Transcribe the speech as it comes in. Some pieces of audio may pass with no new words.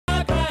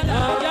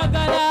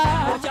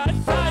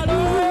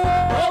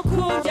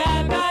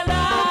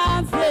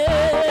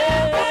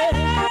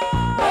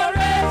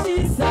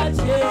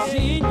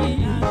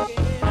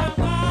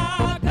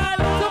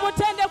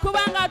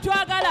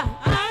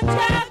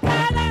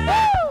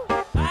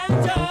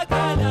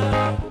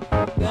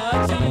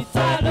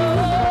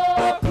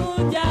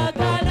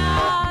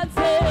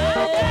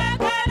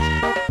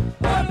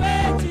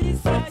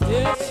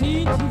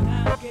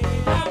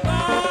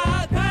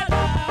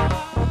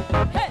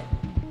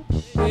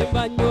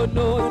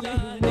Wemanyononi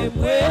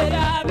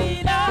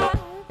nemwerabira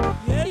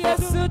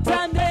Yesu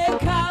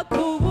tandeka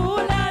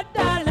kubula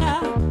ddala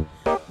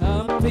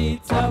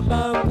ampita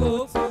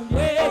mangu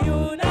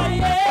kumweyuna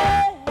ye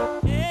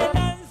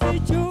era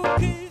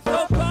nzijukiza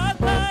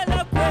okwagala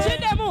kwe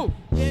kidemu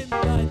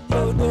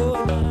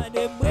wemanyononi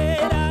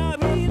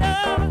nemwerabira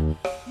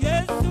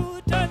Yesu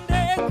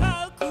tandeka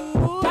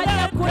kubula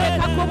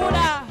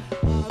ddala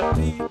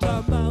ampita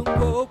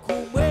mangu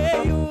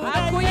kumweyuna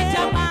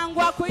akuyita mangu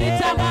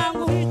akuyita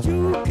mangu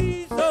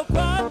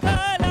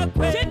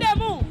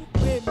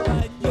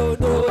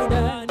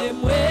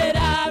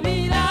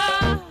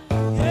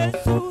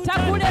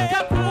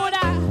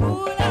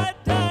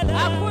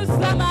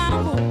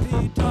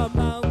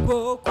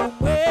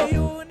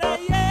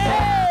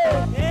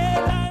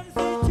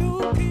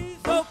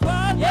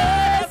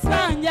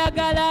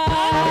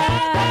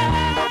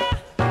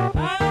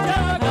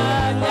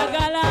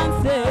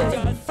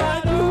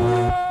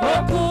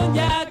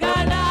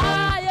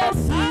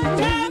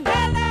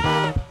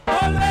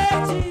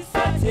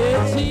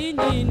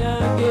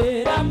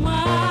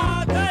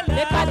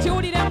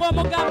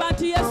Mugamba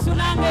nti Yesu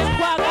nange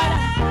nkwagala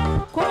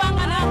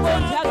kubanga nange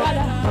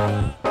onjagala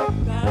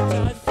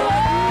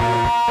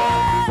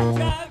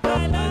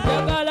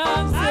njagala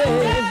nze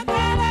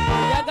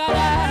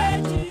njagala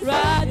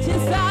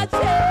lwakisa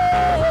kye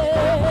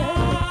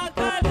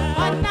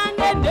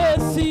bannange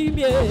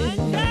nesiimye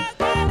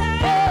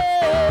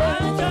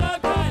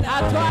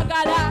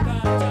atwagala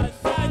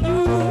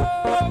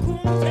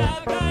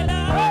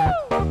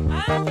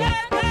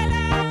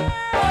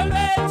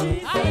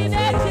ayina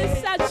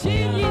ekisa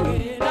kingi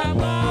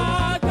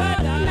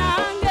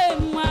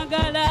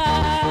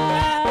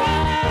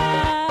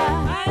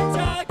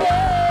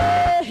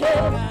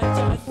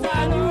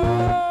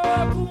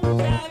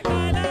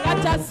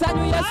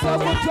Sanyu Yesu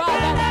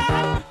okutwagala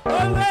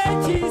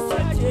olw'ekisa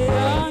kye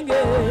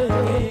yange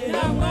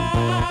era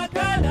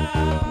mwagala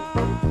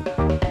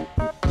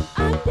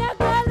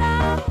anjagala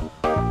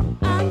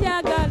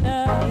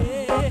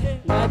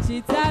nga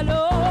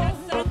kitalo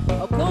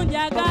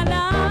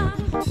okunjagala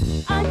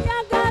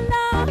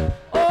anjagala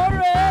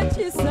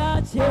olw'ekisa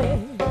kye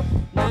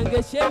nange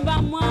kye mba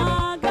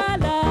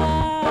mwagala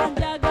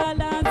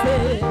njagala nze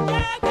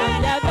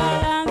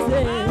njagala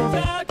nze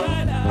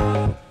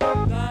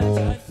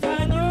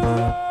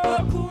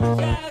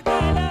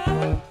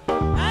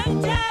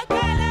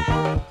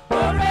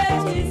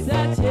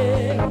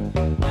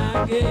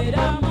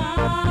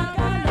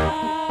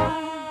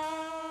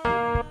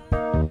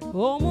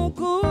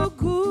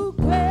omukuku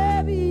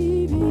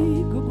kw'ebibi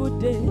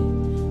gugudde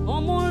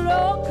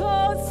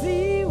omulokozi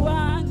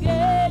wange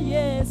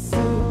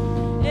Yesu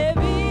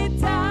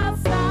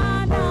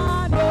ebitasaana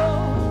byo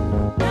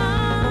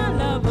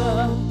nalaba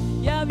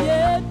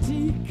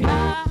yabyetika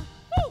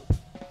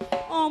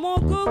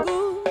omukuku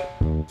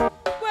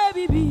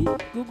kw'ebibi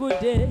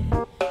gugudde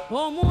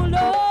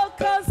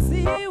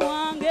omulokozi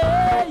wange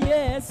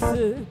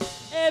Yesu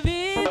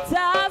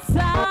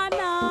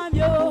ebitasaana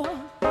byo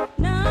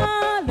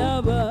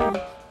nalaba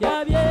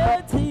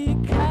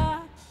yabyetika.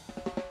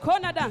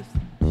 Corner dance.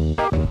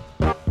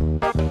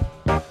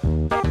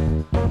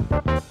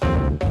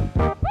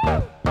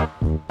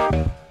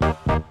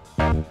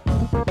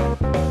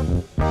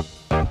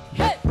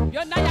 Hey,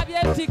 byonna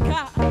yabyetika.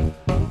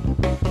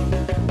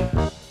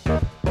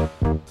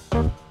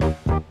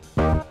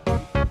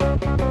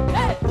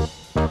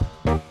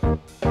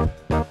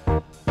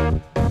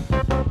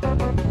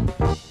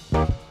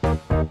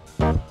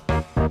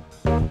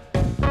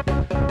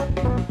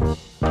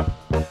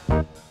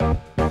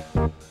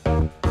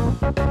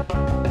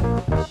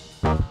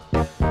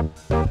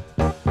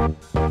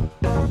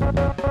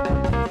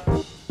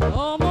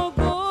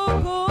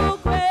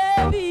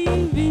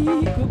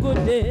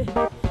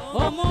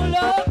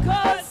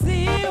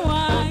 Omulokozi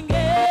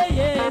wange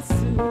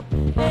Yesu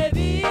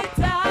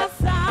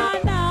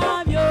ebitasaana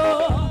byo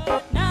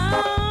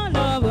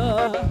nalaba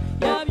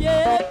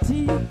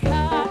yabyetika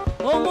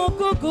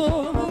omugugu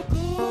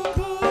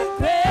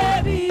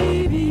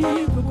kw'ebibi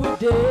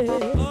gugudde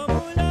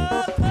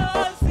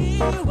omulokozi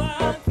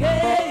wange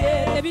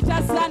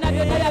ebitasaana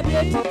byonna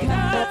yabyetika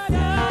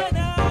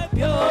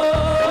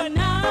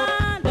byonna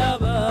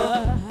ndaba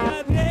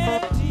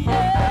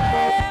yabyetika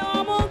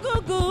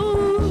omugugu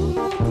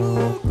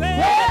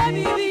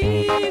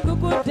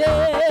gugudde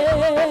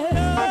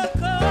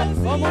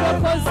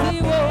omulokozi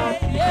wo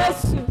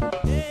Yesu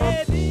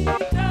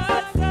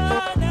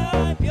ebitasaana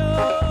byo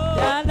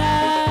dala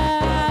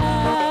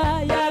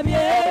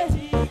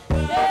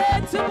yabyetika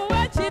tumuwe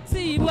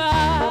ekitiibwa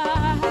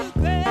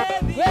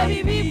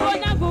gw'ebibi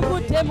byonna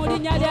gugudde mu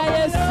linnya lya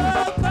Yesu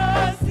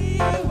omulokozi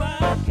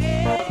wange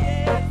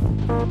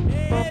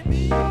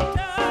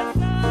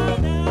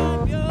ebitasaana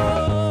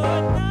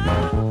byonna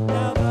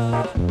ndaba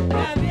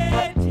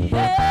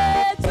yabyetika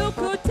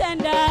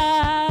tukutenda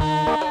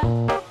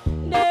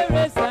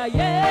ndereza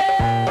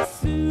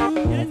Yesu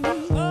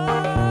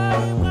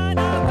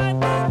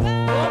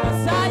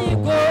omusaayi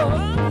gwo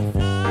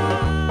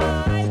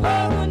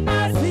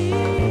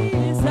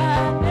ogunaziza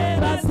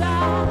nebaza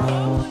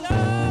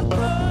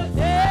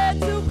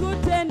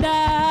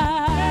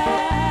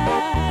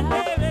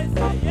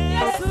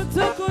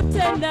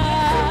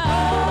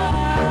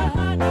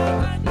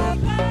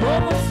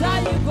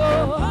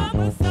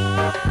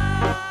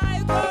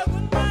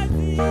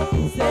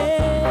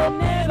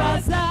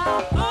nebaza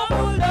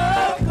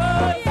omuloko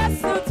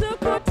Yesu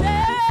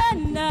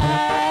tukutenda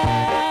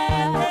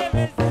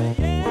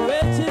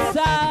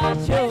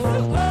wekisakyo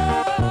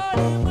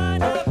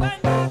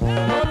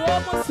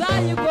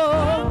olw'omusaayi gwo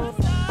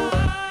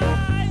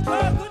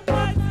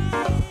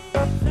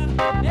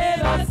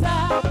nebaza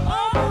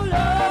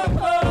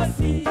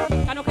omulokozi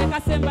kano ke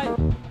kasembayo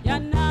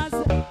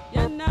yanaza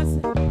yanaza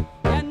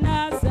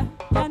yanaza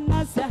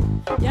yanaza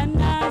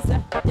yanaza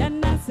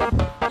yanaza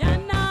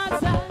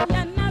yanaza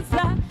yanaza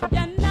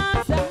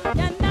yanaza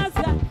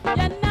yanaza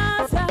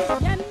yanaza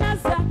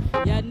yanaza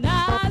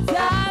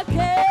yanaza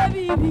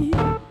kebibi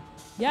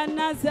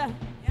yanaza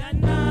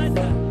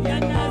yanaza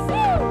yanaza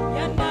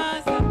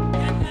yanaza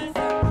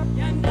yanaza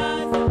yanaza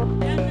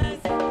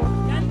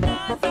yanaza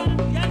yanaza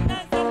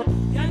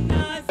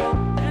yanaza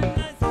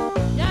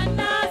yanaza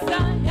yanaza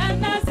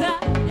yanaza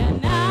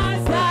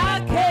yanaza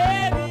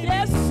kebi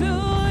Yesu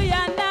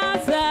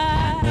yanaza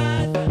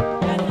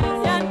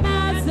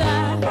yanaza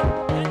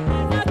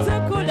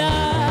natukula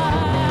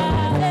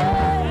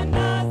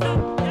yanaza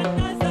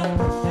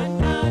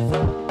yanaza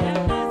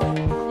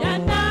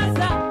yanaza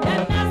yanaza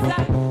yanaza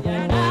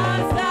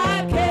yanaza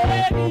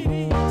kebi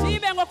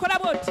chibe ngokora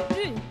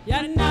boti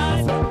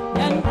yanaza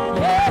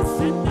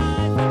Yesu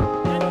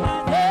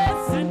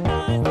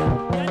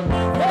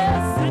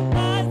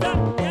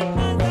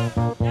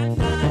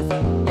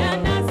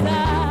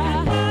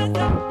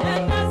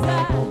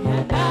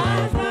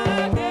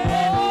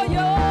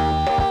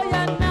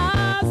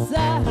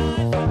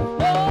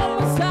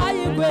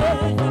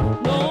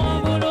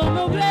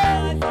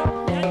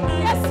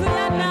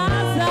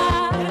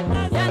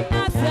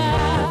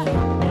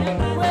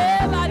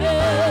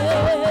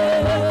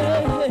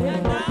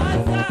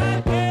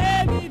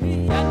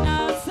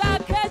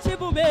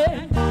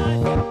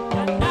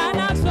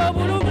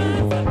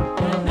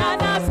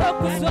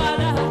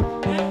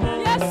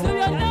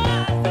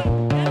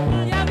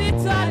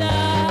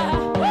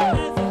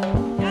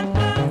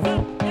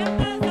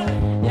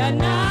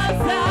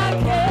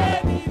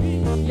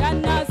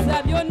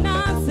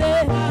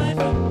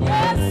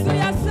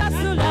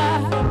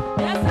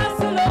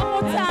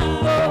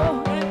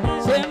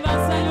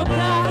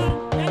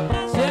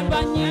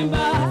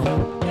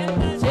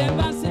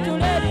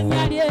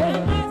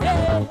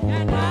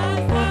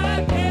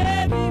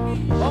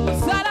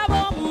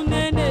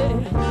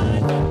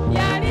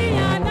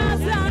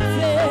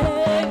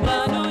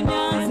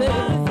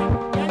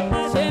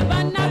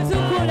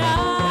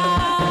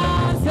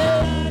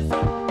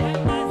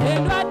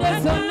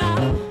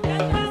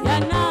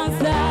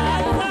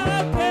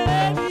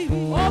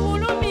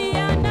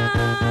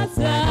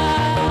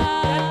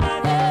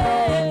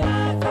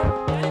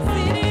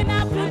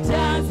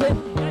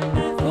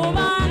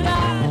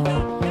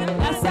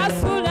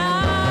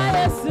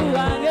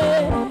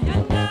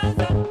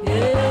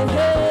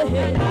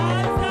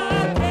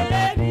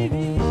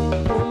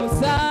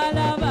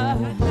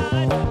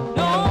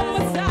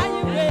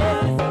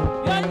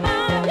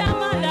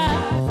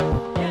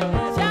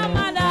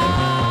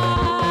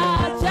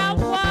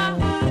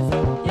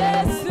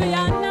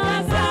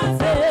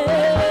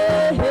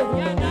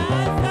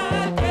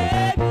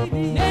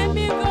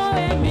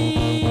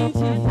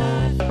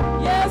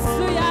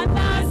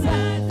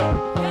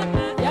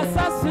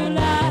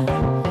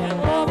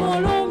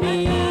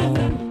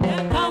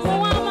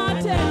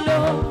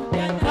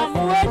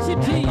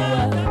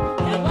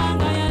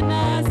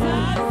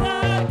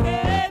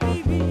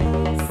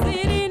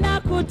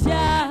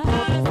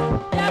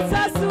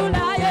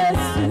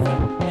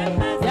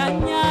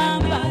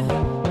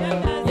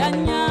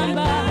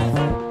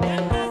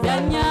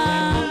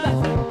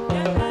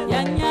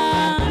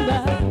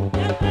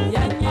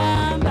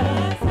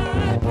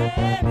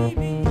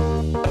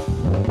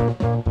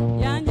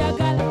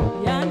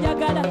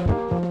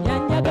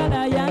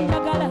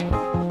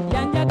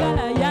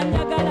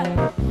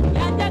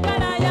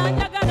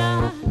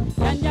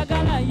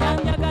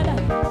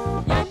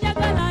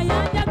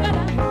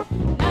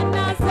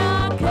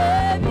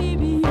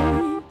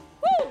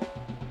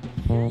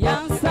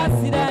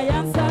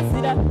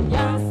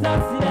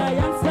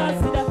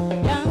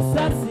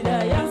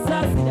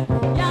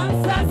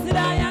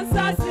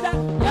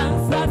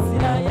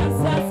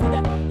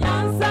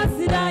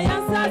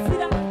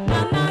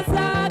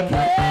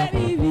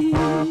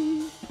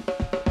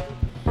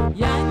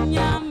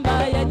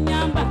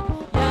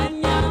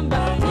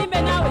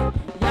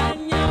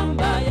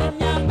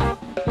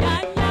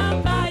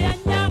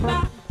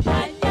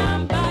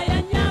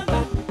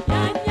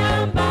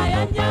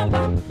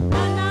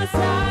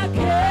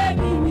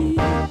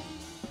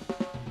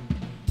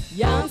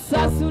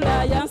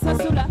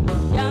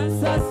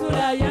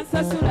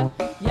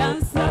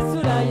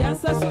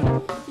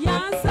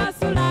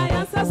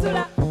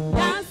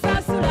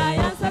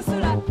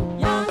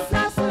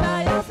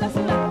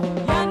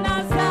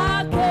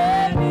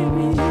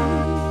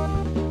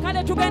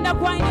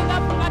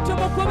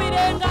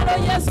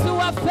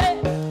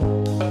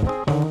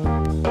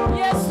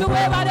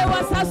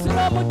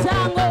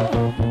mutango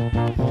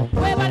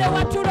webale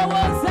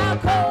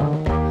watulowozaako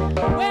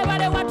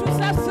webale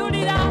watusa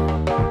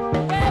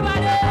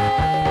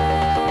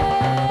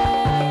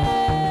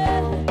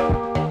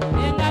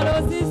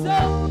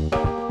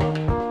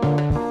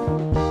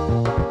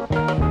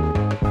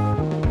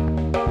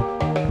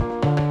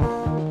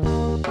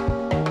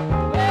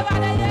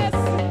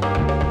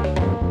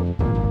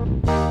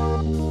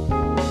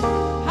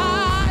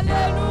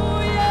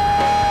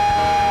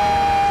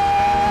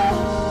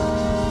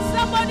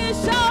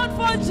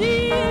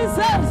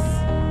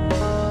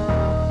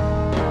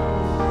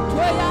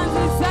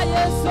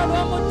Yesu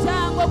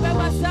olw'omutango gwe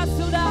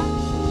wasasula.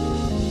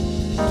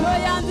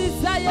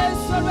 Tweyanziza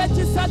Yesu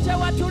olw'ekisa kye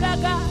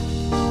watulaga.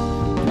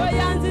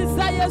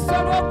 Tweyanziza Yesu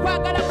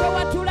olw'okwagala kwe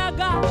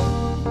watulaga.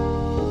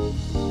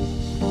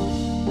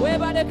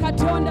 Weebale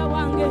Katonda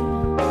wange.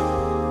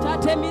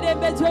 Tate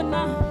emirembe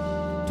gyonna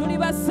tuli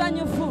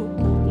basanyufu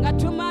nga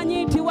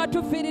tumanyi nti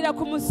watufiirira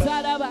ku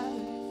musaalaba.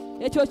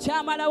 Ekyo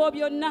kyamalawo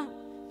byonna.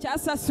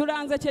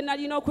 Kyasasula nze kye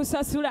nalina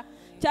okusasula.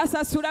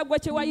 Kyasasula gwe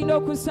kye walina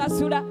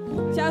okusasula.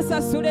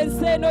 Kyasasula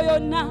ensi eno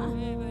yonna.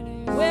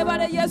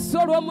 Weebale Yesu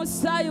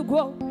olw'omusaayi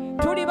gwo.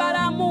 Tuli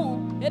balamu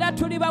era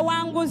tuli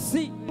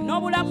bawanguzi.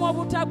 N'obulamu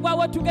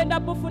obutaggwawo tugenda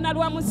bufuna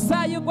lwa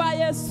musaayi gwa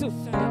Yesu.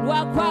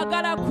 Lwa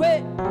kwagala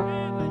kwe.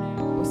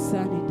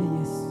 Osaanidde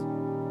Yesu.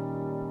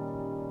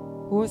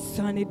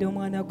 Osaanidde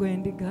omwana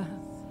gw'endiga.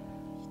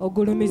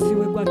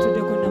 Ogulumizibwe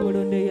gwatuddeko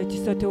Namulondo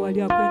ey'ekisa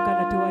tewali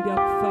akwenkana tewali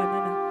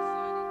akufaanana.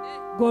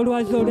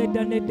 Gw'olwazi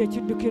olw'edda n'edda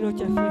ekiddukiro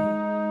kyaffe.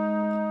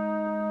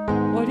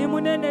 Oli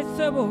munene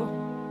ssebo.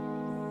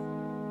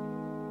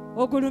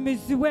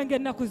 Ogulumizibwe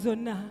ng'ennaku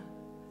zonna.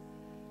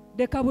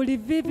 Leka buli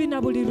vivi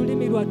na buli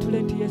lulimi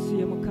lwatule nti Yesu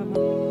ye Mukama.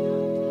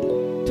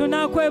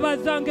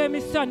 Tunaakwebazanga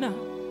emisana.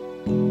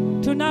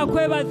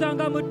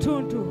 Tunaakwebazanga mu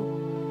ttuntu.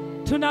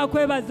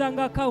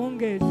 Tunaakwebazanga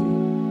akawungeezi.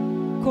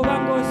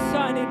 Kubanga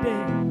osaanidde.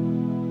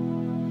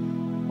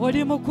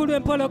 Oli mukulu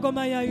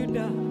empologoma ya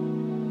Yuda.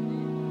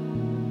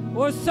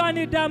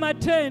 Osaanidde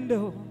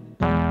amatendo.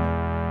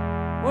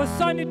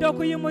 Osaanidde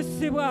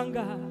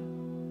okuyimusibwanga.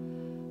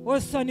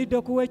 Osaanidde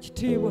okuwa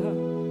ekitiibwa.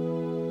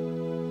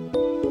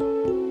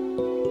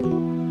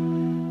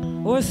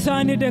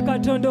 Osaanidde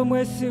Katonda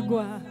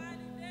omwesigwa.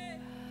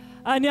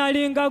 Ani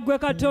alinga ggwe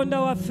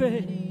Katonda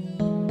waffe?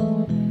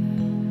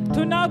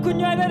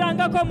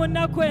 Tunaakunywererangako mu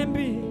nnaku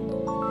embi.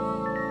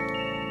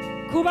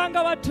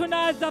 Kubanga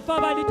watunaaza ffe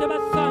abali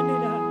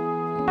tebasaanira.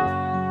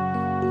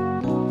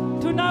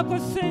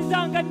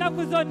 Tunaakusinzanga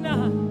ennaku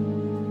zonna.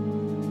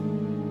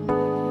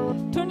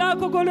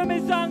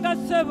 Tunaakugulumizanga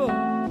ssebo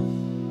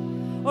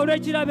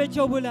olw'ekirabo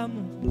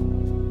eky'obulamu.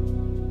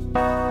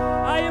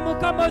 Ayi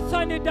Mukama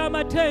osaanidde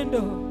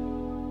amatendo.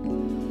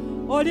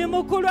 Oli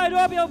mukulu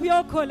era ebyo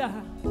by'okola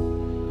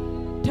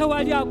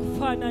tewali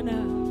akufaanana.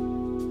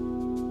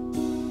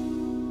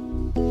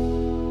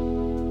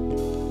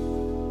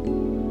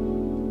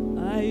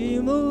 Ayi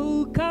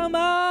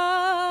Mukama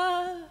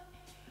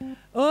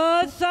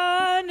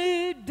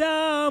osaanidde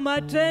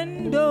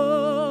amatendo.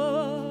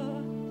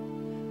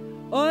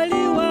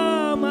 Oli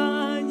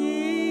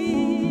w'amaanyi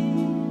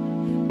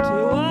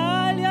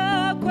tewali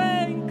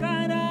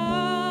akwenkana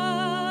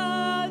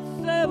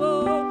ssebo.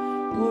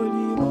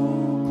 Oli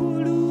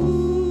mukulu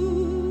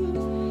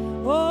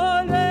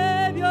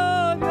olw'ebyo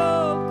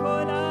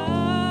by'okola.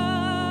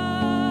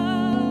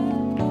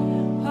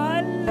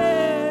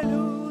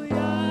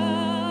 Halleluya.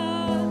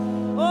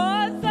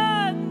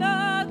 Osaana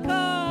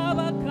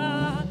Kabaka.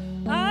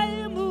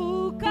 Ayi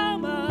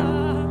Mukama.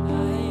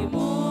 Ayi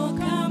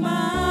Mukama.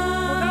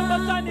 Mukama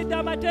osaanidde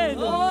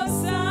amatendo.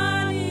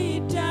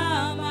 Osaanidde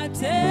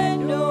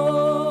amatendo.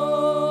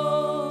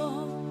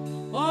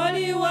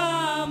 Oli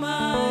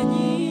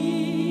w'amaanyi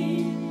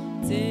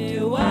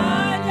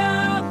tewali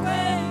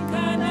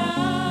akwenkana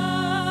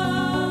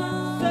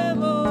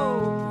ssebo.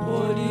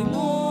 Oli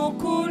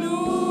mukulu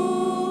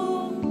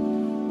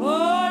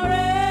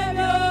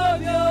olw'ebyo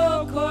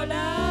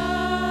by'okola.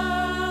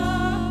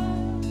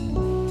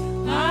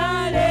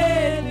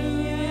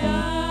 Haleluya.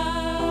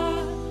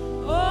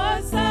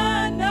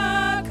 Osaana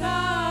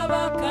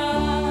Kabaka.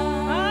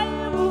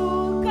 Ayi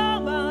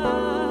Mukama.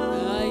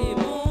 Ayi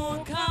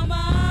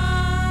Mukama.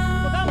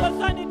 Mukama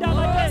osaanidde amatendo.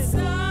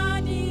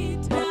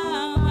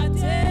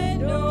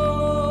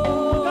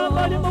 Mukama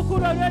oli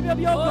mukulu olw'ebyo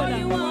by'okola.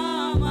 Oli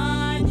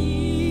w'amaanyi.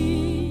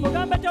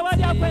 Mukama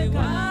tewali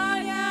akwenkana.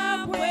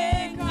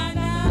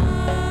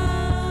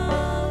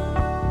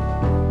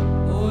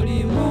 Oli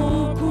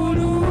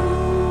mukulu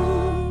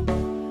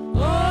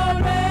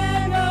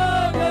olw'ebyo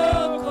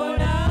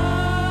by'okola.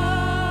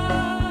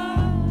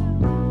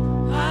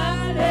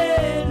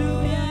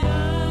 Haleluya.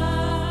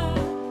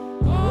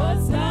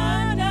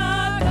 Osaana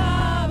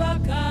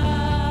Kabaka.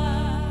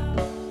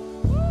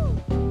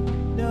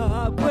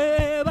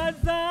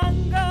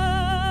 Nakwebazanga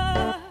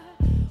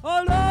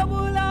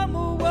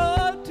olw'obulamu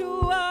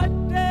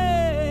bw'otuwadde.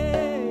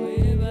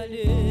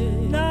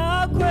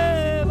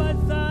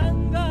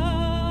 Nakwebazanga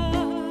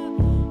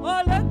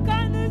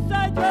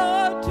olw'ekkanisa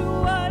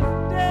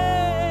gy'otuwadde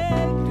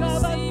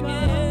Kabaka.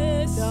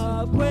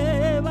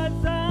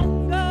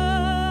 Nakwebazanga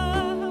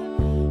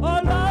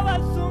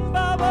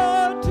olw'abasumba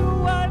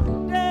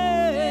b'otuwadde.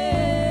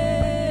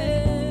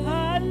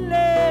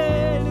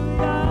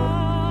 Halleluya.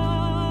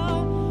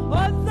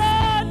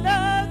 Osaana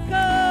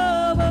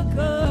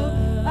Kabaka.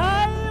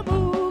 Ayi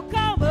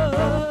Mukama.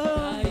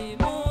 Ayi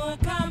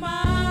Mukama.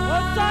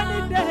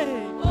 Osaanidde.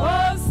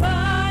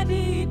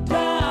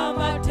 Osaanidde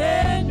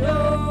amatendo.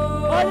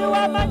 Oli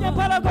w'amaanyi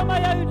empologoma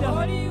ya Yuda.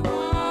 Oli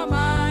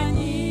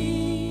w'amaanyi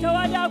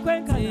tewali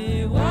akwenkana.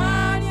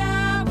 Tewali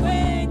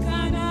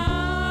akwenkana.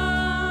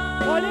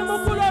 Oli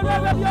mukulu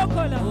olw'ebyo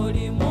byokola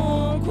oli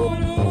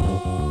mukulu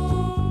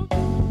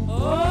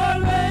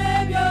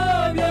olw'ebyo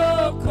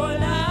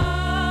byokola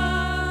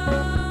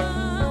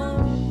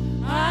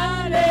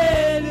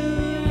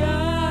haleluya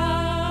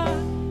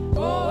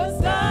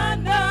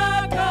osana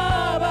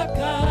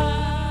kabaka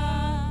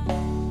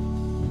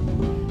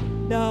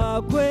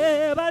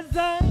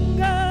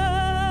nakwebazanga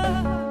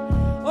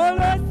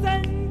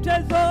olw'esente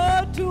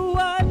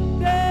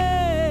z'otuwadde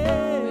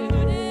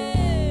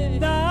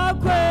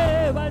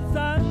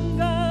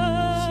nakwebazanga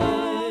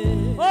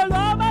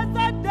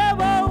olw'abazadde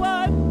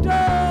bowadde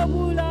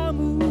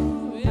obulamu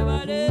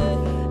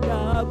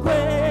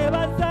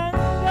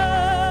nakwebazanga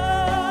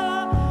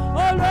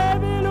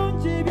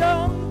olw'ebirungi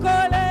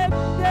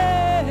byonkoledde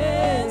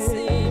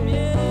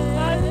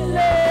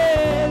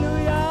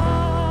halleluya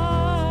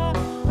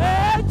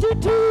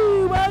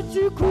ekitiibwa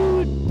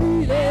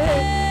kikuddire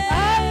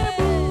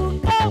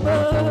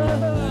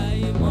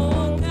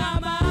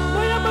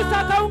muyimusa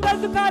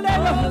akawungazi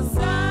kaleero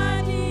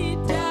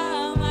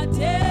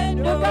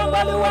mugamba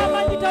oliwo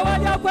amanyi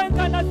tewali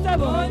akwenkana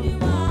ssebo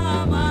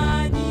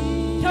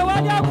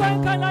tewali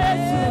akwenkana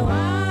yesu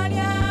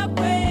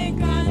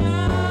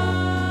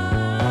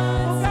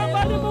mugamba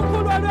oli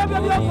mukulu olw'ebyo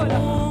byokola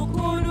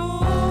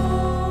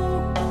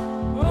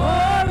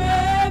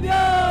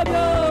olw'ebyo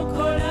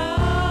byokola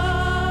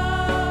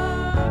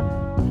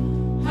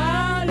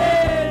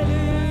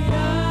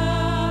haleluya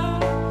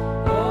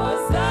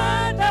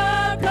osana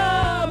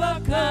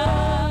kabaka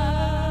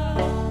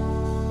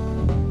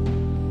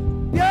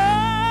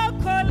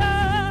byokola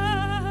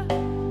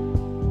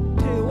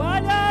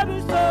tewali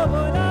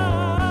abisobola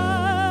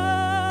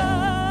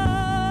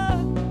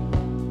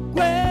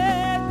gwe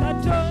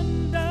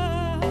katonda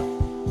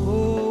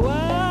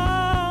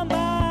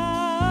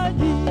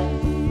ow'amaanyi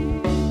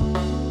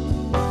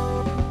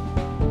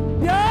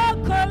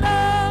byokola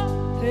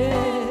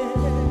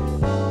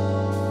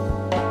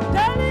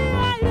teri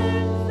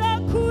ayinza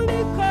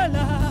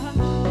kulikola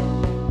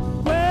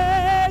gwe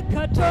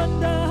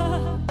katonda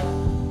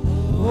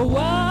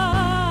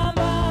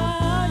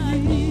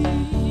ow'amaanyi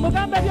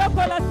mugambe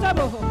byokola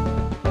ssabo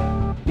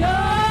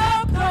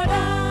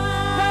byokola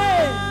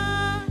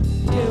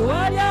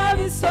tewali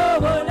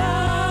abisobola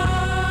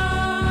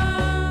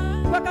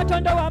gwe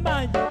katonda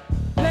ow'amaanyi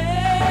gwe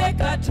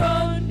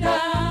katonda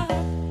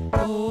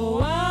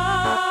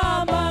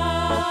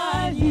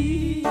ow'amaanyi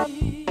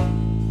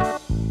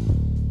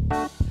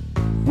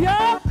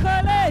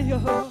byokola eyo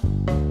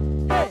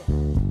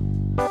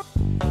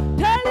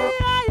teri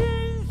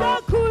ayinza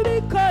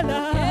kulikola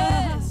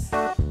Yes.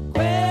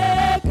 gwe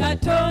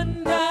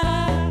katonda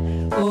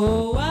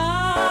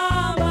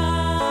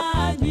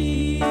ow'amaanyi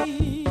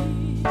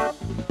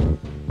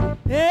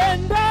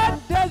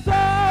endwadde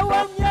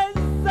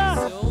zowonyeza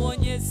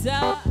zowonyeza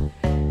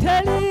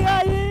teri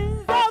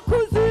ayinza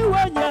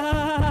kuziwonya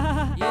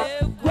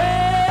gwe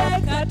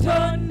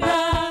katonda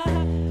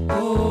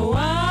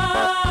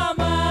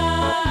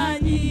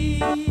ow'amaanyi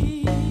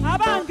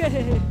abange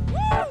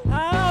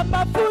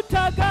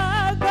amafuta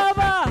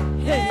gagaba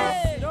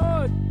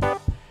Lord.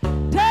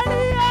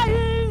 teri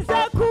ayinza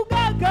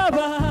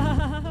kugagaba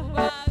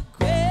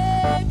gwe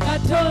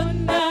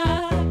katonda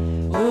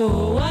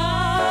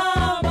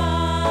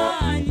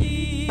ow'amaanyi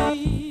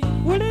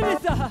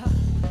wuliriza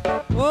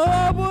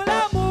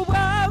obulamu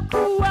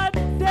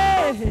bwakuwadde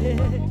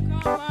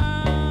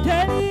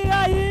teri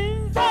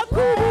ayinza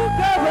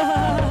kubugaba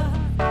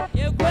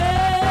gwe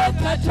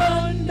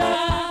katonda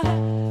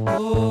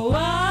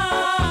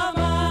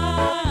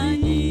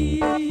ow'amaanyi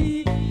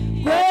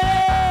gwe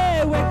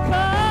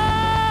weka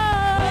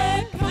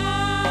weka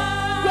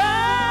gwe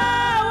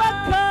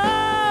weka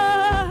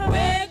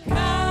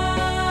weka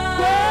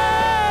gwe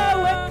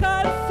weka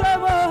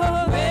ssebo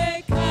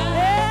weka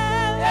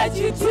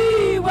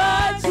ekitiibwa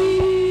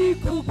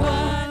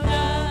kikugwana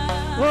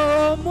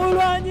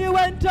omulwanyi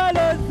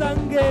w'entalo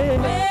zange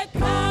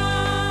weka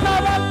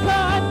kabaka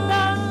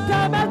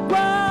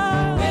nantamegwa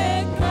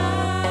weka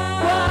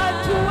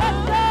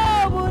watuwadde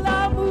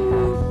obulamu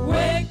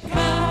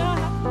weka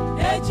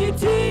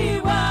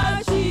ekitiibwa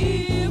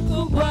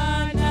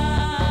kikugwana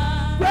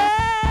gwe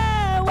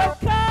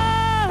weka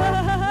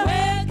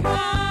weka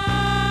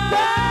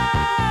gwe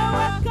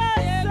weka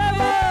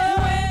ssebo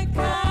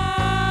weka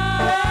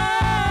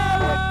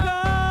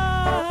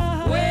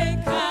weka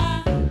weka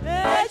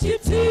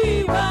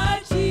ekitiibwa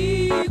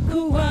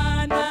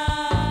kikugwana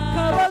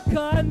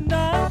kabaka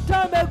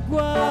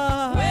nantamegwa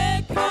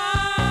weka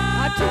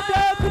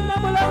atudde ku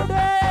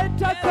namulonde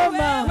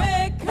takoma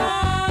weka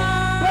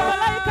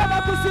bamalayika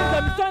bakusinza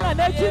emisana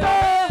n'ekiro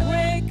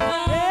weka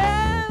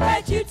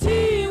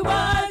ekitiibwa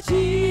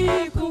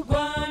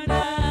kikugwana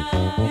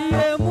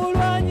ye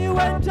mulwanyi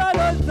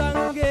w'entalo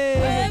zange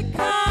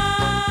weka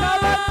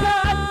kabaka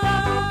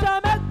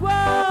nantamegwa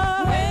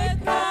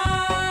weka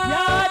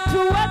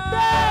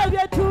yatuwadde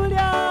bye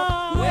tulya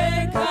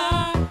weka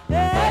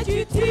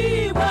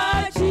ekitiibwa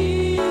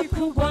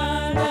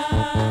kikugwana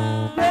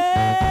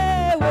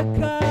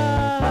weka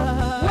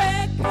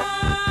weka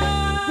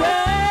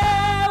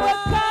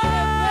weka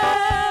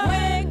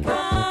weka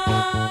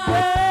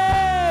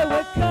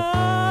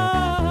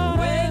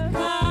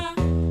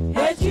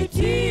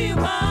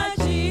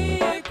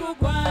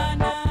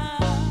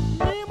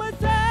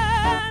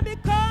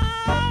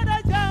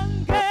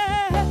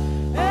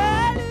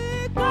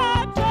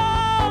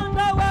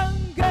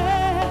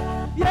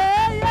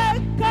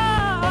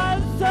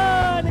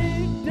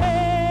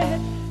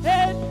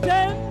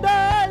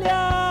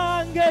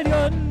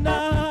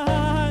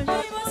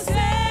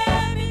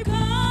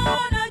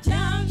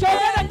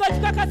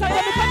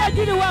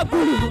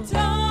waggulu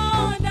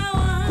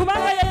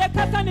kubanga yeye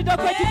kasanidde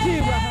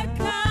okw'ekitiibwa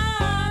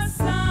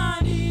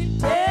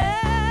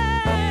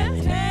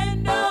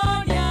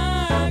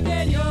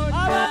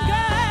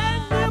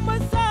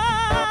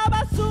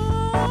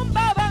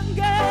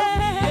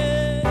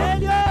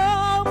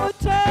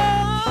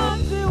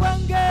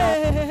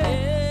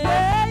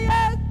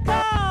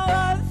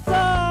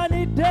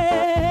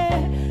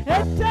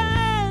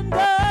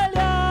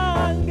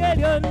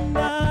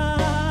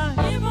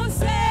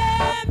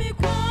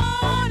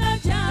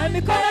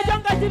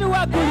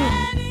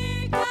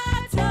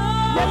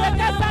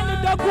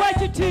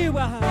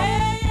ekitiibwa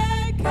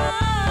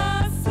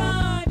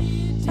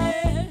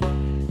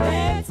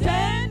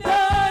ettendo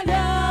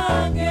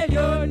lyange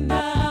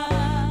lyonna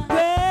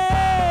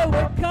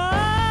gweweka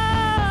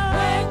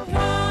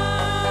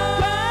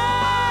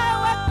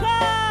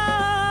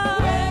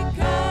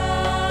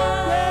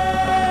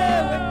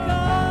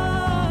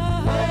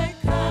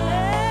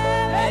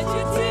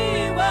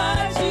ekitiibwa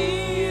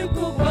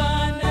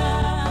kikugwana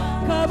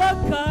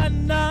kabaka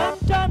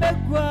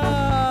nantamegwa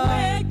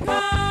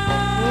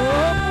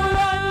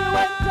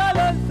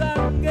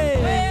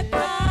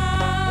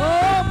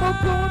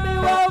omukumi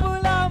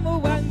w'obulamu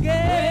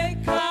bwange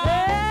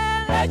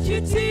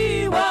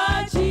ekitiibwa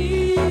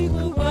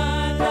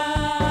kikugwana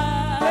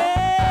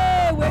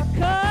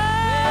weweka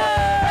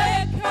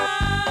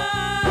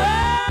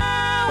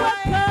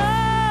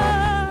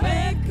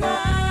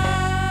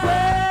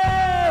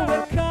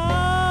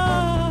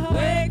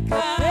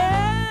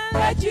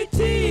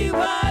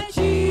ekitiibwa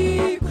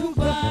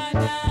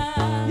kikugwana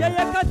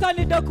yeye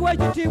kasanidde okuwa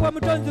ekitiibwa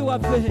mutonzi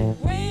waffe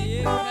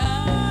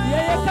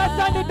yeye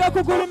kasanidde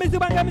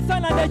okugulumizibwa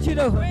ng'emisana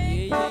n'ekiro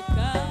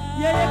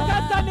yeye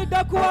kasanidde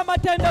okuwa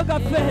amatendo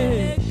gaffe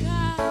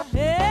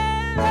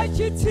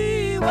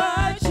ekitiibwa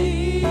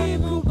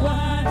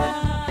kikugwana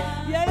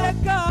yeye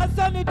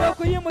kasanidde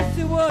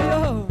okuyimusibwa oyo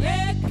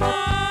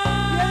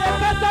yeye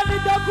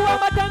kasanidde okuwa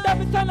amatendo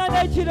emisana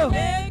n'ekiro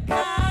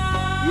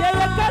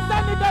yeye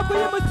kasanidde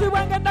okuyimusibwa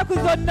ng'ennaku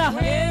zonna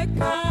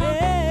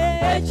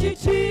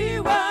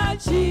ekitiibwa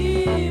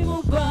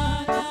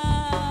kimugwana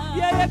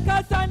yeye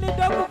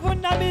kasanidde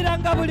okuvuunamira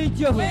nga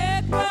bulijjo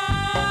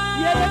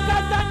yeye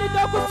kasanidde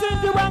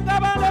okusinzibwa nga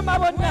balema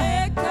bonna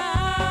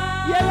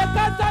yeye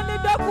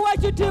kasanidde okuwa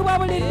ekitiibwa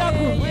buli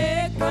nnaku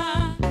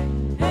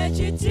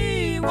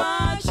ekitiibwa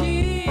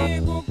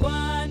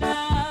kimugwana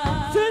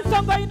si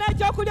nsonga olina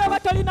ekyokulya oba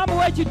tolina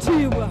muwa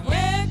ekitiibwa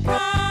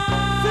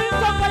si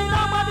nsonga olina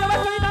omwami oba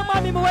tolina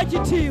mwami muwa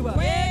ekitiibwa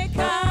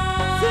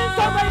si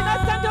nsonga olina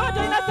ssente oba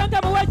tolina ssente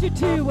muwa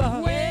ekitiibwa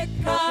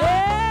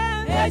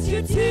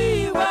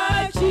ekitiibwa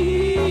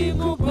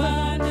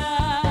kimugwana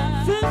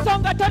si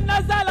nsonga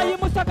tonnazaala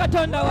yimusa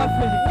katonda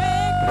waffe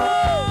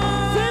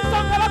si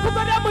nsonga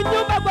bakugobya mu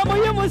nnyumba gwe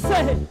muyimuse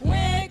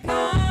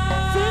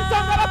si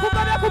nsonga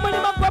bakugobya ku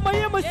mulimu gwe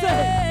muyimuse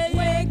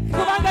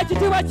kubanga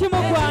ekitiibwa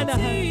kimugwana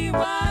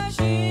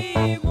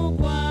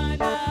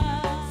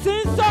si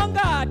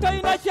nsonga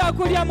tolina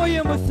kyakulya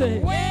muyimuse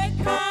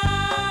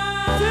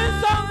si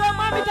nsonga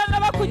omwami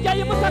tannaba kujja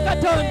yimusa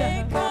katonda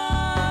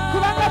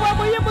kubanga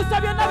bw'omuyimusa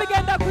byonna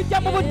bigenda kujja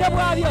mu budde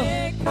bwabyo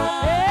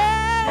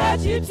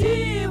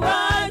ekitiibwa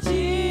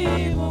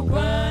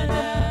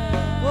kimugwana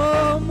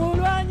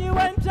omulwanyi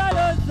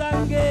w'entalo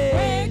zange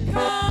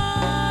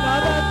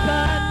kabaka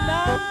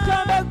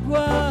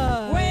nantamegwa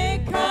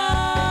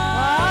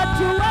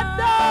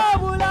atuwadde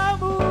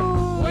obulamu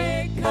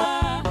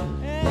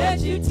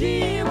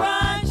ekitiibwa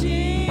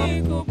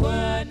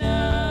kikugwana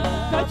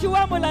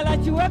tokiwa mulala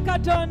kiwe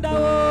katonda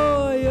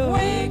w'oyo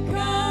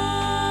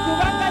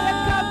kubanga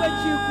yekagwe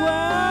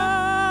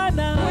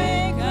kigwana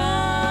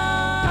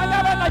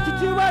agaba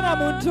nakitiibwa na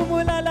muntu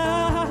mulala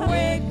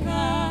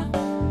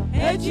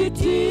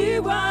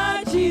ekitiibwa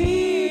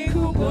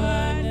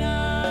kikugwana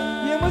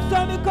yimusa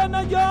emikono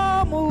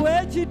gy'omuwa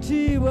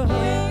ekitiibwa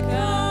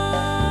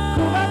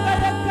kubanga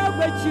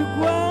yekagwe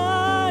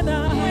kigwana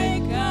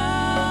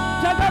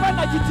tagaba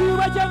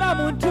nakitiibwa kye na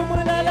muntu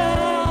mulala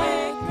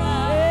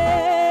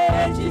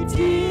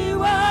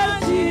ekitiibwa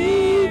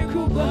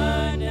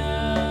kikugwana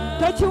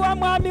tokiwa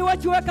mwami we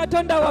kiwe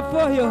katonda waffe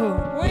oyo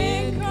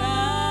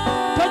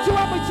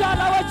tokiwa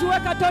mukyala we kiwe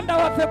katonda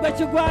waffe gwe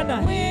kigwana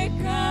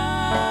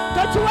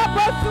tokiwa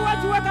bosi we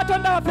kiwe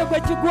katonda waffe gwe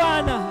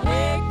kigwana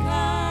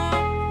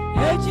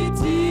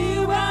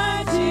ekitiibwa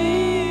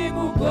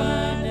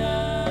kimugwana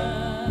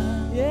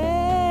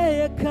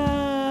yeka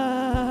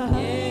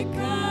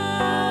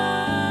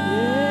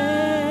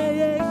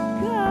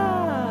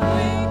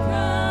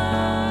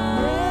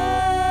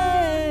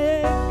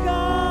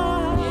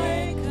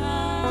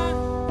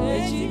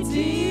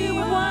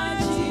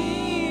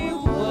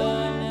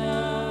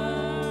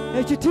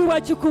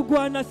ekitiibwa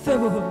kikugwana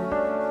ssebo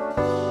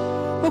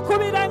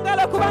mukubira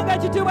ngalo kubanga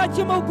ekitiibwa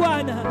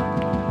kimugwana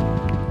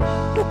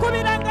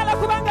mukubira ngalo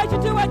kubanga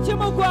ekitiibwa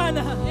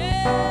kimugwana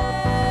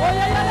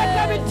oyo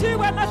yaleka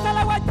bitiibwa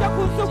nasala wajja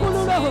ku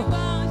nsugululo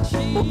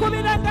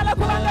mukubira ngalo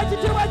kubanga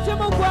ekitiibwa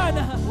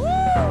kimugwana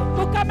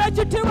mukama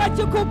ekitiibwa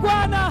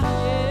kikugwana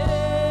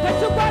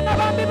tekigwana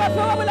bambi baffe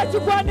wabula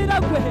kigwanira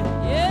gwe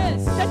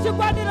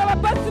tekigwanira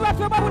babosi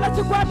baffe wabula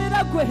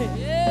kigwanira gwe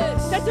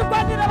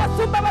tekigwanira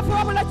basumba baffe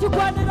wabula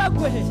kigwanira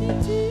gwe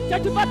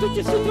kyetuva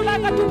tukisitula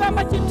nga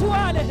tugamba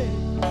kitwale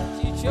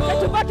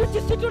kyetuva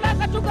tukisitula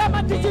nga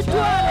tugamba nti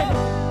kitwale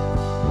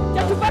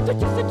kyetuva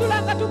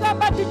tukisitula nga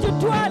tugamba nti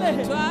kitwale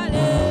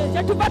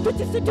kyetuva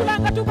tukisitula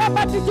nga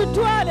tugamba nti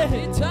kitwale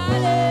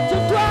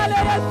kitwale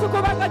Yesu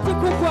kubanga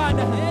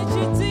kikugwana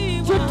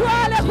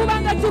kitwale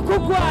kubanga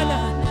kikugwana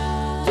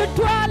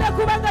kitwale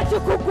kubanga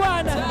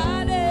kikugwana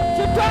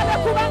kitwale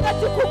kubanga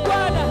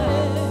kikugwana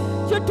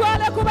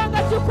kitwale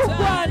kubanga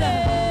kikugwana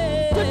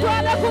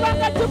kitwale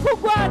kubanga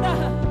kikugwana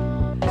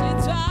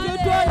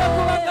kitwale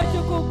kubanga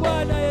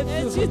kikugwana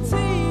Yesu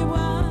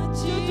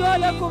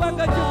kitwale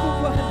kubanga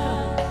kikugwana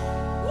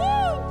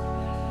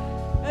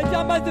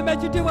ekyamazima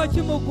ekitiibwa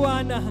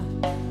kimugwana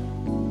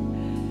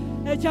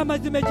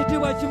ekyamazima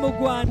ekitiibwa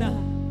kimugwana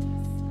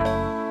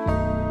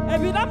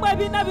ebiramu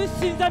ebina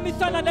bisinza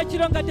misana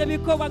nekiro nga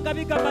tebikowa nga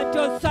bigamba nti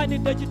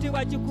osaanidde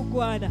ekitiibwa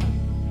kikugwana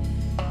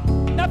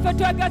naffe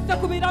twegasse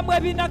ku biramu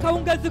ebina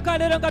kawungezi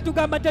kaleero nga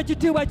tugamba nti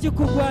ekitiibwa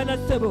kikugwana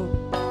ssebo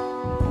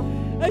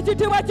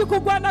ekitiibwa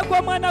kikugwana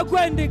gw'omwana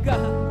gw'endiga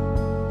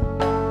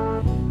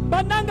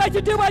bannanga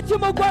ekitiibwa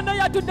kimugwana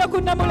yatudde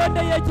ku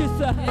namulonde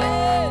y'ekisa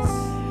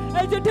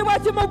ekitiibwa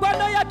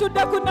kimugwana yatudde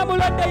ku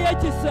namulonde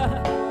y'ekisa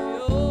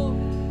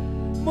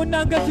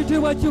munnanga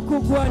ekitiibwa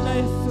kikugwana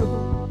Yesu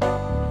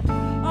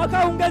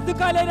akawungezi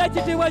kaleero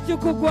ekitiibwa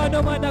kikugwana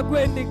omwana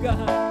gw'endiga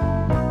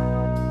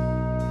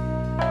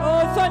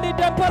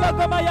osonidde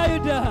empologoma ya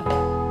Yuda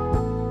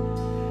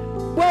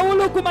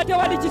bw'owuluguma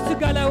tewali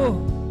kisigalawo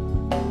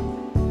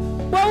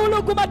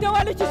bw'owuluguma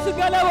tewali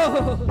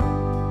kisigalawo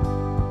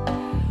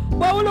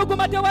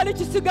bw'owuluguma tewali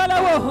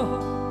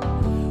kisigalawo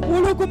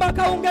wuluguma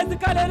kawungezi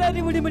kaleero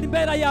eri buli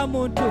mbeera ya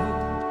muntu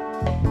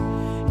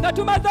nga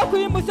tumaze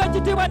okuyimusa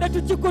ekitiibwa ne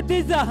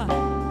tukikuddiza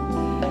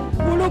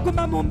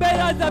wuluguma mu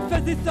mbeera zaffe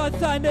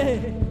zisaasaane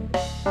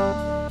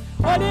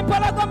oli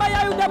mpologoma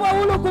ya Yuda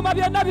bw'owuluguma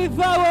byonna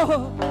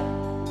bivaawo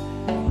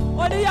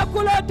oli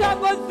yakuloota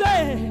ng'ozze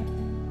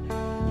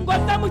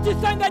mu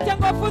kisenge kye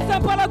ng'ofuuse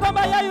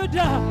empologoma ya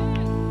Yuda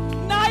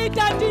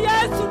n'ayita nti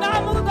Yesu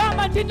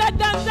n'amugamba nti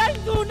nedda nze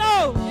nzuuno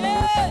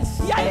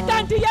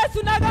yayita nti Yesu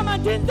n'agamba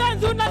nti nze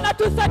nzuuno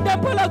natuusadde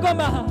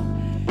empologoma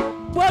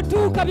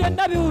bw'otuuka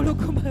byonna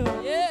biwuluguma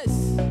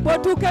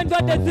bw'otuuka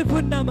endwadde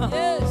zivunnama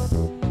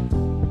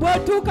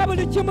bw'otuuka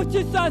buli kimu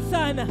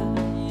kisaasaana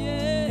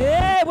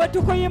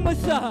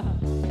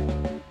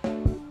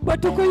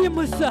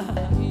bwetukuyimusa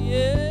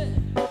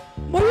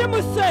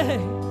muyimuse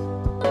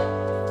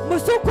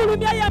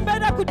musukulumya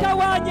yembeera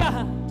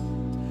kutawaanya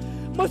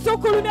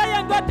musukulumya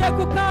yendwadde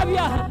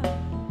kukaabya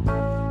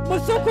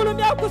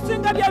musukulumya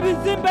okusinga bya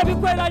bizimbe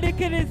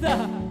bikweraliikiriza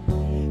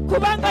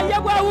kubanga ye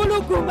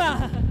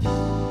bwawuluguma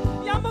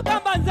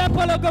yamugamba nze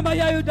empologoma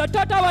ya Yuda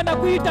totawana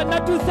kuyita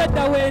natuuse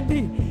dda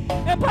wendi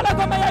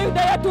empologoma ya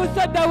Yuda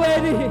yatuuse dda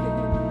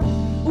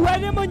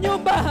weeri mu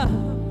nyumba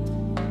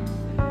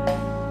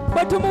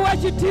bwe tumuwa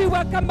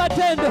ekitiibwa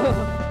kamatendo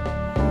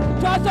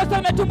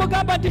twasoose ne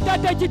tumugamba nti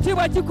taata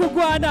ekitiibwa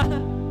kikugwana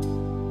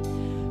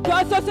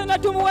twasoose ne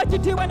tumuwa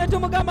ekitiibwa ne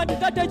tumugamba nti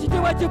taata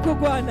ekitiibwa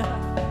kikugwana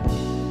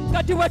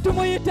kati bwe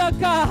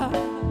tumuyitaka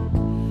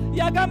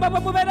yagamba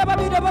bamubeera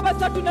babiri oba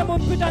basatu ne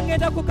mumpita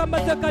ngenda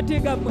kukamasa kati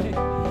gammwe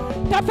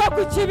tafa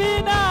ku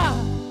kibiina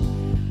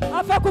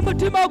afa ku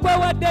mutima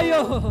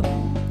ogwewaddeyo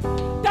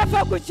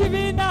tafa ku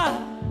kibiina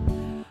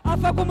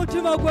afa ku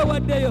mutima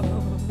ogwewaddeyo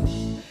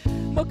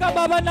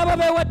mukama abaana bo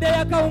beewaddeyo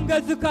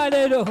akawungezi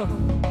kaleero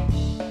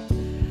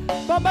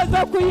bamaze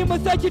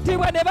okuyimusa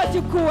ekitiibwa ne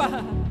bakikuwa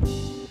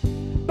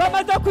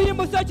bamaze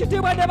okuyimusa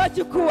ekitiibwa ne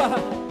bakikuwa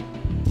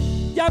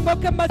jangu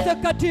okemase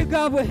kati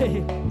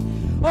gaabwe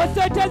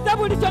oseeteze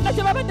buli kyonna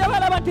kye babadde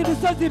balaba nti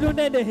lusozi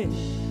lunene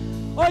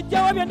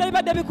ojjawo byonna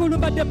bibadde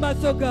bikulumbadde mu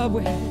maaso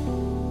gaabwe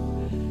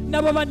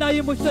nabo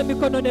banaayimusa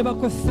emikono ne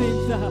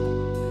bakusinza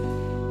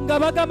nga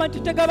bagamba nti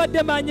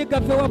tegabadde maanyi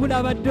gaffe wabula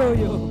abadde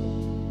oyo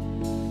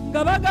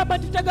nga bagamba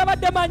nti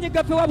tegabadde maanyi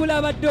gaffe wabula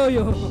abadde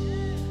oyo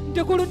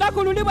nti ku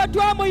lunaku luli bwe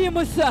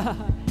twamuyimusa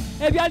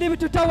ebyali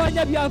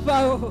bitutawanya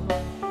byavaawo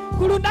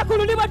ku lunaku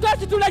luli bwe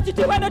twasitula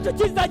ekitiibwa ne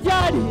tukiza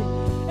gyali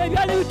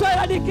ebyali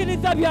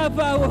bitweraliikiriza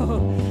byavaawo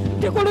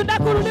nti ku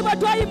lunaku luli bwe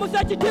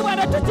twayimusa ekitiibwa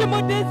ne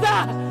tukimuddiza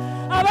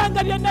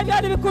abanga byonna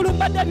byali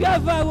bikulumbadde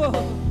byavaawo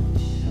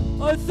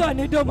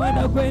osaanidde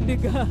omwana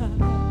gw'endiga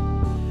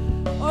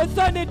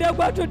osaanidde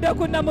gwatudde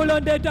ku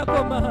namulonde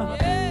etakoma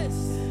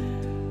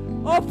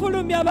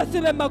ofulumya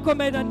abasibe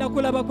emakomera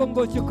nakulabako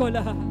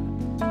ng'okikola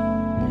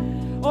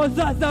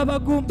ozaaza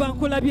abagumba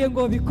nkulabye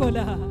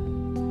ng'obikola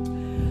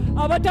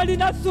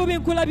abatalina ssuubi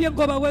nkulabye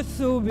ng'obawa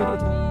essuubi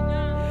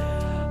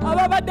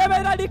ababadde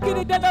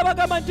beeraliikiridde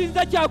n'abagamba nti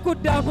nze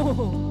kyakuddamu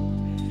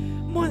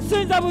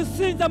munsinza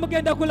businza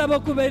mugenda kulaba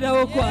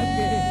okubeerawo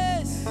kwange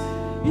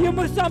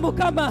yimusa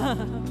Mukama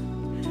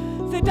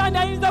sitaani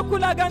ayinza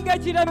okulaga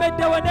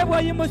ng'ekiremeddewo ne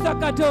bw'oyimusa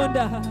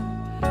Katonda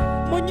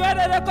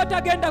munywerereko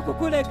tagenda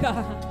kukuleka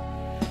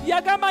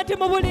yagamba nti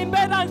mu buli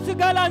mbeera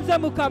nsigala nze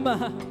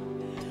Mukama,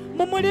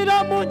 mu muliro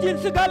omungi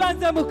nsigala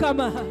nze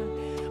Mukama,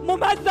 mu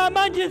mazzi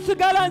amangi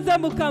nsigala nze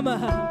Mukama.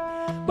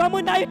 Bwe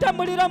munayita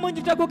muliro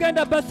mungi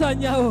tegugenda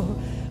basanyawo.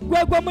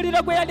 Gwe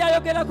muliro gwe yali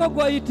ayogerako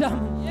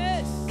gw'oyitamu.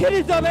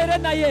 Kkiriza obeere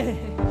naye.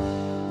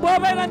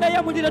 Bw'obeera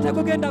naye muliro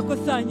tegugenda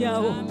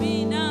kusanyawo.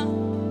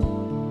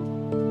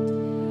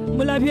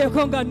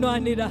 Mulabyeko nga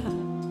nnwanira.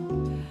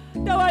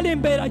 Tewali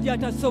mbeera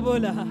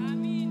gy'atasobola.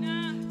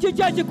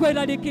 Kiki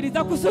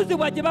ekikweraliikiriza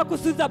kusuzibwa gye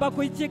bakusuza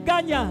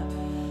bakuyikiganya?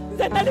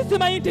 Nze nali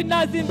simanyi nti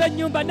naazimba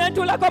ennyumba ne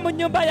ntuulako mu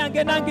nnyumba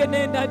yange nange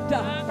nendatta.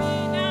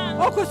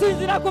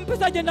 Okusinziira ku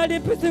mpisa gye nali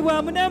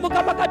mpisibwamu naye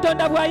Mukama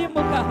Katonda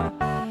bw'ayimuka.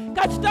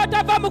 Kati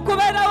tootava mu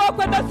kubeerawo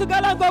kwe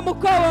nasigala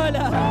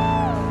ng'omukoowola.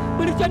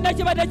 Buli kyonna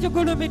kibadde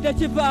kigulumidde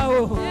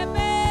kivaawo.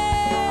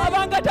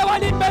 Abanga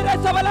tewali mbeera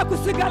esobola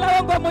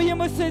kusigalawo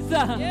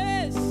ng'omuyimusiza.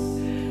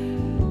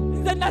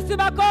 Nze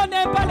nasibako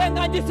n'empale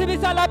nga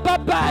ngisibisa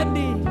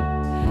labbabandi.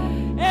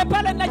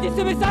 Empale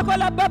nagisibisako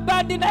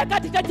labbabandi naye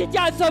kati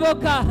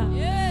tekikyasoboka.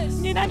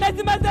 Nina ne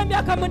zimaze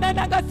emyaka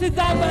 8 nga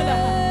sizambala.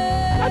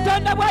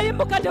 Katonda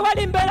bw'ayimuka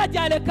tewali mbeera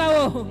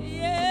gy'alekawo.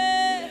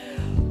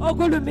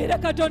 Ogulumire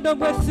Katonda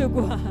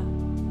omwesigwa.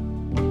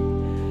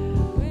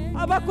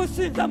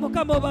 Abakusinza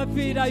Mukama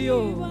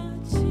obaviirayo.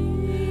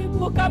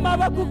 Mukama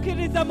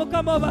abakukkiriza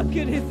Mukama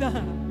obakkiriza.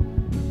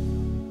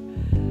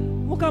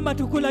 Mukama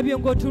tukulabye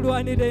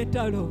ng'otulwanira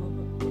entalo.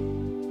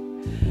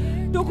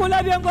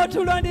 Tukulabye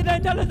ng'otulwanira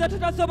entalo ze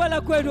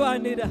tutasobola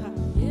kwerwanira.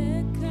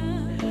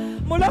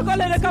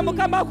 Mulokolereka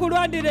Mukama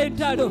akulwanira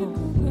entalo.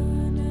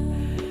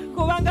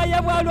 Kubanga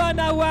ye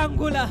bw'alwana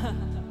awangula.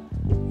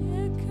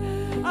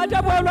 Ate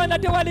bw'alwana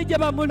tewali gye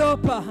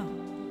bamuloopa.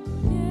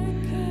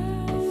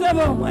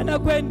 Sebo omwana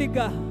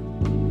gw'endiga.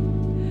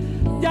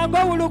 Jangu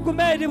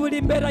owuluguma eri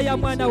buli mbeera ya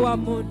mwana wa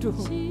muntu.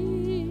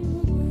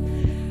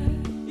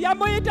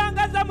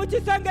 Yamuyitangaza mu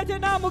kisenge kye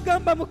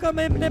n'amugamba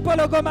Mukama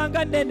n'empologoma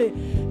nga nnene.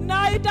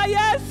 N'ayita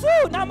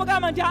Yesu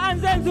n'amugamba nti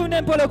anze nzuuna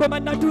empologoma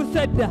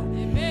natuuse dda.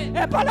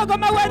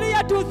 Empologoma weri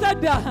yatuuse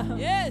dda.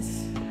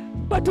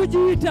 Bwe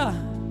tugiyita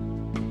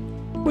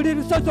buli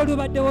lusozi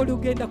olubaddewo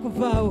olugenda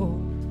kuvaawo.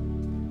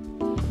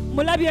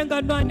 Mulabye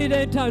nga nnwanira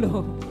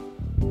entalo.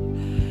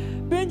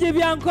 Bingi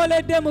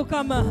byankoledde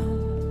Mukama.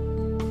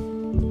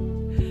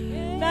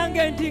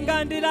 Nange nti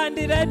nga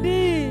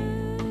ndirandi.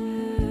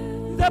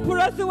 Nze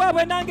pulosi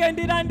waabwe nange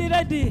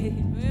ndirandi.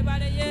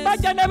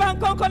 Bajja ne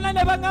bankonkona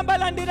ne baŋŋamba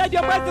landiradi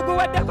omwezi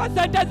guweddeko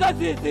sente zo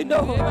ziizino.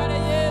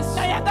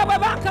 Naye nga bwe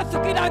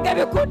bankasukiranga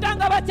ebikuuta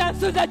nga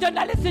bakyansuuza kyo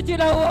nali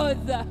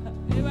sikirowooza.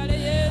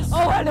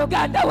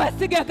 Owaluganda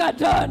weesige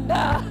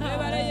Katonda.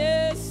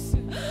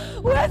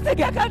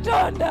 Weesige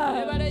Katonda.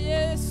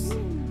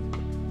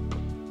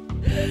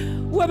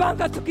 We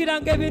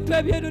bankasukiranga ebintu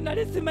ebyeru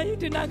nali simanyi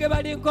nti nange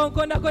bali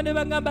nkonkonako ne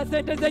baŋŋamba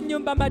sente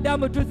z'ennyumba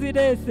madamu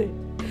tuzireese.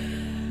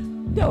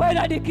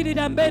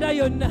 Teweeraliikirira mbeera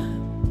yonna.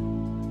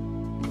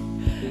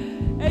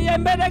 Eyo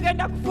embeera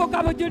egenda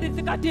kufuuka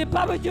bujulizi kati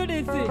mpa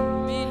bujulizi.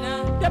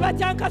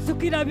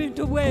 Tebakyankasukira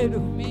bintu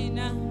bweru.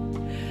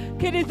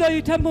 Kkiriza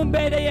oyite mu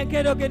mbeera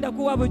ey'enkeera ogenda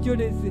kuwa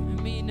bujulizi.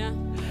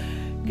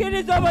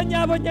 Kkiriza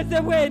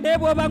obonyaabonyezebwe naye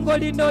bw'oba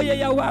ng'olina oyo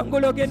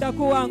eyawangula ogenda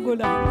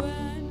kuwangula.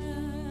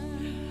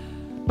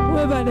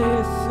 Weebale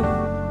Yesu.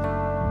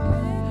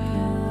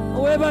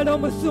 Weebale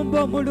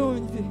omusumba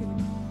omulungi.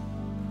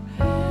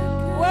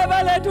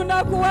 Weebale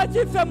tunakuwa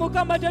kiffe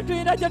Mukama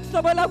tetulina kye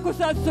tusobola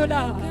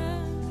kusasula.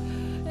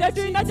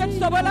 Tetulina kye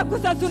tusobola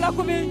kusasula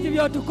ku bingi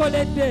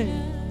by'otukoledde.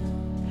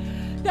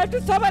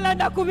 Tetusobola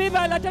na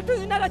kubibala,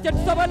 tetulina na kye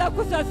tusobola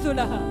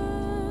kusasula.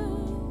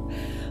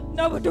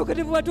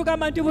 N'obutuukirivu bwe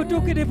tugamba nti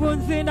butuukirivu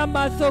nziina mu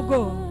maaso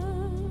go.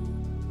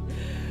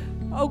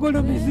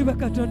 Ogulumizibwe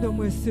Katonda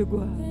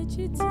omwesigwa.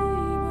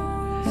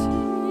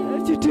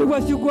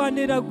 Ekitiibwa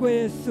kigwanira gwe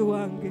Yesu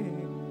wange.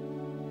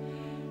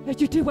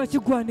 Ekitiibwa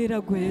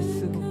kigwanira gwe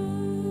Yesu.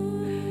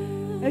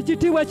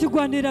 Ekitiibwa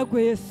kigwanira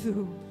gwe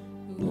Yesu.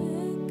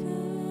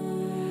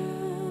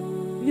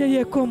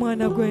 Yeyeko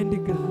omwana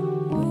gw'endiga.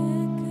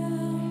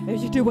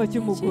 Ekitiibwa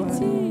kimugwana.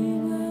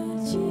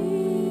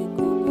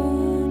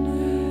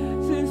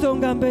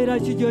 Sinsonga mbeera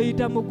ki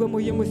gy'oyitamu gwe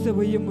muyimuse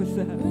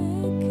buyimusa.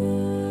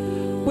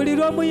 Buli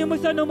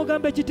lw'omuyimusa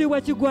n'omugamba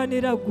ekitiibwa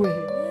kigwanira gwe.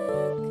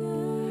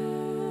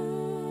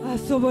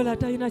 Asobola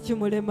talina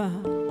kimulema.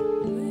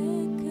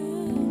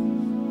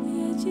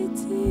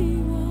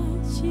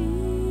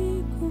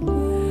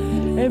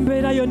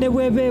 Embeera yo ne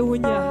bw'eba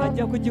ewunya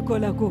ajja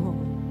kugikolako.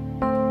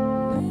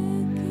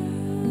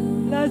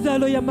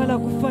 Lazaalo yamala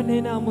kufa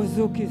naye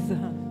n'amuzuukiza.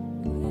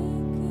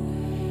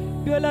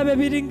 Byolaba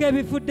biringa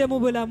ebifudde mu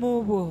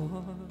bulamu bwo.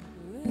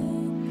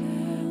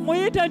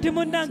 Muyita nti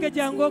munnange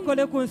jangu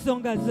okole ku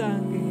nsonga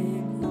zange.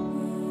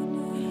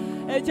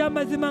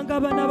 Ekyamazima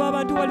ng'abaana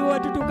b'abantu waliwo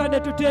watutuuka ne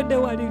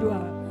tutendewalirwa.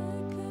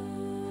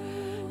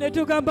 Ne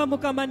tugamba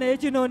Mukama naye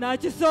kino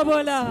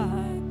naakisobola.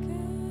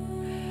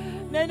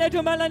 Naye ne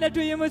tumala ne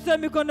tuyimusa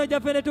emikono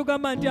gyaffe ne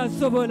tugamba nti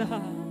asobola.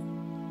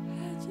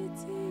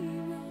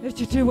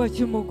 Ekitiibwa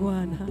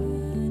kimugwana.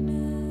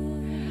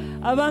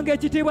 Abanga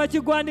ekitiibwa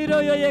kigwanira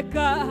oyo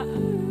yekka.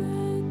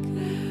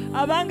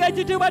 Abanga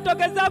ekitiibwa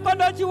togezaako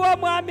n'okiwa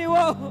omwami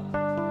wo.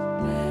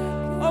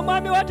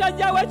 Omwami wo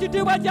tajjawo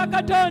ekitiibwa kya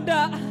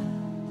Katonda.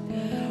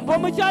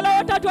 Omukyala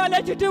wo tatwala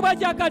ekitiibwa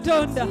kya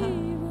Katonda.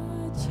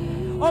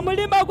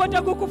 Omulimo gwo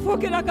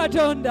tegukufuukira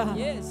Katonda.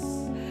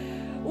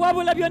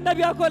 Wabula byonna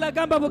byakola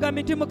gamba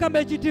bugambi nti Mukama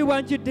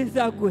ekitiibwa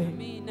nkiddiza ggwe.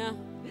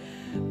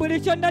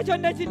 Buli kyonna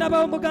kyonna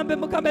kinabawo mugambe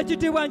Mukama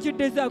ekitiibwa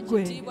nkiddiza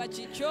ggwe.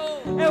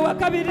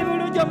 Ewakabiri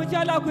bulungi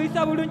omukyala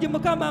akuyisa bulungi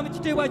Mukama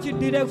ekitiibwa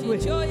kiddire ggwe.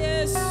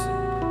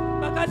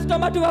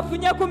 Bakasitoma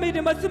tubafunye ku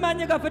mirimu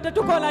simanyi gaffe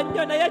tetukola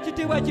nnyo naye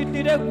ekitiibwa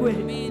kiddire ggwe.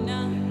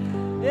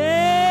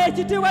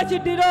 Ekitiibwa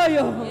kiddire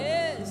oyo.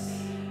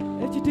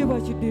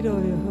 Ekitiibwa kiddire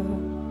oyo.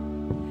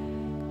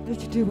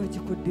 Ekitiibwa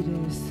kikuddire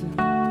Yesu.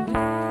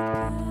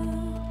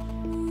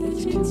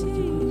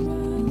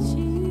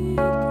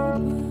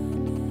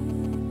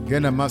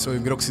 Genda maaso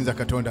oyongera okusinza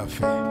Katonda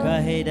affe. Go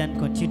ahead and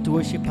continue to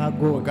worship our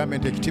God. Ogambe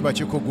nti ekitiibwa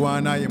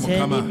kikugwana ye Tell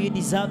Mukama. him you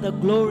deserve the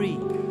glory.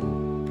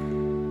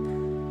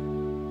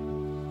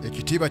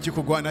 Ekitiibwa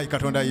kikugwana ye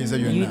Katonda ayinza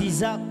You byonna.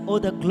 deserve all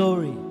the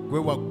glory.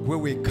 Gwe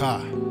wekka.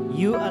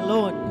 You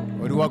alone.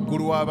 Oli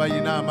waggulu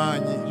w'abalina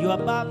amaanyi. You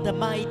are above the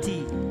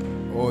mighty.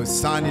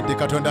 Osaanidde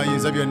Katonda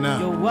ayinza byonna.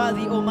 You're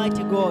worthy,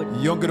 Almighty God.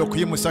 Yongera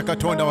okuyimusa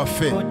Katonda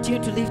waffe. Continue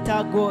to lift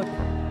our God.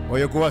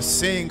 Oyo gwe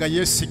wasenga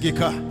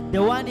yeesigika. The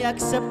one he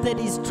accepted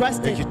is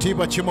trusted.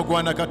 Ekitiibwa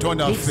kimugwana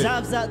Katonda He waffe.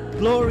 deserves that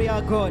glory,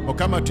 our God.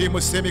 Mukama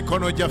tuyimusa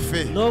emikono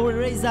gyaffe. Lord, we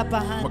raise up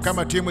our hands.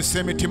 Mukama tuyimusa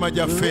emitima We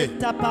gyaffe.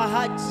 lift up our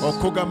hearts.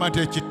 Okugamba nti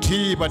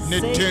ekitiibwa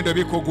n'ettendo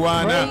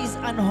bikugwana. Praise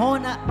and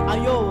honor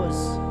are yours.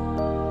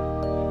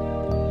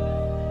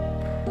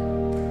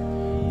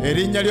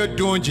 Erinnya lyo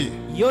ddungi.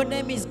 Your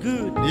name is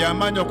good,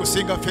 Ly'amaanyi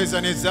okusinga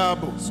ffeeza ne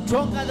zaabu.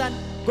 stronger than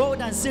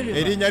gold and silver.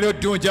 Erinnya lyo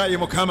ddungi ayi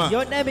Mukama.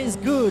 Your name is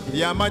good,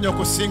 Ly'amaanyi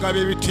okusinga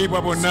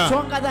ab'ebitiibwa bonna.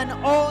 stronger than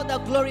all the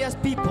glorious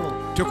people.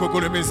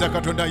 Tukugulumiza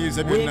Katonda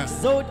ayinza We byonna.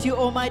 exalt you,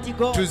 Almighty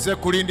God. Tuzze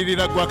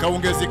kulindirira gwa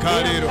akawungeezi We ka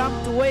have leero.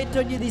 come to wait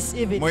on you this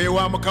evening. Mwoyo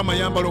wa Mukama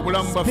yambala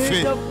obulamu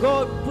Spirit bwaffe. of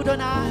God, put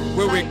on our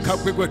Gwe wekka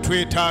lives. gwe gwe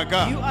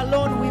twetaaga. You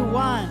alone we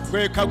want. Gwe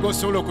wekka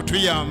gw'osobola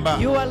okutuyamba.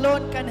 You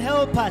alone can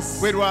help us.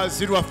 Gwe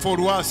lwazi lwaffe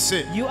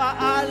olwase. You are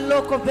our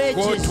local virgin.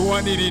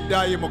 Gw'otuwaniridde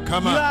ayi You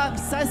Mukama. have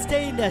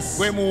sustained us.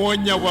 Gwe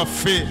muwonya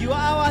waffe. You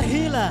are our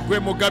healer. Gwe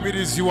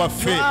mugabirizi You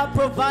waffe. are our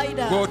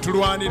provider.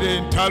 Gw'otulwanira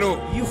entalo.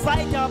 You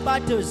fight our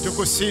battles.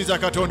 Tukusinza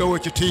Katonda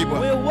w'ekitiibwa.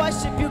 We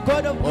worship you,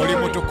 God of Oli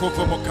glory.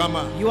 mutukuvu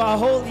Mukama. You are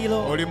holy,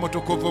 Lord. Oli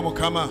mutukuvu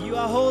Mukama. You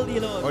are holy,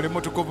 Lord. Oli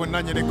mutukuvu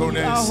nannyini eggulu You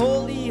are n'ensi.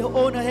 holy,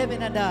 owner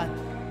heaven and earth.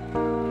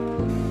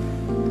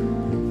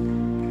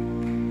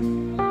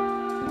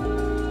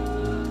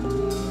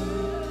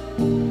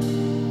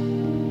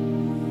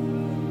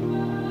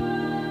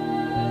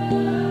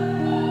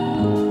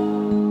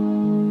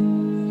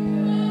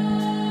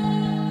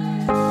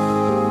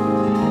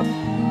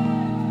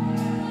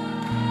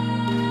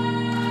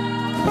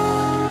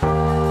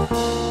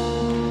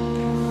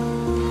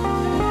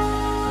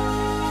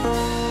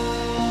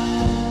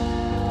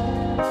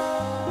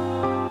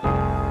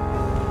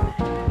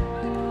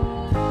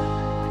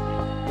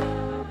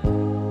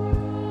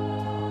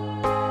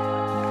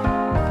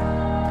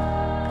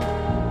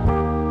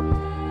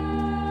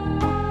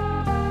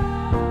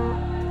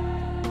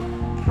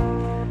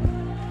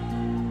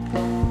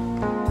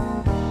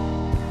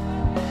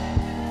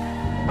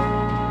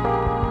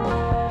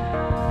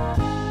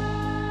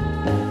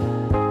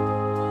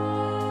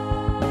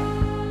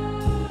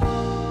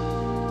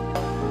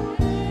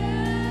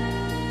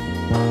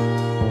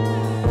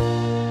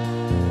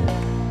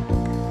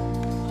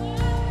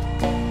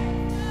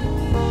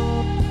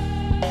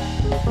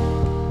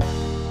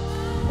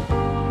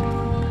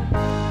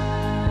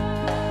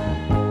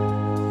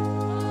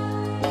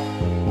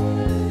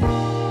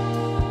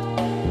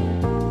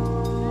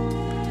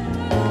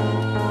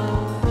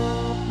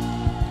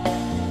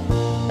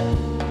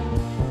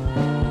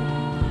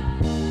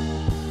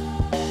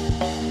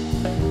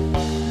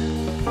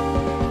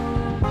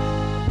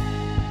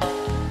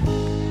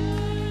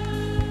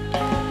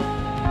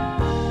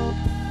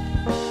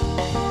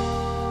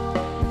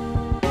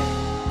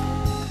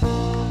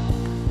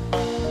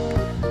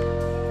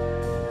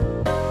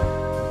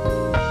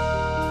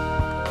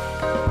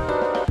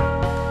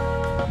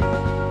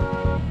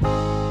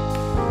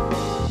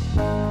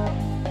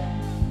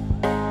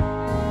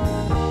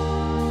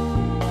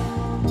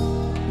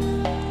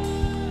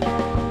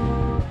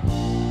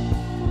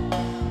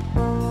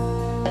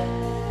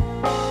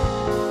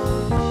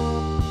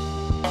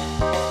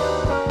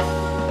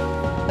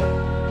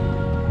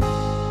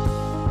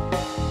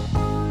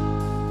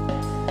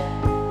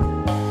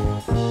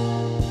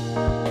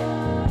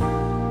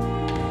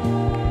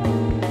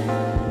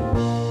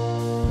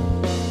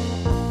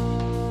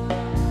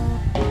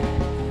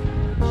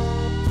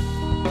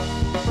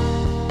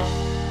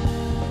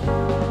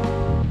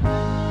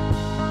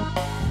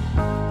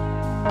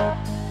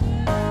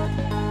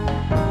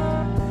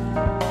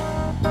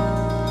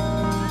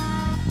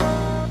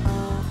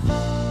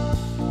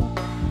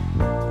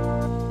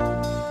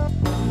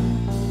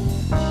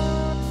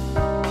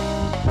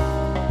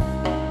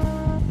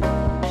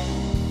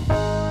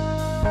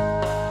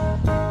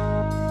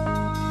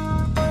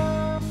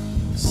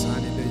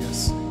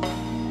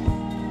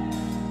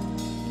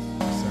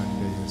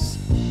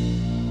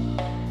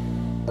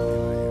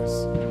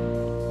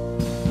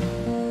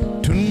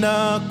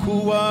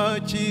 tunakuwa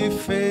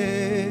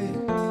kife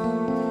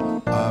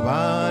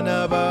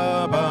abaana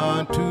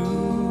b'abantu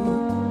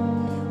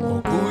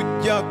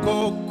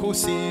okujjako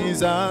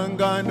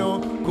kusinzanga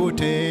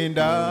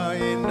n'okutenda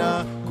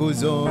ennaku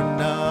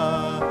zonna.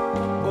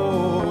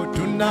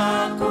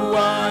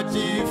 Tunakuwa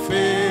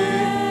kife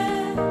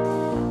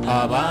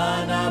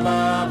abaana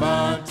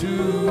b'abantu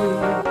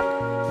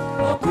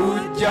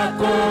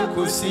okujjako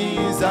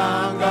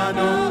kusinzanga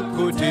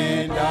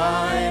n'okutenda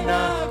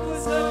ennaku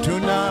zonna.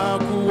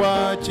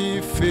 Tunakuwa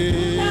kife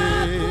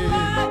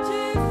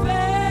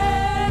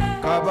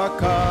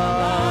kabaka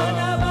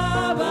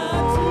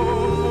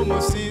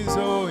omusinzi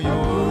oyo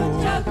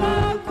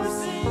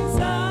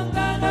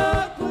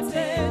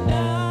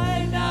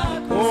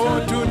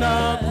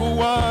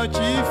tunakuwa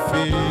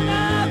kife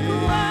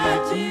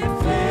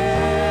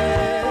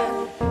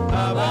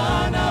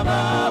abaana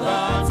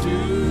b'abantu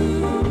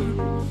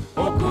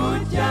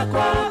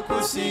okujjako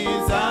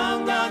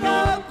kusinzanga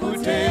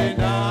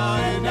n'okutenda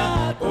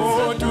ennaku.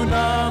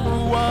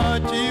 Tunakuwa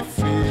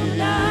kife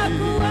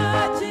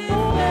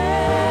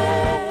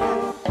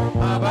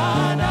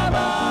abaana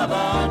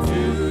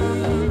b'abantu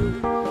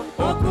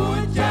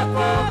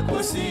okujjako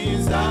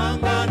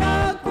kusinzanga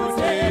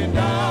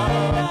n'okutenda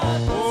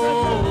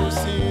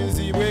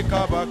obusinzibwe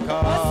kabaka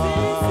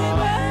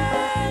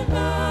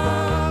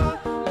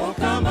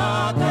Mukama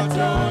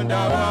Katonda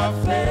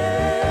waffe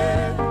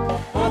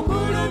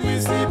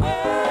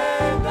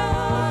okulumizibwenga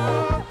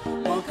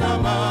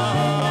Mukama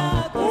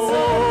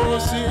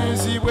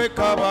obusinzibwe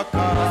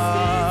kabaka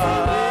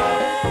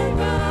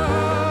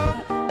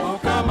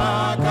Mukama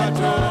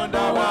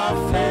Katonda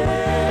waffe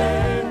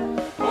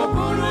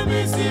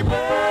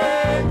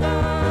okulumizibwenga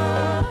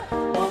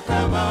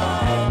Mukama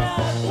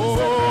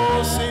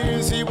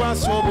osinzibwa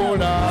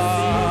sobola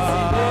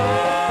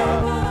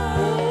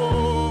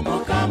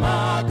Mukama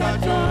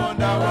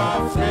Katonda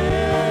waffe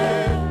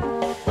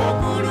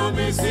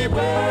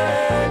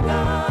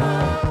okulumizibwenga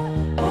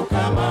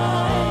Mukama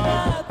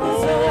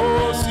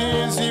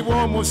osinzibwa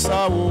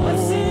omusawo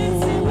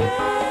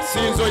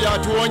sinzo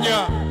yatuwonya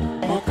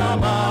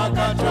Mukama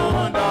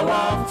Katonda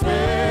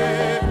waffe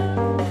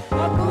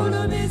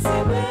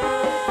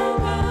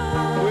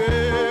we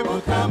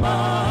Mukama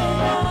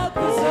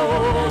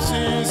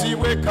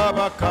osinzibwe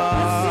kabaka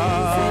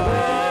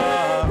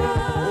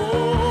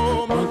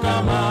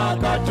Mukama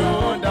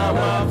Katonda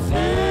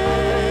waffe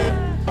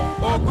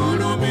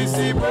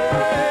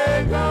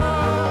okulumizibwenga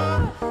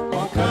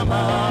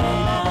Mukama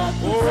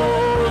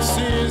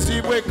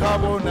osinzibwe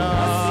kabona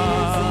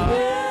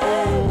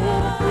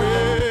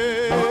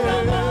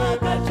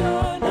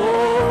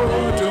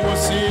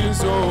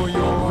tumusinzi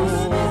oyo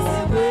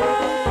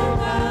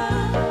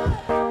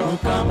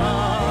Mukama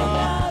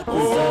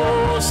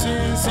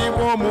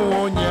osinzibwa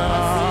omuwonya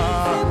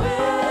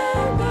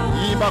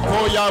yimbako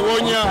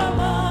yawonya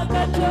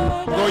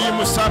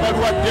ng'oyimusa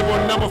abalwadde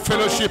bonna mu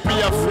fellowship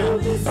yaffe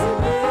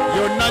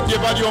yonna gye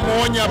bali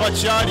omuwonya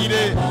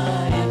abakyalire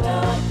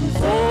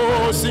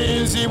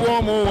osinzibwa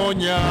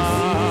omuwonya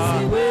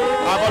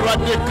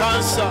abalwadde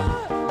kansa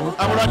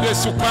abalwadde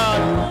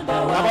sukaali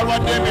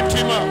abalwadde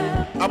emitima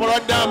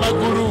abalwadde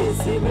amagulu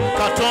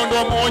Katonda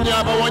omuwonya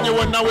abawonye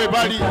wonna we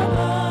bali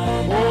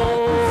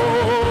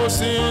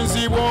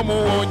osinzibwa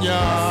omuwonya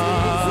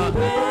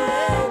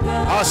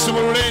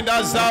asumulula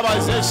enda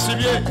z'abaze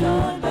esibye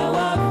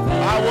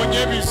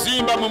awonye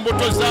ebizimba mu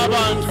mbuto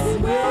z'abantu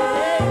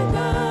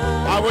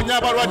awonye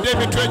abalwadde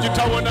emitwe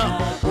egitawona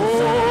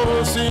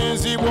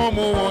osinzibwa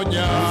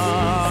omuwonya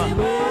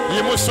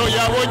yimuso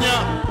yawonya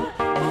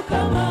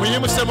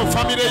muyimuse mu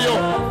famire yo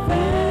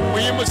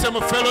muyimuse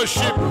mu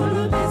fellowship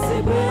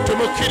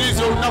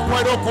tumukkirize olunaku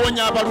era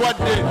okuwonya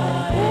abalwadde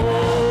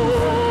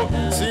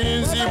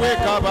sinzibwe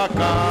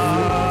kabaka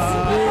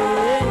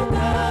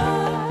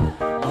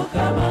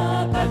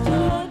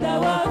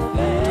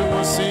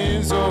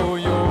tumusinze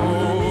oyo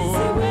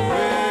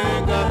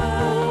wenga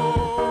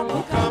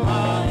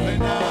Mukama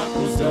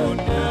ennaku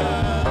zonna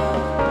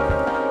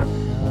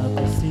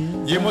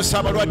yimusa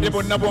abalwadde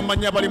bonna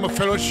b'omanya bali mu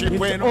fellowship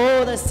eno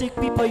All the sick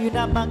people you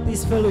know among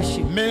this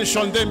fellowship.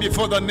 mention them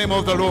before the name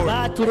of the Lord.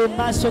 Baatule mu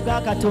maaso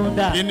ga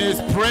Katonda. In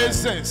his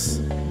presence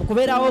Mu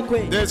kubeerawo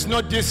kwe there's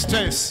no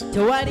distance.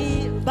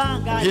 tewali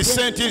bbanga. He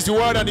sent his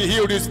word and he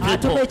healed his people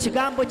Atuma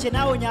ekigambo kye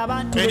n'awonya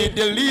abantu and he be.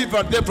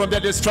 delivered them from their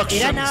Era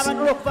destructions.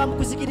 n'abanula okuva mu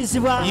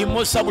kuzikirizibwa.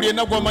 yimusa buli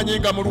yenna gw'omanyi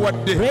nga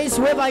mulwadde Praise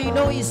whoever you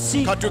know is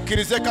sick.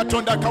 katukkirize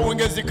Katonda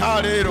akawungezi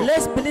ka leero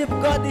Let's believe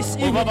God this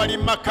oba evening. bali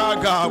mu maka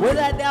gaabwe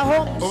Whether at their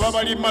homes, oba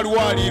bali mu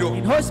malwaliro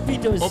in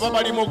hospitals, oba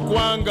bali mu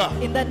ggwanga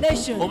in the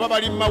nation, oba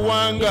bali mu in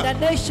mawanga the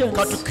nations.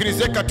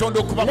 katukkirize Katonda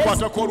Let's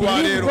okubakwatako believe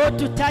olwaleero God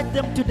to touch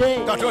them today.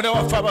 Katonda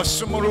waffe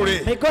abasumulula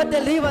ababalule. May God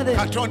deliver them.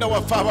 Katonda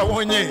waffe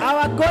abawonye.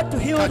 Our God to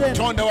heal them.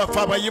 Katonda waffe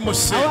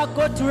abayimuse. Our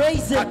God to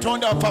raise them.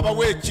 Katonda waffe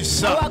abawa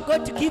ekisa. Our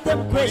God to give them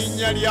Mu grace.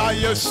 linnya lya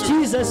Yesu.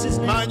 Jesus'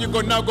 name. Maanyi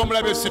gonna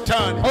ag'omulabe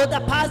Setaani. All the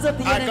powers of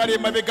the Agali enemy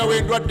emabega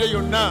w'endwadde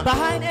yonna.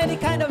 behind any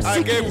kind of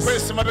sickness,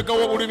 Ageekwesa emabega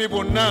w'obulumi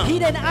bwonna.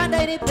 hidden under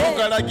any pain,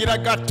 Tugalagira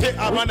gatte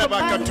abaana ba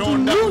command to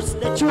Katonda. loose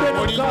the children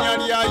Mu of linnya God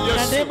lya in the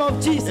Yesu. name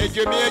of Jesus.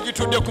 Egyo myoyo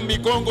egitudde ku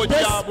migongo The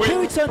gyabwe.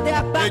 spirits on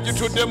their backs,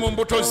 Egitudde mu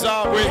mbuto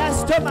zaabwe. their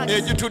stomachs,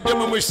 Egitudde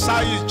mu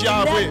misaayi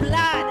gyabwe. their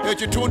blood,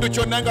 Ekitundu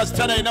kyonna nga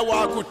Setaani alina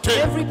waakutte.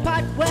 every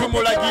part where the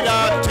devil Tumulagira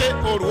has ate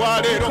gone,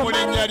 olwaleero mu command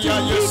linnya it lya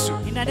to Yesu.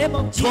 leave in the name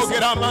of Jesus.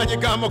 Twogera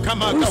amaanyi ga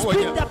Mukama We agawonya.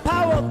 speak the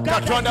power of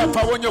God. Katonda that affe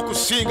heals. awonya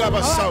okusinga Our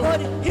abasawo.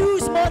 God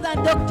heals more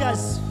than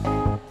doctors.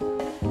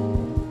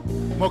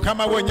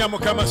 Mukama wonya,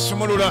 Mukama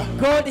sumulula.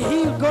 God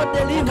heal, God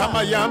deliver.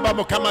 Mukama yamba,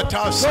 Mukama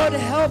taasa. God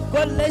help,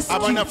 God rescue.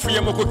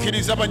 Abanafuye mu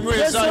kukkiriza Those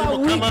banywezaayo who are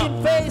weak Mukama.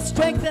 in faith,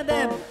 strengthen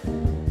them.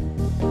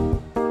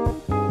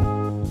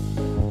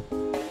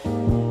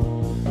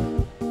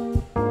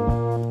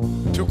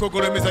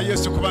 Tukugulumiza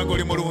Yesu kubanga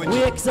oli mulungi.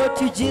 We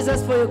exalt you,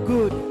 Jesus, for your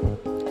good.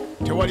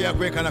 Tewali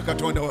akwekana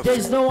Katonda waffe. There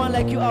is no one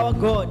like you, our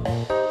God.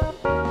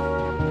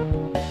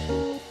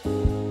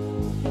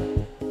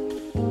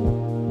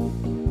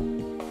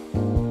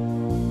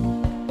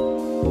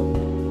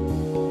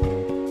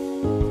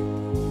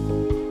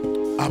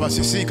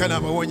 Abasisinkana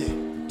abawonye.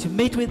 To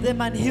meet with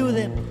them and heal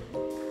them.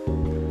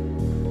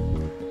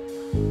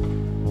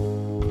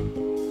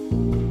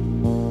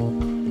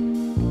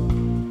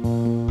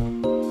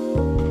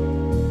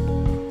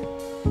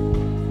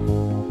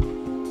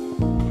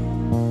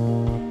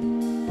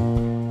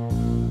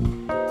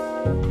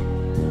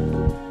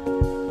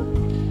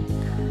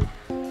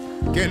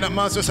 Genda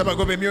maaso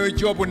sabagoba emyoyo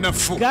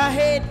gy'obunafu. Go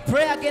ahead,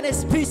 pray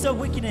against spirits of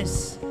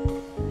weakness.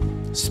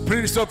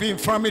 Spirits of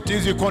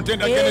infirmities you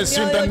contend against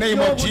in the name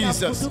of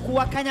Jesus.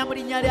 Tukuwakanya mu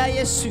linnya lya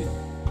Yesu.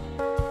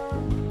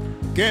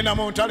 Genda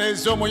mu ntalo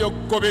ez'omwoyo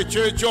goba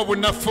ekyoyo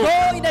gy'obunafu.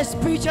 Go in the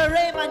spiritual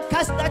realm and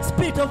cast that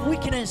spirit of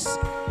weakness.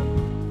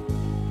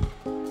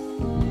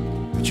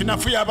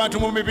 Kinafuya abantu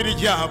mu mibiri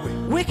gyabwe.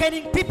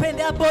 Weakening people in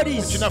their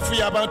bodies.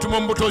 Kinafuya abantu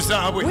mu mbuto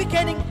zaabwe.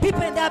 Weakening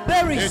people in their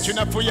berries.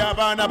 Ekinafuya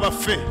abaana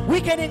baffe.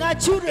 Weakening our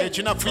children.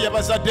 Ekinafuya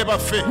bazadde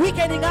baffe.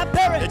 Weakening our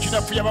parents.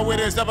 Ekinafuya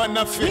abaweereza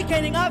bannaffe.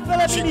 Weakening our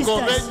fellow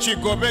Kigobe, ministers.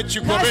 kigobe, Cast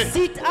kigobe.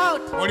 it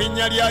out. Mu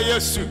linnya lya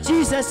Yesu.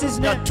 Jesus'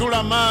 name.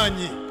 Yatula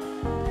maanyi.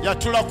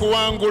 Yatula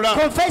kuwangula.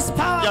 Confess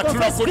power. Yatula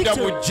Confess kudda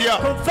victory. bujja.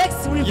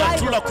 Confess revival.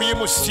 Yatula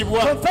kuyimusibwa.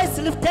 Confess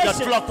liftation.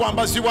 Yatula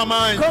kwambazibwa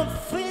maanyi.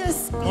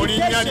 Confess Mu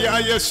linnya lya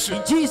liftation. Yesu.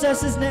 In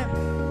Jesus' name.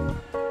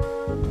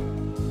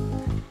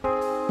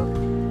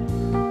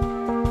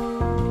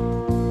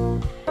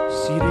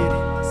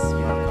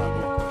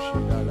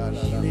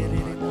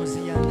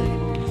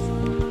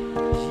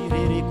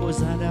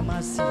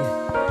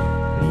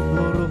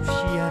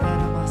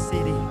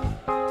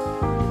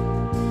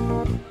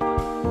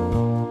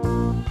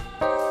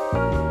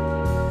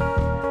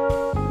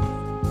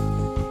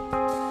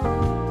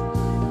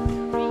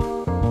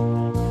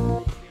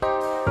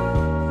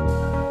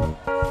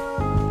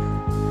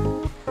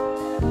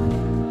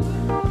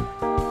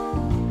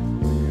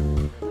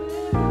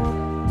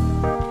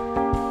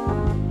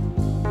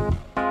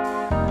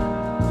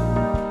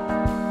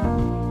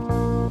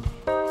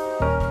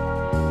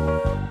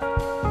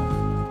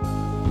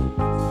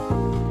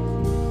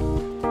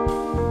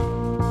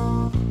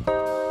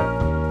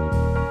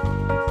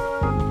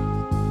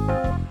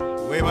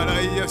 Weebala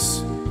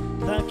Yesu.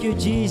 Thank you,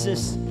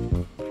 Jesus.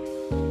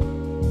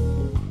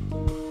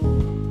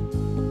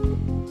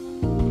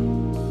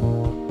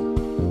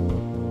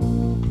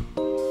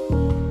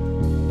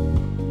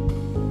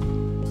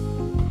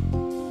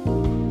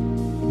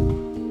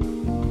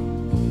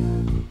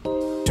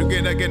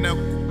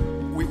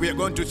 We are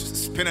going to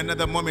spend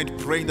another moment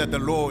praying that the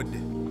Lord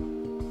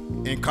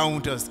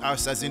encounters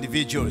us as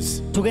individuals.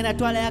 Tugenda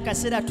twalayo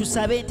akaseera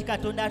tusabe nti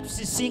Katonda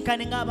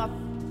atusisinkane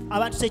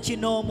ng'abantu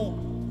sekinoomu.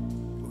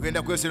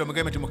 Ugenda kwesera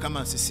mugambe nti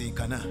Mukama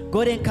nsisinkana.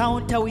 God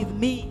encounter with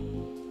me.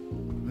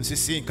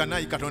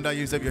 Nsisinkana Katonda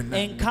ayinza byonna.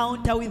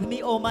 Encounter with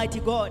me, Almighty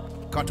God.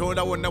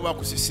 Katonda wonna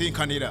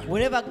wakusisinkanira.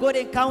 Wherever God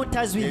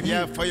encounters with you,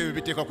 Ebyafaayo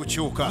biteekwa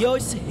kukyuka. your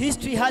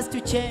history has to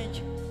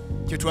change.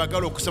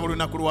 Kyetwagala okusaba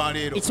olunaku lwa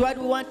leero. It's what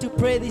we want to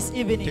pray this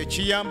evening.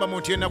 Tekiyamba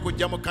muntu yenna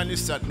kujja mu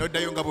kanisa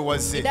n'oddayo nga bwe It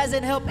wazze.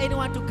 doesn't help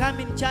anyone to come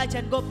in church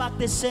and go back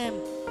the same.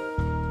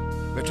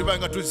 Bwe tuba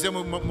nga tuzze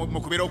mu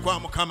kubeera okwa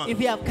Mukama. If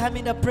you have come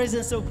in the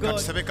presence of God,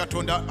 Katusabe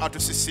Katonda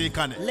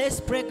atusisinkane.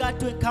 let's pray God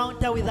to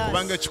encounter with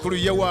Kubanga us. ekikulu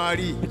ye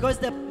waali. Because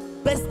the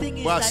best thing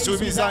is that it's with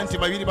Bw'asuubiza us. nti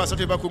babiri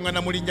basatu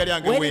bakuŋŋaana mu linnya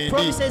lyange When he wendi.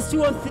 promises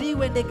 2 or 3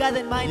 when they gather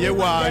in my Ye name,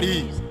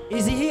 waali.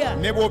 is he here?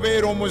 Ne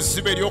bw'obeera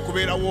omuzibe eri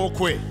okubeerawo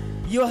kwe.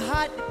 Your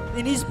heart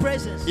in his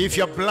presence. If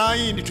you're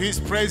blind to his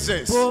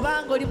presence,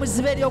 Bw'obanga oli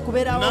muzibe eri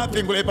okubeerawo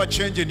nothing will ever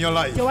change in your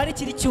life. tewali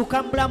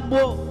kirikyuka mu bulamu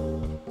bwo.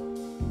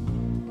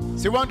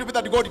 So we want to be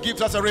that God gives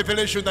us a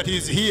revelation that he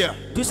is here.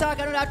 Tusaba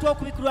Katonda atuwa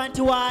okubikirwa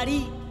nti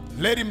waali.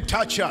 Let him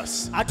touch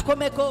us.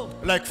 atukomeko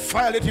Like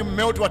fire, let him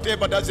melt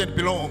whatever doesn't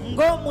belong.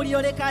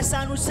 ng'omuliro leka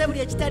asaanuse buli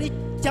ekitali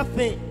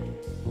kyaffe.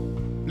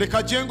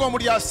 Leka jengo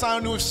omuli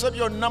asaanuse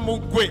byonna mu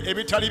ggwe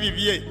ebitali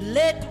bibye.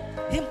 Let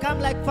him come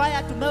like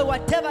fire to melt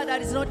whatever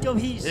that is not of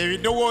his.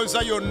 Ebidowooza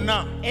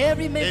byonna,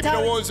 Every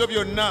mentality, ebirowoozo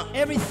byonna,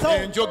 every thought,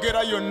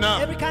 enjogera yonna,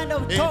 every kind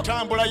of talk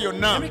entambula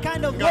yonna every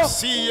kind of nga walk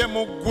siiye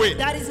mu ggwe.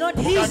 that is not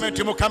his, Mugambe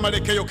nti Mukama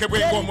leka eyokebwe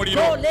let it go,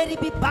 ng'omuliro. let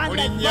it be burned Mu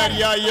like linnya fire.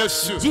 lya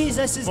Yesu.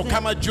 Jesus is name.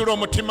 Mukama jjula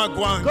omutima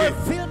gwange. God,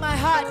 fill my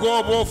heart.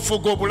 Gw'oba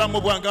ofuga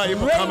obulamu bwange ayi Reign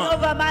Mukama.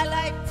 over my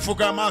life.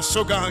 Fuga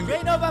amaaso gange.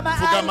 Reign over my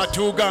Fuga eyes.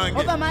 amatu gange.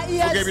 Over my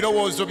ears. Fuga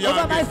ebirowoozo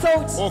Over my byange.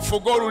 thoughts.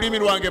 Ofuge olulimi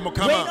lwange Reign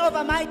Mukama.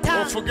 over my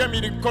tongue. Ofuge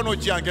emikono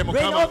gyange Reign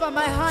Mukama. over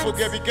my hands.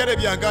 Fuga ebigere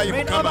byange ayi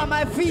Reign Mukama. over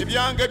my feet.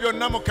 Ebyange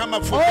byonna Mukama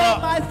All fuga.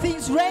 my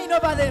things, reign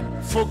over them.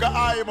 Fuga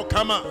ayi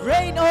Mukama.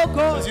 Reign, oh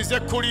God. Nzize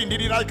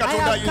kulindirira ayi I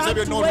Katonda have ayinza come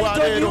byonna to wait on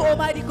you, olwaleero.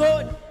 Almighty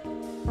God.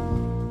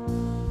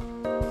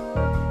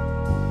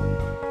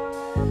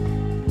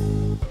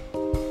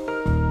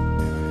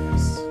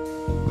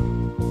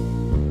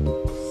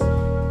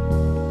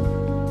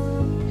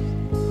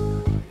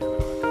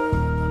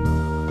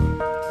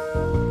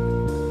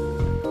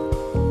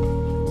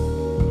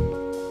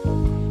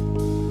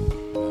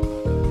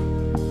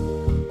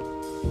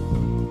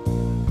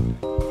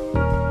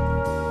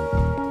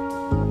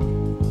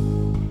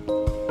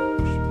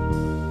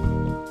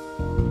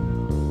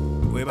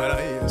 Webala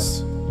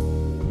Yesu.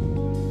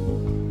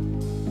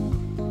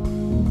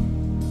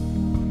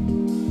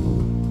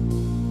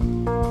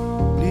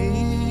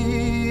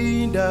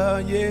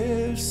 Linda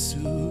Yesu,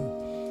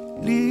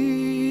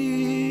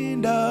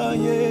 linda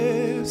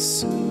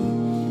Yesu,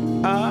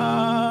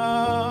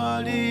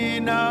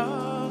 alina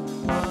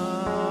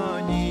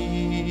manyi.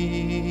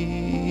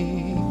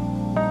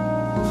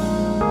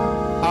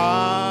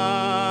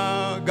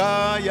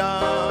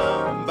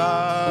 Agayamba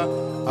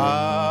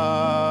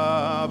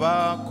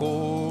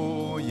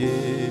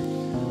abakoye,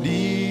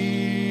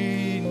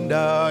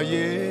 linda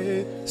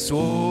Yesu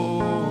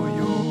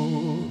oyo,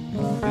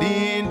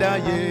 linda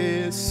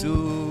Yesu,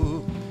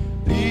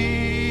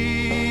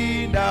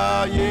 linda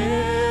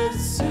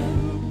Yesu,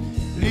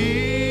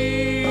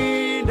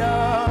 linda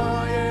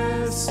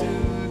Yesu,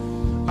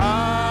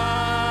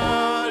 alina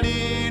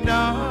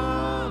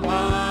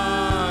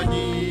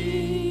manyi.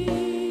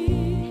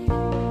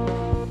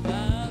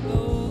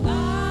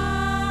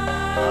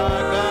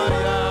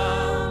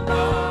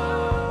 Agayamba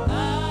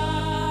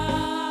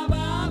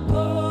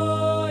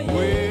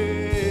we,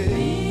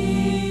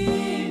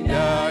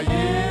 linda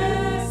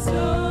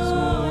Yesu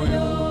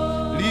oyo,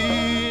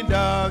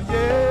 linda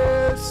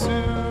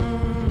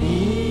Yesu,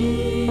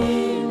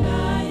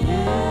 linda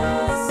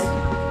Yesu,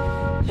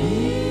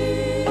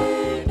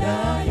 linda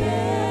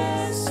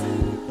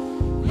Yesu,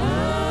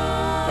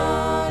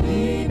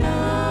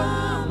 alina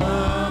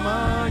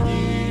mamanyi.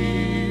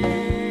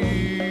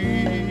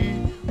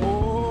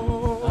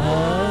 Oh,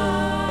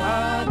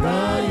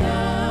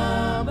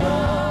 agayamba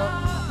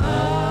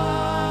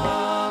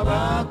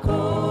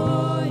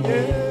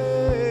abakoye,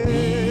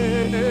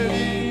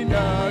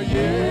 linda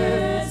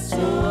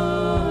Yesu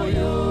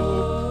oyo,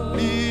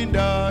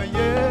 linda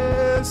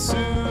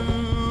Yesu,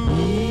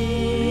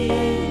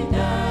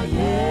 linda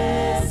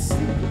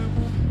Yesu,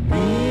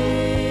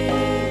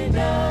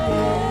 linda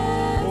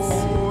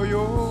Yesu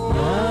oyo,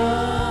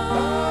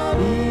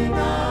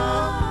 alina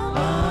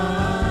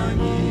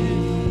manyi.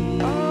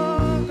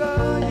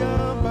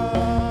 Agayamba,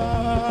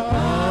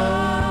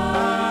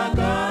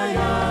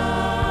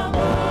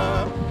 agayamba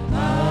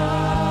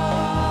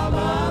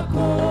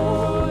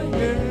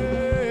abakoye,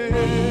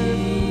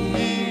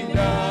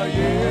 linda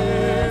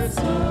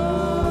Yesu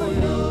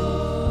oyo,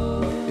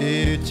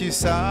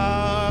 ekisa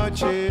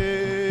kye,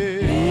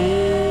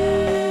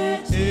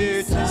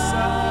 ekisa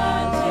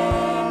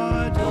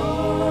kyo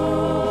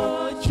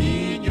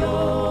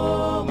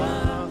kinyoma,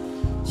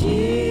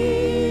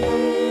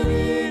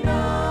 kirina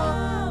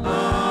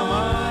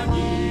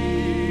amanyi.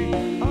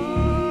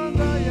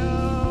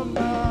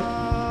 Agayamba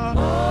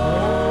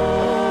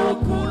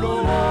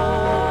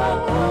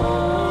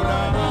okulongola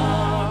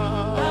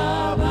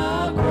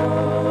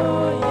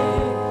abakoye,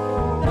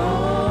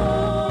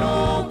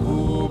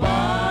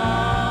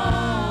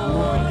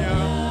 n'okubawonya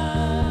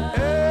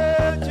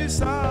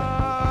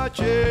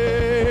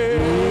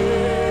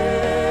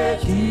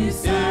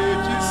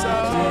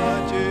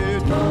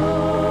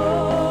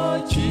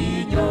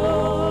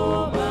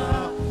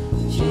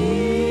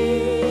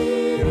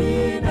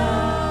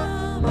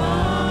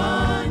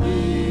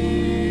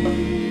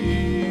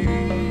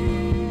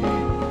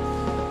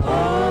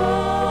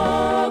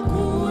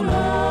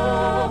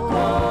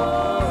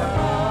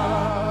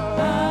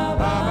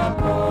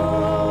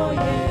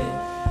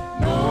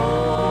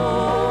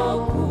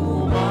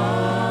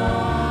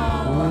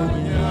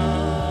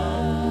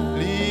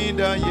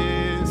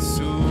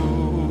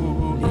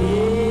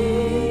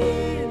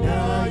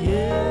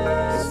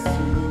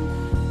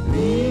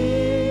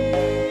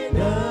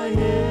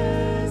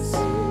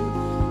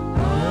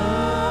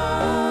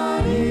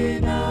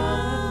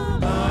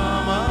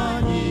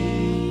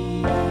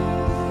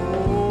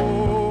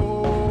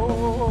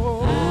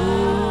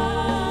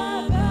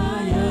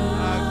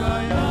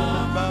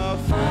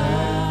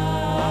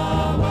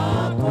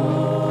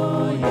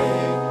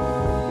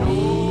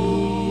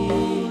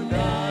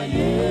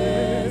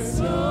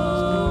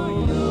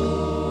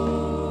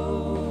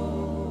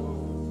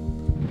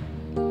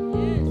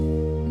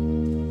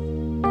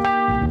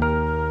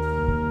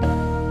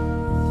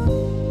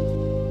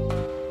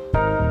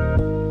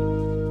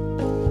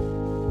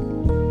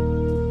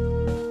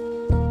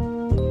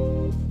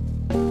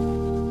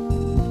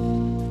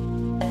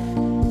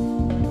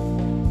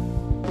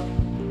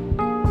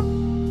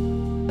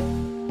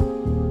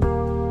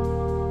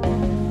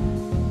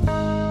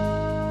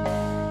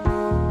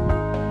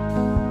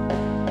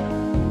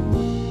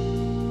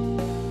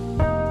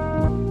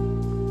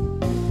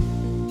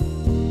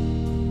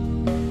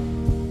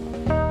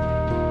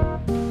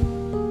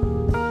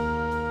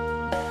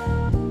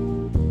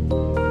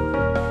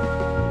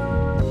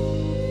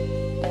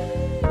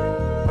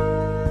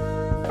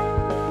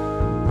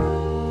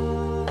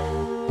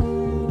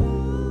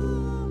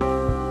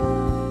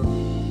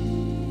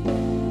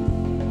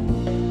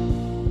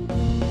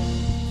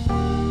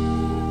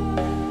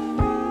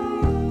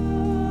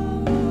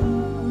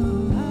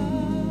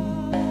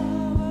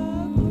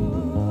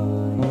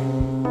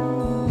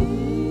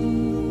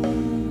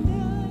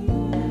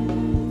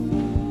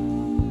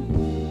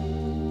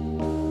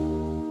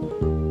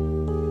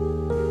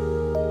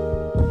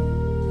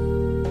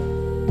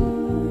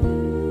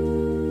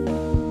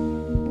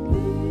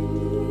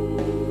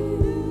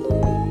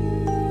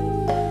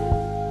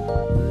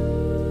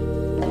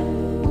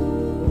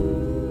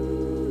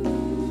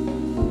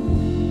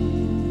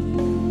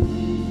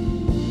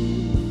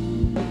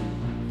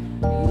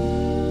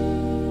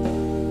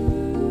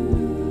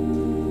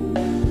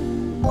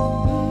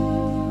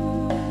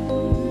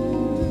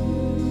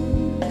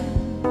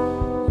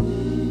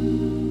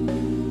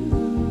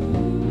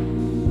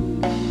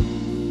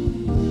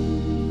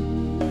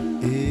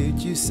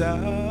ekisa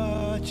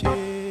kye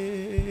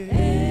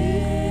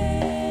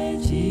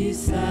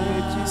ekisa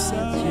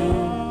kyo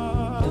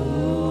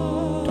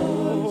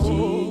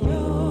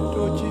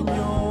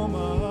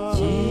tokinyooma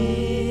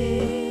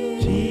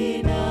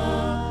kirina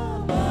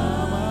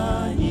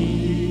amaanyi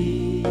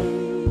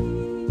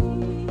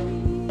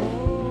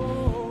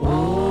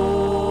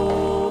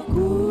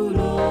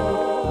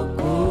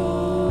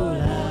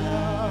okulokola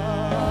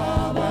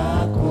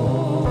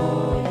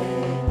abakoye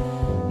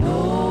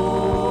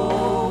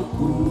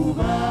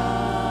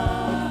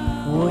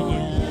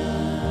n'okubawonya.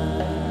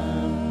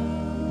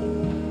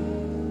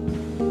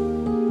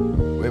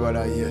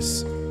 webala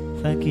yesu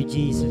Thank you,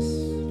 Jesus.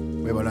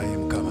 webala ye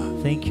mukama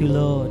Thank you,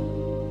 Lord.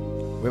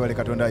 webale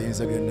katonda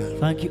ayinza byonna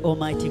Thank you,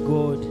 Almighty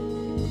God.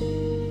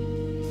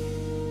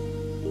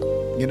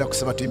 ngenda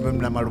kusaba tuyimbe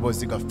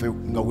n'amaloboozi gaffe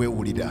nga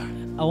weewulira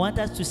I want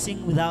us to sing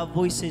with our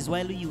voices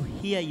while you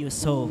hear your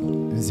song.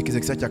 nzikiza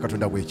ekisa kya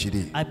katonda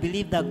bwekiri I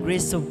believe the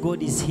grace of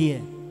God is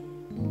here.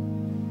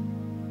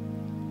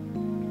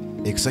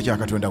 ekisa kya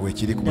katonda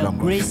bwekiri ku The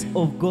bulamu grace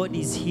bwaffe of God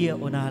is here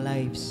on our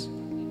lives.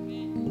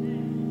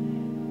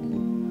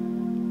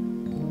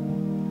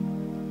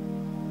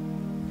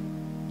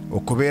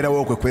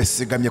 okubeerawo kwe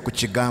kwesigamye ku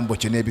kigambo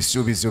kye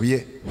n'ebisuubizo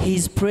bye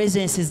His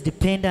presence is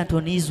dependent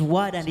on His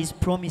word and His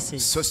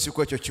promises, so si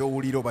ku ekyo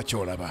ky'owulira oba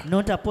ky'olaba.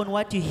 not upon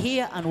what you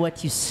hear and what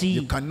you You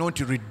see. cannot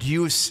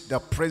reduce the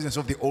presence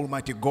of the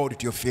Almighty God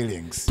to your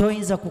feelings.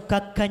 Toyinza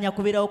kukakkanya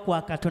kubeerawo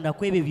kwa Katonda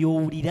ku ebyo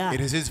by'owulira.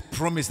 It is His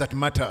promise that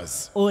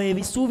matters.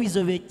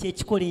 Ebisuubizo bye kye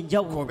kikola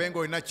enjawulo. Obenga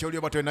olina ky'oli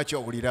oba tolina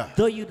ky'owulira.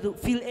 Though you do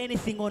feel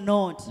anything or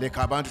not,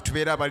 Leka abantu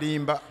tubeere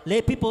abalimba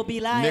let people be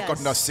ne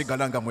Katonda liars,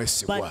 asigala nga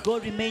mwesigwa. but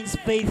God remains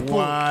faithful.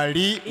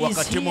 Mwali Is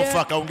wakati mu here ffe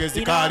akawungeezi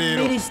in ka our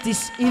leero. midst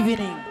this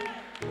evening.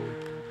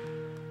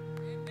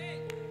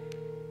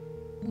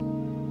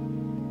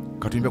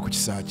 Katuyimbe ku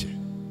kisa kye.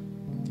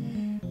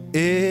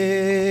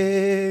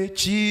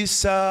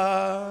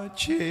 Ekisa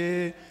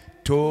kye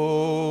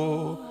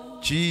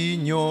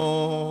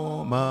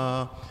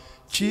tokinyooma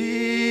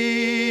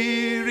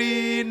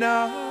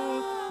kirina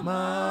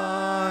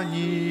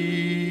maanyi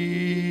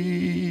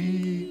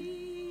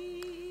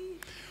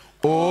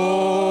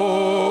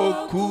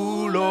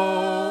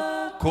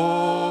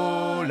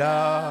okulokola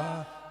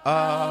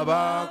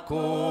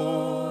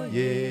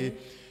abakoye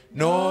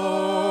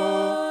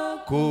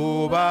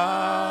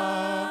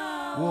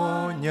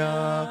n'okubawonya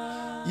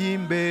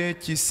yimbe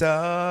ekisa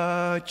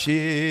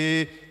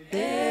kye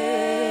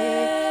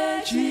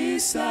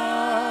ekisa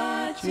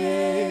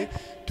kye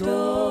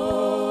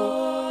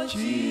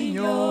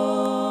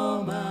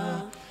tokinyooma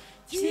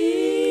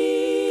kirina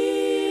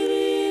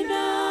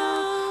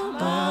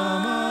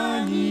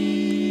amaanyi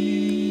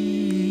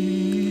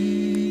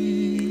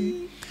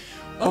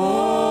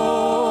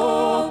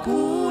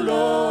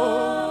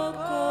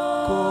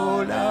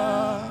okulokola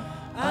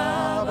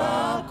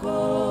abakoye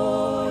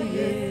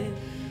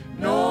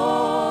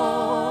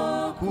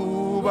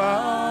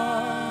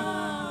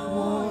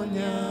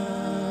n'okubawonya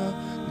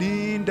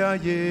linda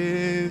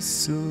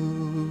Yesu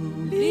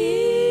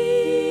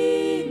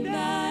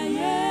Linda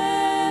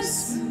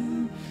Yesu,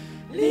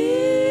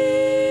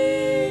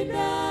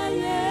 Linda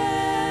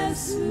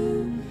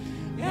Yesu,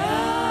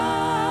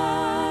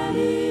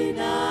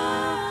 Yalina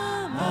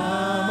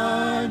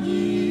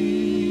amanyi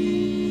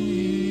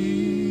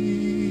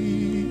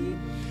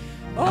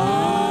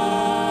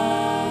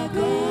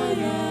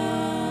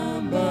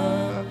Agoyamba,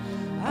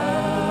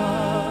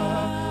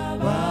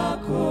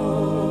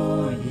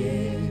 abakoye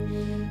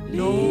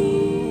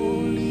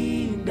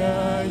nolinda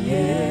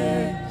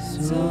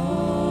Yesu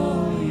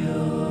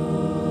oyo.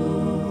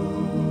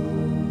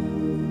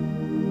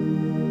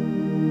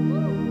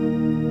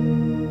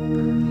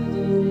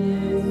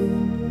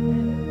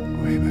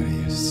 Webale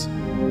Yesu,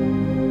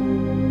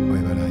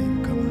 webale Ayi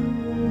Mukama,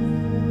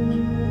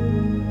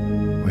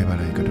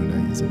 webale Ayi Katonda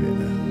ayinza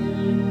byonna.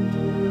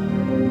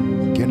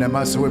 Genda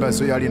maaso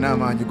weebaza oyo alina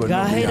amaanyi Go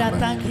gonna ahead and okuyamba.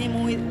 thank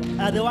Him with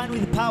the one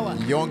with power.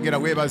 Yongera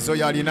weebaza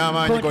oyo alina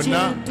amaanyi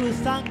gonna. Continue to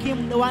thank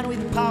Him, the one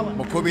with power.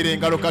 Mukubire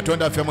engalo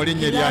Katonda ffe mu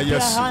linnya erya Clap your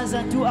Yesu. hands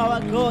unto our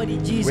God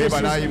in Jesus'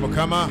 Weebale Ayi name.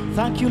 Mukama,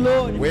 Thank you,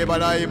 Lord.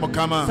 weebale Ayi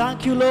Mukama,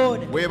 Thank you,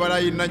 Lord. weebale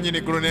Ayi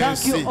nannyini ggulu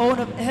Thank you, n'ensi. all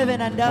of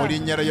heaven and Mu earth.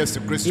 linnya lya Yesu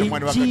Kristo In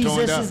omwana wa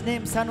Katonda. Jesus'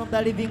 name, Son of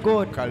the living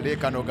God. Kale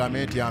kano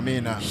ogambe nti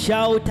amiina.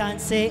 Shout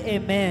and say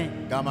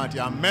amen. Gamba nti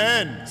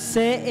amen.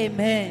 Say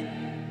amen.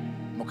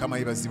 Mukama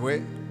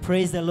yebazibwe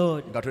Praise the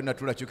Lord. nga tolina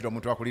tulakyukira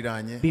omuntu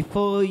akuliraanye.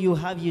 Before you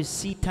have your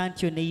seat, turn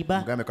to your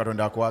neighbor. Mugambe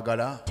Katonda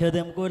akwagala Tell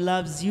them God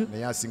loves you,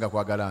 naye asinga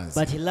kwagala nze.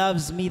 but He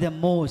loves me the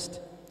most.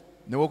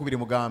 Newokubiri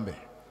mugambe.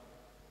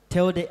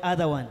 Tell the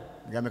other one,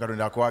 Mugambe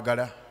Katonda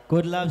akwagala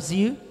God loves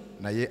you,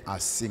 naye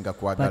asinga but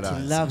kwagala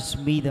He nze. loves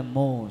me the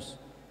most.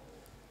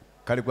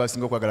 Kale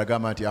gwasinga okwagala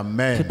gamba nti To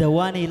amen. the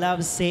one He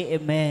loves, say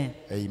amen.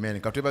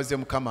 Amen. Ka twebaze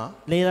Mukama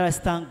Let us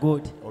thank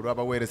God.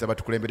 olw'abaweereza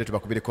batukulembedde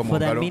tubakubireko mu For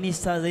the ngalo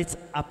ministers, let's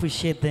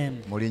appreciate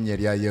them. mu linnya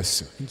erya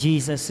Yesu. In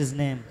Jesus'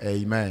 name.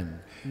 Amen.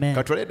 Amen.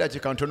 katwale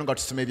eddakiika ntono nga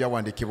tusoma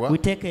ebyawandiikibwa We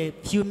take a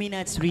few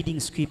minutes reading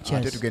ate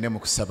scriptures tugende mu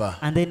kusaba.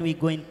 and then we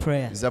go in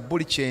prayer.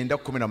 Zabbuli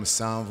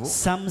 9:17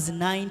 Psalms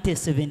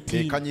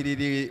 90:17.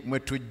 kanyiriri mwe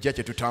tujja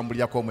kye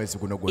tutambulirako omwezi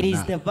guno It is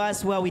gwonna. the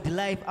verse where we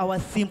derive our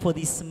theme for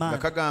this Nga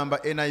month. kagamba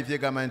NIV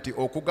egamba nti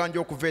okuganja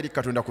okuva eri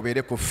Katonda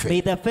kubeere ku ffe.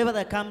 May the favor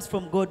that comes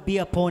from God be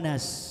upon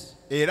us.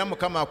 Era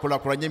Mukama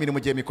akulaakulanya emirimu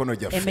gy'emikono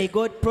And may gyaffe.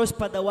 God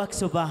prosper the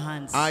works of our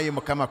hands. Ayi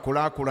Mukama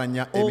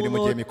kulaakulanya Oh emirimu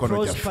Lord, gy'emikono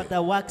prosper gyaffe.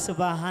 the works of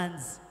our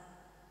hands.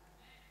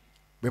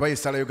 Bwe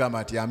bayisalayo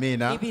gamba nti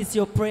amiina. If it's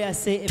your prayer,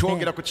 say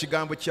Twogera amen. ku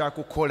kigambo kya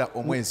kukola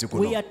omwezi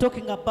We guno. are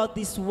talking about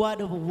this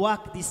word of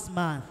work this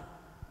month.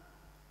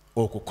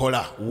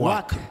 Okukola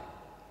work. Work.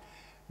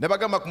 Ne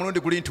bagamba ku mulundi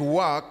guli nti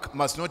work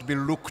must not be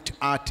looked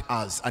at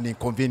as an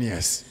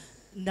inconvenience.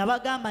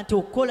 Nabagamba nti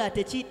okukola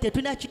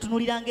tetulina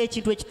kitunulira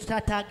ng'ekintu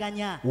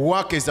ekitutaataaganya.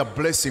 Work is a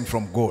blessing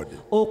from God.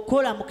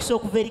 Okukola mukisa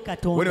okuva eri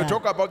When we Katonda.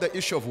 talk about the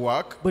issue of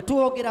work, Bwe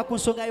twogera ku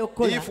nsonga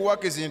y'okukola, if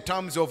work is in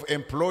terms of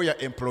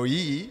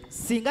employer-employee,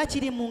 singa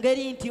kiri mu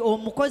ngeri nti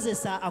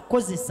omukozesa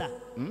akozesa,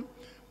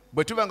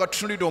 bwe tuba nga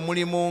tutunulira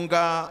omulimu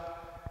nga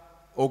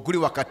oguli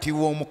wakati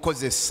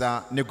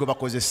w'omukozesa ne gwe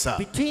bakozesa,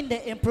 between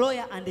the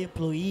employer and the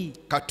employee,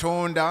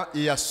 Katonda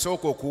ye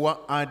yasooka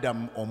okuwa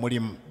Adamu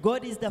omulimu.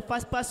 God is the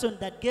first person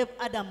that gave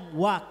Adam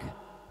work.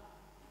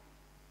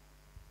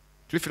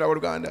 Tulifiira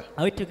Luganda?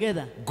 Are we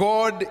together?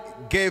 God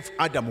gave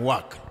Adam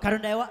work.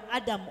 Katonda yawa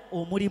Adam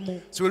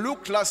omulimu. So we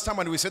looked last time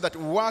and we said that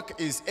work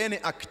is any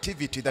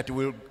activity that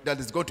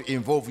is going to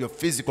involve your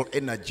physical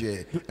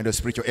energy and your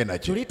spiritual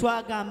energy. Tuli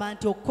twagamba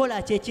nti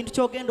okukola kyekintu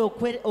ky'ogenda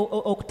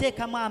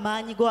okuteekamu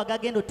amaanyi go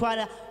agagenda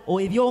otwala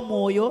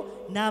eby'omwoyo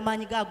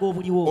n'amaanyi go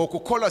ag'obuliwo.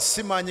 Okukola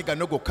si maanyi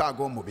gano gokka It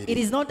ag'omubiri.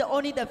 is not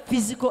only the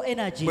physical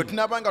energy. Bwe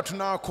tunaaba nga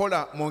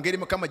tunaakola mu ngeri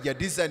Mukama gye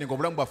yadesigninga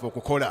obulamu bwaffe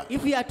okukola,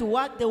 If we are to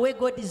work the way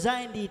God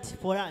designed it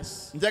for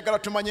us, njagala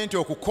tumanye nti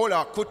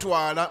okukola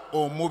kutwala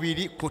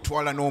omubiri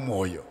kutwala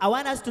n'omwoyo. I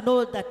want us to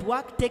know that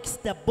work takes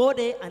the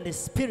body and the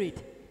spirit.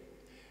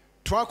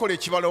 Twakola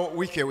ekibalo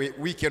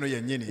wiiki eno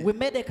yennyini We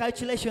made a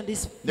calculation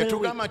this ne very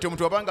week. tugamba nti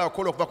omuntu abanga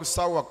akola okuva ku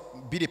ssaawa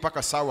 2 paka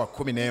ssaawa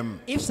 11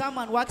 If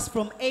someone works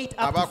from 8 up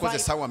aba to akoze 5,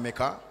 ssaawa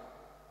mmeka?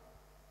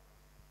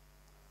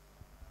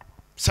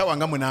 Ssaawa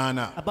nga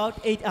 8. about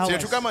 8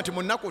 hours. Tugamba nti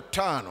mu nnaku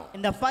 5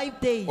 In the 5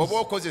 days, oba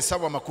okoze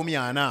ssaawa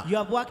 40. you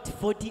have worked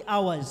 40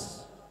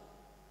 hours.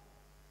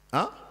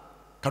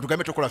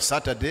 Katugambe tukola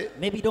Saturday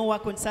Maybe you don't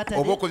work on oba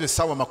Saturday okoze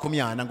ssaawa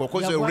 40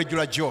 ng'okoze You have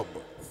regular job.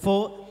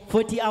 for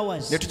 40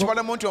 hours. Ne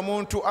tukibalamu nti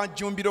omuntu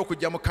ajjumbira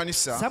okujja mu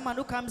kanisa Someone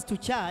who comes to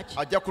church,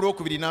 ajja ku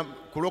Lwokubiri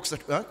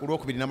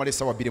n'amala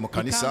essaawa 2 mu he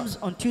kanisa, comes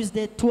on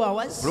Tuesday 2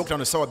 hours, ku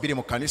Lwokutaano essaawa 2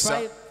 mu kanisa,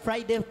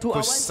 Friday 2 ku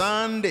hours,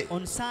 Sunday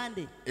on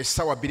Sunday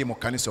essaawa 2 mu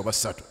kanisa oba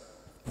 3.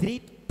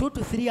 2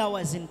 to 3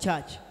 hours in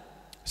church.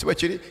 Si bwe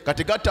kiri?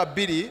 Kati gatta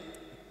 2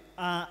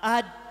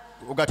 Add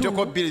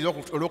ogatteko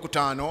 2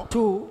 olwokutaano,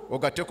 2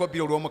 ogatteko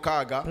 2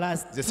 olw'omukaaga,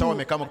 plus ze ssaawa 2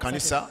 meka mu at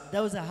kanisa? Saturday.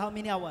 Those are how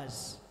many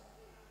hours?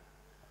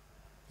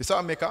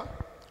 Essaawa meka?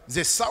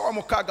 Ze ssaawa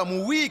 6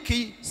 mu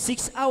wiiki,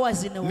 6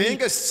 hours in a naye week.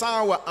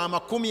 ng'essaawa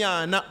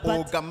 40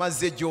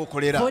 ogamaze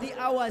gy'okolera. 40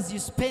 hours you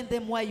spend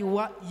them where you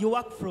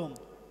work from.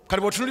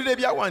 Kati bw'otunuulira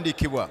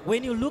ebyawandiikibwa,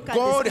 When you look at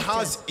God the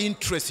has scriptures,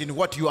 interest in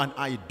what you and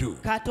I do.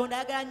 Katonda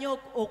ayagala nnyo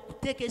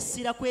okuteeka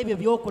essira ku ebyo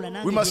by'okola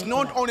nange We must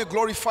byenkola. not only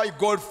glorify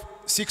God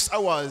 6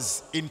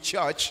 hours in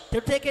church,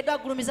 tetuteekeddwa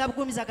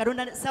kugulumiza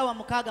Katonda ssaawa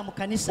 6 mu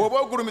kanisa. bw'oba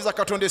ogulumiza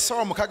Katonda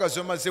essaawa 6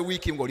 z'omaze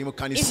wiiki ng'oli mu If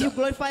kanisa, you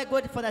glorify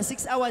God for the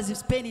 6 hours you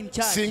spend in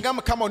church, singa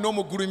Mukama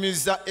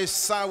onoomugulumiza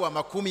essaawa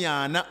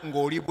 40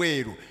 ng'oli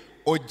bweru,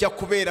 ojja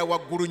kubeera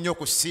waggulu nnyo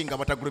okusinga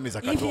abatagulumiza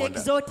if you Katonda.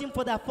 exalt Him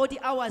for the 40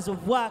 hours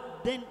of work,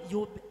 then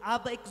you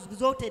have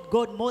exalted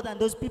God more than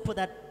those people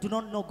that do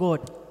not know God.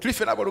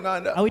 Tulife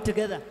n'abooluganda? Are we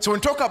together? So when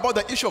we talk about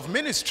the issue of Bwe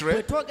ministry,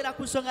 twogera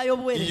ku nsonga your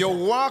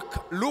y'obuweereza,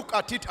 work, look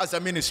at it as a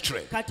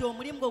ministry. kati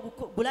omulimu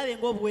gwo gulabe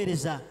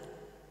ng'obuweereza.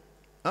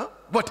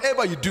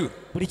 Whatever you do,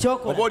 Buli oba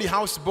kyokola, oli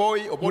house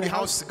boy, oba oli You're a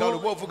house house girl,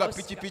 boy, oba ovuga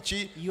house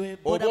pikipiki, you're a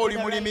oba oli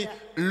boda mulimi, rider,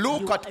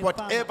 look you're at a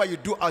whatever you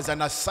do as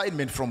an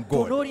assignment from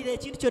God. tunuulira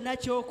ekintu kyonna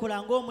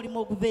ky'okola ng'omulimu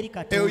oguva eri Eyo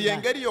Katonda.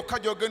 y'engeri yokka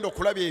gy'ogenda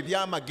okulaba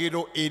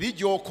ebyamagero eri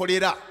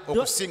gy'okolera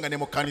okusinga ne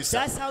mu kanisa.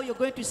 That's how you're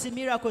going to see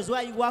miracles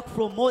where you work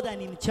from more than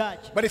in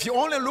church. But if you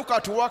only look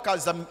at work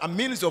as a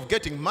means of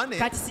getting money,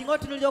 Kati singa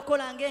otunuulira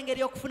okukola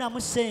ng'engeri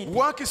y'okufunamu ssente,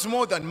 work is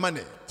more than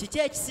money. kiki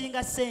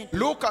ekisinga ssente?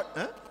 Look at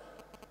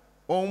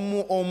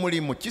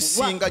omulimu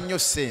kisinga nnyo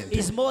ssente.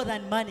 Is more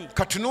than money.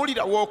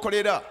 Katunuulira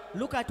w'okolera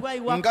Look at where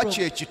you work nga from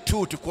kye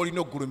kituutu kw'olina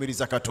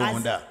okugulumiriza as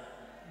Katonda.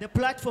 the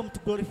platform to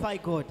glorify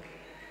God.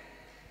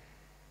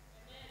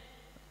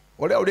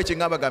 Olaba uli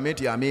ekyeŋŋamba gambe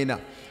nti amiina.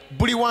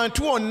 Buli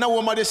wantu wonna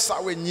w'omala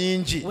essaawa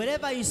ennyingi,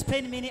 Wherever you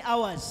spend many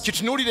hours,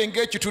 kitunuulire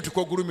ng'ekituutu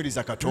kw'ogulumiriza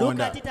look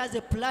Katonda. at it as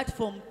a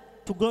platform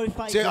to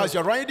glorify Say, as God.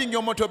 you're riding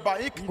your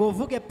motorbike,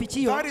 Ng'ovuga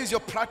epiki yo, that is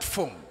your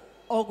platform.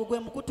 ogwo gwe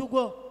mukutu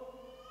gwo.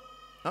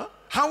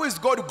 How is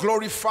God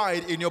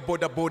glorified in your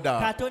border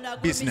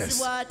katonda business?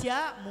 agulumizibwa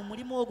atya mu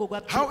mulimu ogwo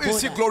gwa How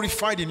is he boda?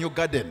 glorified in your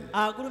garden?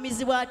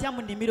 Agulumizibwa atya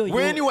mu nnimiro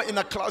When yo? you are in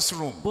a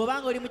classroom,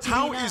 Bw'obanga oli mu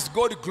how kibiina, is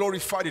God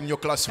glorified in your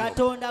classroom?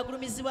 katonda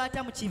agulumizibwa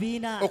atya mu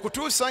kibiina?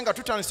 Okutuusa nga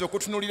tutandise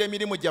okutunuulira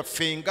emirimu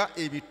gyaffe nga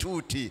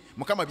ebituuti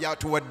Mukama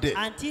by'atuwadde.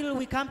 Until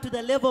we come to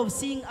the level of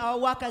seeing our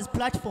work as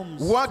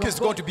platforms. Work from is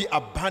going God. to be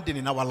abundant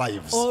in our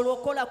lives. Olwo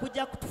okola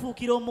kujja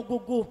kutufuukira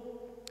omugugu.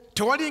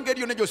 Tewali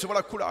ngeri yonna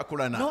gy'osobola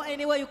kukulaakulana No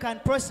anywhere you can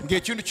prosper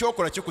ng'ekintu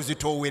ky'okola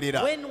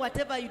kikuzitoowerera. when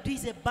whatever you do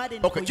is a burden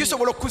Okay, for you.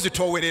 kisobola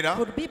okukuzitoowerera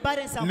Could be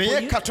burdensome for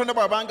naye you, Katonda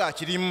bw'abanga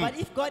akirimu but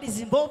if God is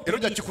involved era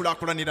in ojja it,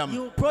 kikulaakulaniramu.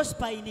 you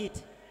prosper in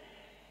it.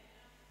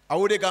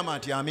 Awulire gamba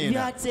nti You amiina.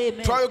 had to say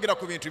amen. Twayogera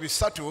ku bintu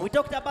bisatu We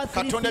talked about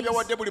three Katonda things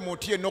byawadde buli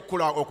muntu yenna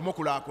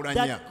okumukulaakulanya.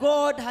 that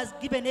God has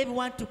given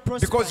everyone to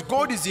prosper. Because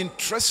God is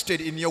interested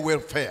in your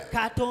welfare.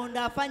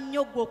 Katonda afa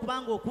nnyo gwe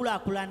okubanga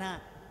okulaakulana.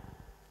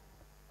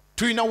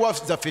 Tulina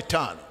waffe zaffe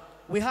ttaano.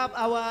 We have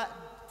our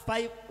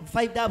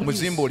five W's.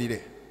 Muzimbuulire.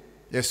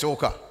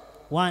 Esooka.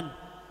 One,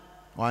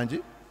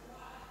 Wangi?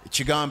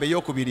 Ekigambo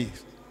ey'okubiri.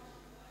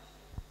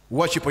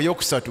 Worship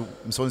ey'okusatu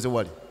musonze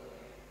wali.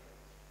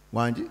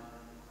 Wangi?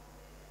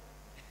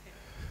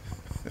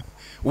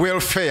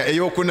 Welfare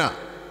ey'okuna.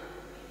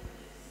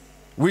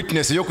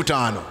 Witness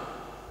ey'okutaano.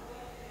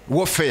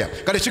 Warfare.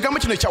 Kati ekigambo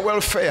kino ekya now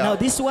welfare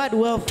this word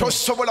welfare,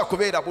 tosobola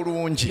kubeera you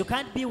bulungi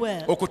can't be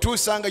well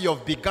okutuusa nga you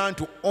have begun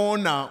to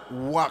honor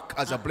work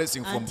as a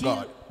blessing from until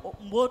God.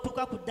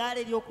 mbw'otuuka ku ddaala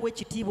ery'okuwa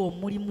ekitiibwa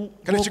omulimu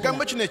Kati ekigambo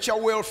gw'okola. kino ekya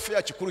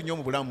welfare kikulu nnyo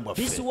mu bulamu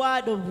This bwaffe.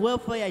 word of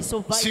welfare is so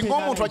vital. Singa in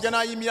our omuntu ajja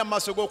lives. n'ayimira mu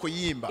maaso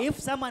g'okuyimba If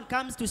someone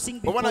comes to sing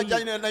oba before najja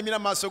you, n'ayimira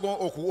mu maaso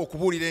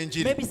okubuulira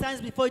enjiri maybe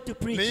stands before you to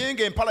preach, naye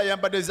ng'empala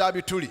yambadde za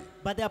bituli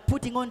but they are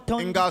putting on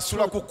tongue,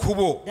 ng'asula ku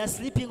kkubo, they are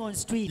sleeping on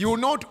street. you will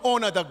not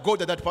honor the God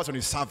that that person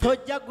is serving.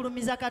 Tojja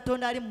gulumiza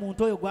katonda ali mu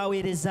muntu oyo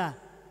gw'aweereza.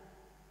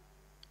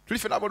 Tuli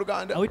ffe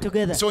n'abooluganda. Are we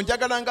together? So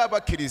njagala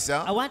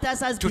ng'abakkiriza I want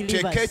us as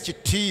tuteeke believers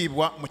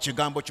ekitiibwa mu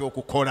kigambo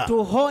ky'okukola.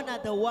 to honor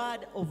the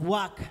word of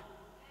work.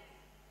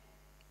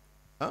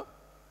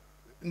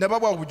 Ndaba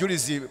bwa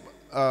bujulizi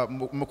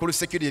mukulu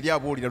Sekiri yali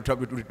abuulira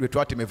lwe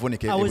twatema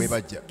evvunika I bwe was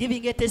bajja.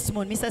 giving a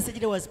testimony. Mr.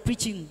 Sejide was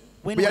preaching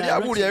when Bwe we yali were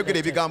abuulira launching yayogera the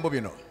church. ebigambo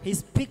bino. He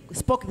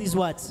spoke these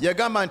words.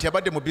 Yagamba nti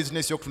abadde mu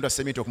bizinesi y'okutunda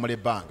sementi okumala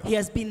ebbanga. He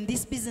has been in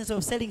this business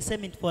of selling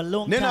cement for a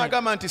long Naye time.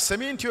 n'agamba nti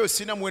sementi oyo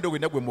sirina muwendo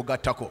gwonna gwe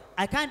mugattako.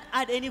 I can't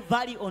add any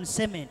value on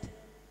cement.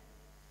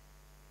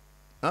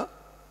 Huh?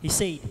 He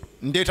said,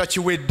 Ndeeta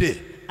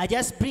kiwedde I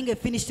just bring a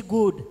finished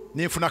good,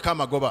 n'enfunako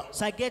amagoba.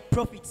 so I get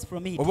profits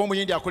from it. Oba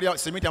omuyindi akolera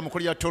sementi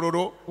amukolera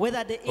tororo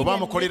Whether the oba Indian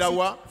makes amukolera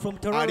wa it from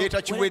Tororo, aleeta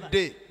wherever,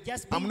 kiwedde.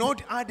 just I'm bring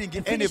not adding a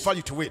any finished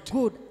value to it.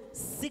 good.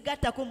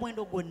 Sigattako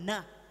mwendo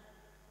gwonna.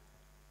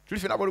 Tuli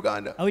ffe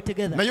n'abooluganda. Are we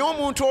together? Naye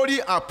omuntu oli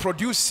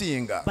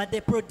aproducinga But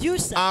the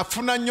producer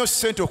afuna nnyo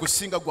ssente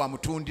okusinga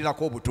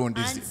gwamutundirako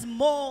obutundizi. earns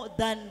more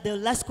than the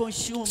last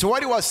consumed. So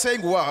what he was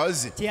saying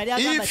was, Teyali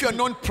agamba if you're ki?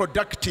 not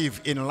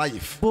productive in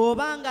life,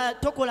 Bw'obanga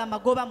tokola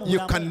magoba mu you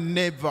bulamu, can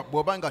never,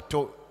 bw'obanga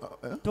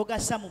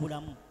togasa mu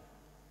bulamu,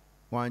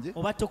 wange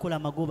oba tokola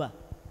magoba.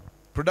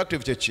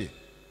 productive kyeki?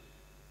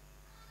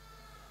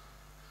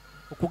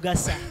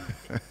 Okugasa.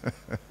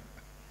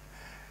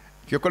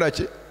 Kyokola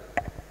ki?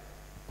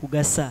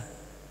 Kugasa.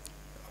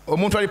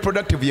 Omuntu ali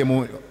productive ye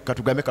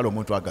katugambe kale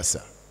omuntu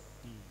agasa.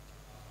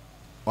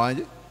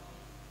 Wange?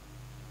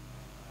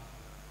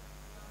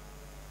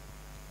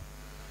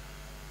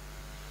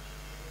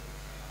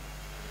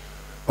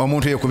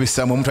 Omuntu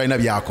yekubisaamu, omuntu alina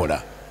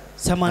byakola.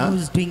 Someone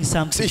who's doing See,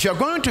 something. if you're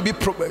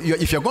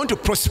going to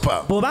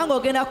prosper, Bw'obanga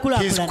ogenda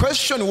his kulaakulana,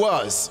 question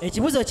was,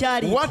 ekibuuzo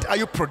kyali what are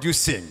you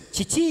producing?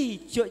 kiki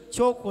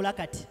ky'okola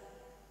kati?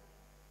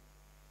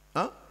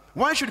 Huh?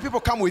 Why should people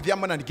come with their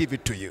money and give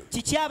it to you?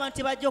 Kiki abantu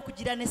tebajja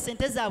okugira ne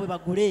ssente zaabwe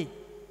bagule?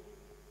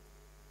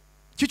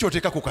 Kiki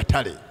oteeka ku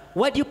katale?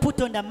 What do you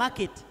put on the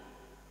market?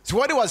 So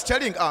what he was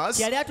telling us,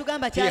 Kyali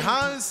atugamba he kyali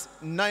has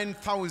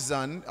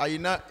 9,000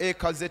 alina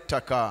eka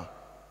z'ettaka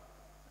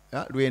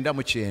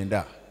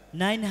 999.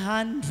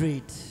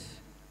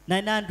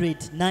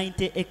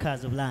 990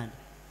 acres of land.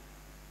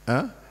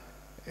 Okay,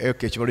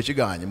 ekibalo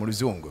kiganye mu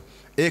luzungu.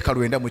 Eka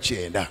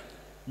 999.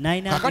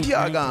 Kakati 990.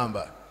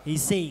 agamba,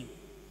 He's saying,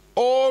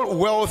 all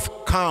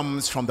wealth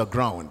comes from the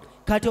ground.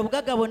 kati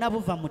obugagga bwonna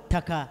buva mu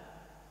ttaka.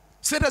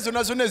 Sente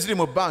zonna zonna eziri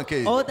mu banka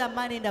eyo All the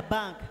money in the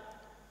bank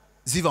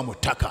ziva mu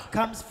ttaka.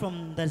 comes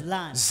from the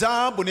land.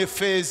 Zaabu ne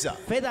feeza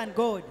Feather and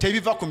gold,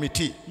 tebiva ku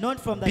miti, not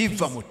from the biva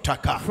trees, mu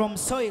ttaka. from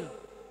soil.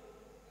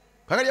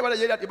 Kakati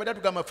yabadde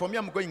atugamba, for me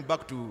I'm going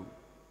back to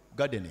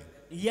gardening.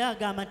 Ye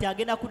agamba nti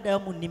agenda kuddayo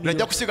mu Najja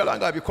nnimiro. kusigala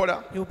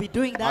ng'abikola. He will be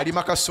doing that.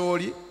 Alima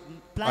kasooli,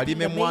 Planting alima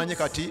the emmwanyi maize,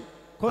 kati,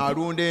 cotton.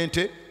 alunda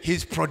ente.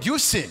 He's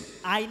producing.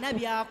 Alina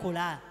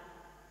by'akola.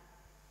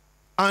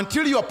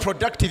 Until you are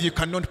productive, you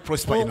cannot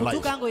prosper in life.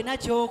 Okutuuka ng'olina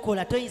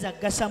ky'okola toyinza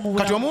kugasa mu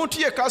Kati bulamu. omuntu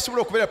yekka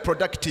asobola okubeera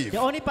productive The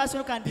only person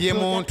who can be ye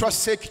muntu productive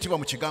assa ekitiibwa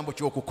mu kigambo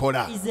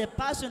ky'okukola. is a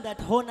person that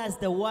honors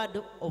the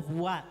word of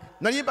work.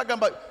 Nali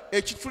mbagamba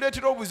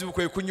ekituleetera obuzibu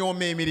kwe kunyooma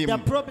The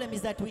emirimu. problem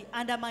is that we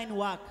undermine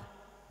work.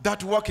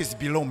 That work is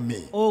below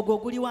me. ogwo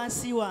guli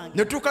wansi wange.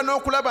 Ne tuuka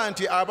n'okulaba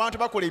nti abantu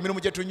bakola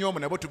emirimu gye tunyooma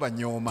nabo To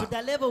tubanyooma.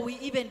 the level we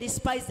even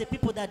despise the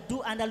people that do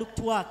underlooked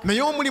work.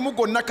 Naye omulimu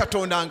gwonna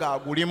Katonda Any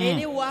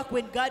ng'agulimu work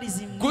when God is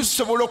in you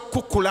gusobola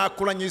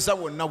okukukulaakulanyiza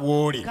wonna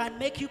w'oli. can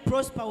make you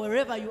prosper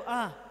wherever you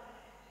are.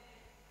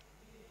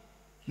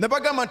 Ne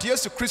bagamba nti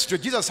Yesu Kristo,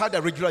 Jesus had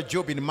a regular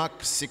job in Mark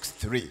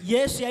 6:3.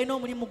 Yesu yalina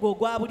omulimu gwe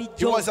ogwa He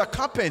bulijjo. was a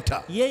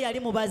carpenter. Ye yali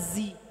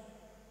mubazzi.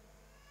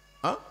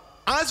 Huh?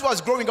 As he was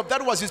growing up,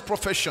 that was his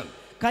profession.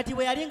 Kati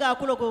bwe yali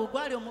ng'akula gwe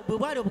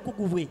bwali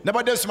obukugu bwe.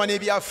 Nabadde nsoma I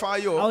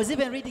n'ebyafaayo was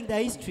even reading the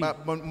history.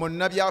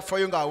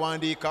 munnabyafaayo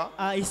ng'awandiika.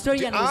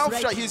 Historian was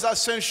After writing his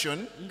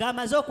ascension,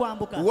 ng'amaze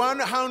okwambuka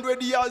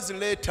 100 years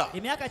later,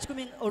 emyaka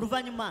 10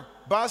 oluvannyuma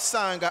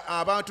basanga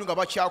abantu nga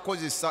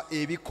bakyakozesa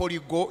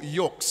ebikoligo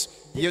yokes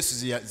Yesu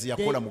ze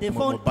yakola mu they mu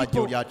found bajjo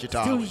people lya still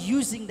kitaawe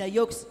using the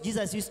yokes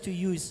Jesus used to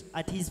use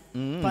at his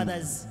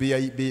father's.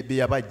 be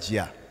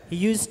yabajja. He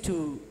used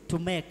to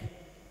make.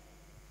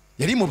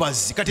 Yali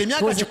mubazzi kati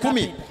emyaka Was a 10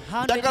 carpenter,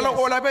 100 ddagala years.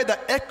 olabe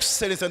the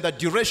excellence and the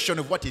duration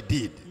of what he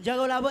did.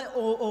 Njagala olabe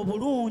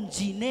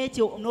obulungi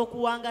n'ekyo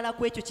n'okuwangala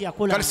kw'ekyo kye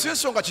yakola. Kati si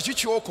nsonga kiki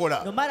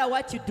kyokola, No matter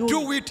what you do,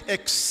 do it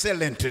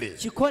excellently.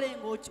 kikole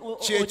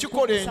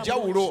Kyekikola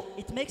enjawulo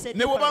It makes a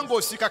ne bw'oba difference.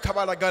 ng'osiika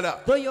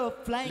kabalagala Though you're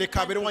flying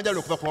leka abeere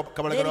wanjawulo okuva ku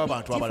kabalagala let it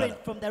w'abantu be abalala.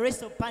 different from the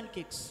rest of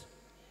pancakes.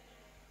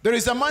 There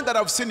is a man that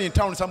I've seen in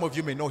town, some of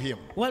you may know him.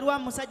 Waliwo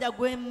omusajja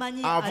gwe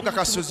mmanyi ali Avuga mu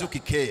ka kibuga. Suzuki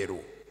keeru.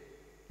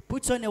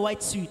 Puts on a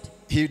white suit.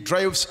 He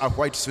drives a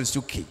white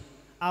Suzuki.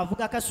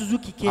 Avuga ka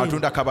Suzuki keeru.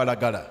 Atunda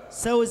kabalagala.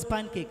 Sells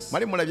pancakes.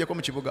 Mali mulabyeko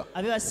mu kibuga?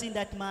 Have you ever seen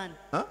that man?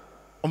 Huh?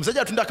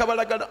 Omusajja atunda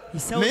kabalagala. He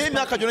sells Naye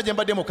emyaka gyonna gye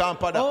mbadde mu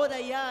Kampala. All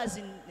the years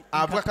in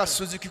Avuga ka Kampala,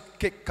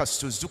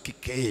 Suzuki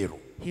keeru.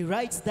 he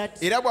writes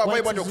that Era bw'aba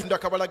white bw'adde Suzuki. okutunda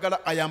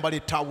kabalagala ayambala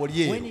ettaawo When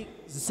lyeru.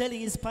 he's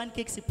selling his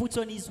pancakes, he puts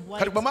on his white.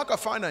 Kati bw'amu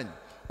akafaananyi.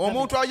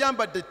 Omuntu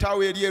ayambadde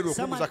ettaawo eryeru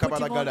Someone okuguza put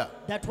him on kabalagala.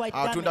 that white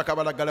Atunda garment,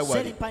 kabalagala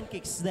selling wali.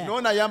 pancakes there.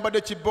 N'ono ayambadde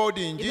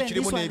kiboodingi Even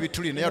kirimu this one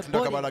n'ebituli naye with atunda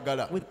body,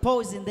 kabalagala. with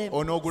poles in them,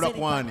 Onoogula selling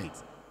ku ani?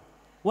 pancakes.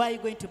 Why are you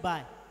going to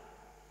buy?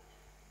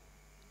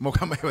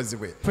 Mukama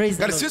yebazibwe. Praise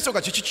the Kati Lord. si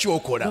nsonga kiki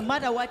kyokola. No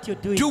matter what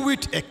you're doing, Do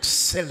it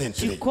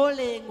excellently.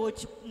 kikole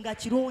nga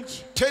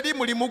kirungi. Teri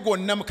mulimu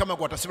gwonna Mukama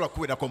gw'atasobola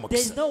kukuweerako There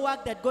is omukisa. no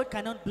work that God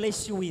cannot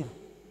bless you with.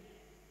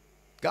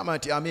 Gamba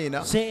nti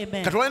amiina. Say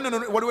amen. Kati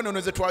waliwo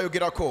ennono ze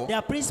twayogerako. There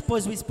are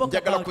principles we spoke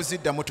Njagala about.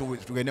 kuziddamu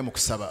tugende mu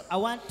kusaba. I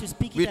want to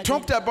speak We it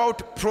talked again.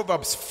 about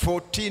Proverbs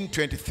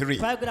 14:23.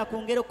 Twayogera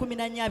ku ngero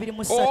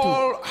 14:23.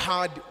 All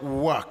hard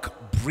work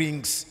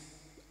brings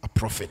a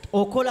profit,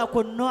 Okola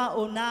kwonna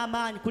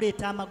n'amaanyi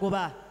kuleeta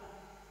amagoba.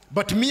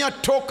 but mere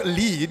talk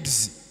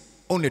leads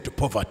only to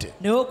poverty.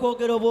 Naye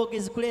okwogera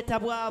obwogezi kuleeta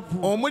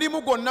bwavu.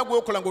 Omulimu gwonna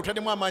gw'okola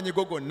ng'otalimu amaanyi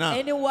go gonna,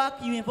 Any work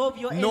you involve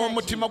your energy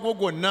n'omutima gwo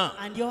gwonna,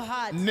 and your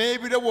heart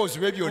n'ebirowoozo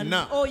bye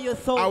byonna, and all your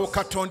awo thoughts,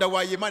 Katonda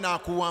w'ayima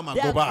n'akuwa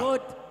that amagoba.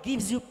 God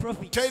gives you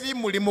profit. Teri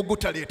mulimu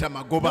gutaleeta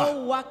magoba.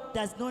 No work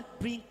does not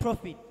bring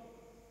profit.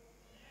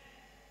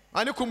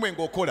 Ani kumwe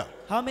ng'okola?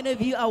 How many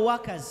of you are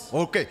workers?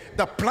 Okay,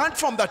 the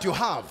platform that you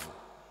have,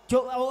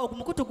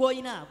 Omukutu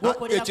gw'olina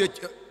gw'okolera,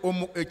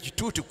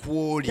 ekituuti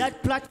kw'oli,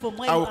 that platform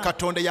where awo you are.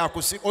 Katonda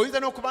yakusi. Oyinza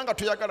n'okuba nga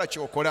toyagala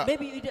kyokola.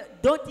 Maybe you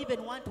don't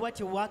even want what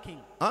you're working.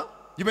 Huh?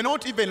 You may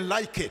not even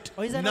like it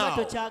Oyinza now,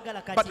 n'oba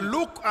tokyagala kati. but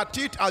look at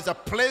it as a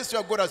place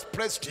where God has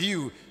placed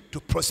you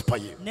to prosper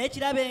you. Naye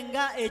kirabe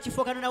nga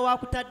ekifo Katonda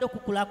waakutadde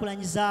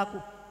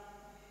okukulaakulanyizaako.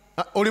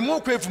 Olimu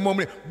okwevuma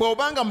omulimu.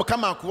 Bw'obanga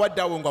Mukama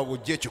akuwadde awo nga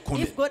wojja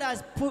ekikumi, If God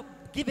has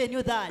given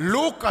you that,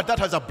 look at that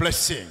as a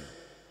blessing.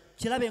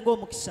 kirabe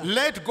ng'omukisa.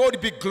 Let God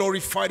be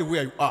glorified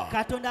where you are.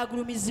 Katonda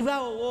agulumizibwe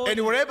awo And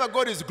w'oli. wherever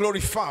God is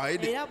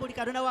glorified, Era buli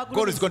Katonda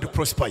God is going to wagulumizibwa,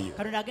 prosper you.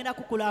 Katonda agenda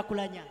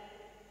kukulaakulanya.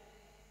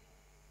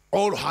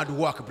 All hard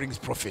work brings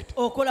profit.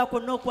 Okola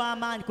kwonna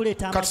okw'amaanyi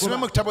kuleeta Katusome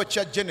mu amagoba. kitabo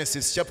kya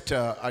Genesis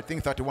chapter, I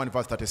think 31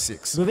 verse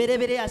 36.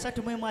 Lubereberye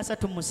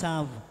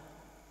 33:37.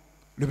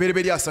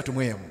 Lubereberye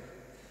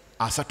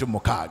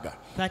 31:36.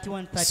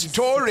 31:36.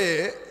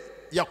 Story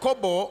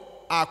Yakobo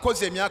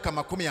akoze emyaka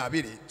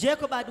 20.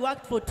 Jacob had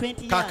worked for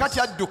 20 Kakati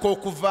years. adduka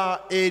okuva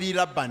eri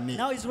Labani.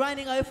 Now he's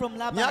running away from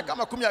Laban. Myaka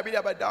 20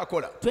 abadde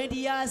akola. 20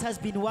 years has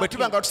been Bwe working.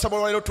 tuba nga tusaba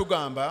olwaleero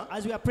tugamba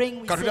As we are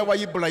praying, we Katonda wa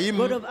say, Ibulayimu,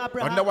 God of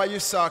Abraham, Katonda wa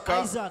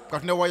Isaaka, Isaac,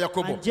 Katonda wa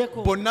Yakobo, and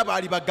Jacob. bonna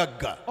baali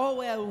bagagga. all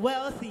were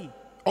wealthy.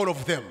 All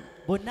of them.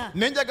 Bonna.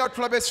 Ne njagala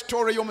tulabe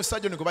story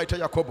y'omusajja ono gwe bayita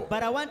Yakobo.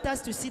 But I want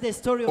us to see the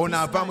story of Ono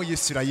this ava mu man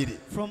Isirayiri.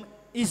 from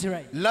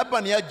Israel.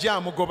 Labani yajja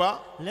amugoba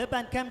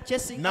Laban came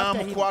chasing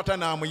after him, n'amukwata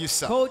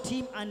n'amuyisa. caught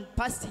him and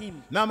passed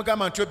him.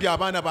 N'amugamba nti obye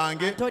abaana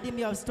bange, And told him,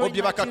 you have stolen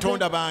obye my bakatonda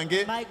children,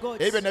 bange, my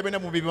gods. ebyo byonna byonna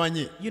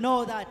mubimanyi. You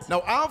know that.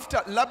 Now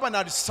after Laban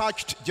had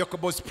searched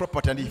Jacob's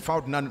property and he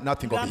found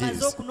nothing of Ng'amaze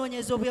his,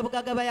 okunoonyeza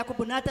obyobugagga bwa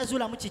Yakobo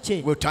n'atazuulamu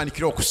kike. we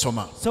tandikira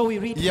okusoma. So we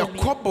read from him.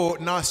 Yakobo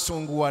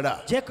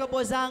n'asunguwala. Jacob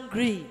was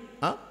angry.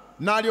 Huh?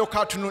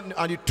 N'alyoka atunu,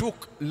 and he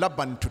took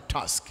Laban to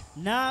task.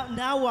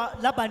 N'awa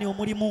Labani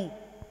omulimu.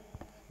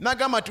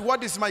 N'agamba nti,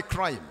 what is my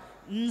crime?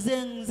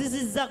 Nze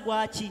nzizizza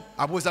gwaki?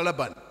 Abuuza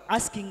Laban.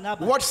 asking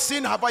Abba, What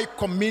sin have I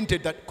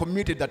committed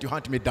that you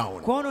hunt me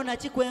down? kwonoona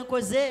ki kwe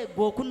nkoze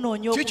gwe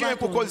okunoonya Kiki okuba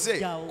enkukoze?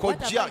 ntonjawo?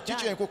 Kojja,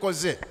 kiki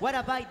enkukoze? What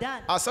have I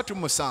done?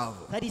 37.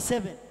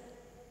 37.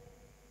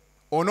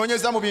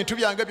 Onoonyeza mu bintu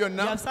byange You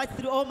byonna have searched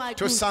through all my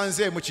goods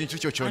tosanzeemu kintu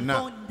kyo and kyonna.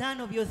 found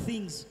none of your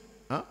things.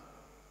 Huh?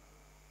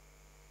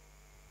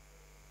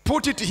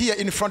 Put it here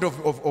in front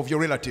of your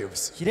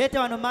relatives. Kireete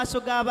wano mu maaso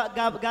Let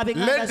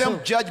g'ab'eŋŋanda them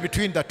zo. judge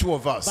between the two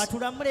of us.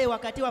 Batulamule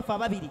wakati waffe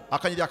ababiri.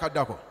 Akanyiri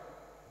akaddako.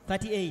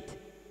 38.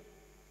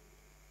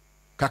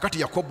 Kakati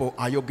Yakobo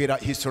ayogera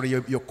history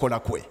y'okukola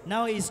kwe.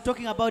 Now he's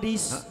talking about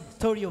his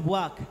story of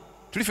work.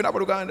 Tulife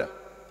n'abaluganda.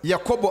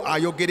 Yakobo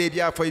ayogera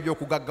ebyafaayo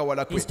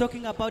eby'okugaggawala kwe. He's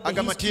talking about the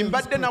Agamba history nti of his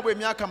mbadde group. nabwe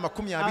emyaka I've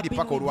 20 been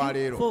paka with you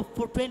olwaleero.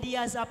 for 20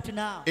 years up to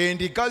now.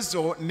 Endiga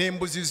zo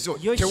n'embuzi zo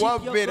Your sheep, your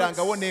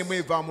tewabeerangawo goats. n'emu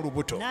evaamu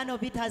lubuto. None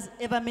of it has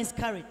ever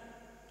miscarried.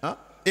 Huh?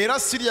 Era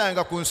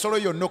siryanga ku nsolo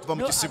yonna okuva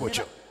mu No, I've kisibo never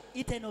kyo.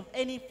 eaten of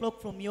any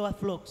flock from your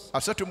flocks.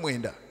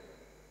 39.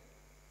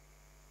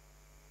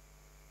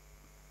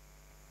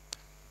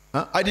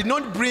 I did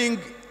not bring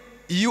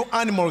you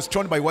animals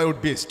torn by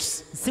wild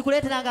beasts.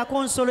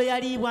 Sikuleeterangako nsolo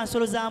yaliibwa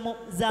nsolo za mu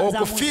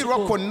Okufiirwa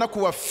nsiko. kwonna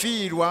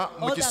kuwafiirwa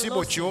mu All the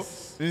kisibo kyo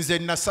losses nze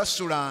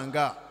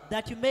nasasulanga.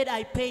 That you made,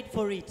 I paid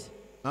for it.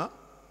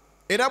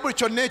 Era buli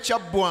kyonna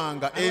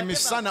ekyabbwanga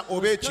emisana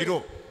oba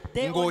ekiro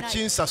Day or night.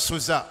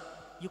 ng'okinsasuza.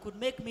 You could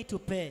make me to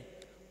pay.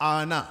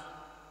 Ana.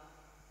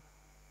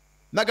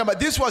 Nagamba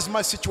this was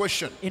my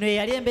situation. Eno ye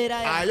yali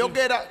embeera yange.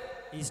 Ayogera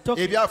He's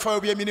talking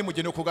ebyafaayo by'emirimu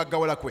gye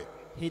n'okugaggawala kwe.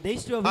 the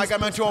history of his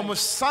Agamba nti prosperity.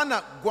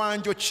 omusana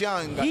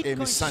gwanjokyanga He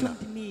emisana.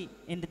 consumed me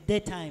in the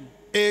daytime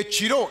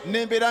Ekiro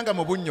ne mbeeranga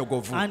mu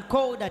bunnyogovu. and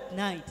cold at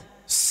night.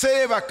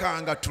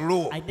 Seebakanga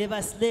tulo. I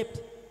never slept.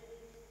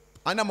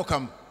 Ana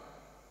Mukamu.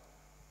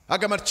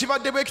 Agamba nti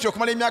kibadde bwe kityo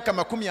okumala emyaka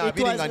 20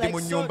 It was nga ndi like mu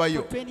so nnyumba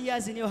yo. for 20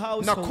 years in your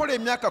household. Nakola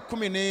emyaka I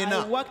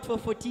 14 worked for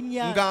 14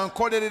 years nga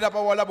nkolerera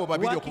bawala bo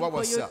babiri working for your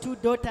okubawasa. 2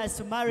 daughters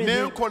to marry Ne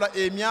them. nkola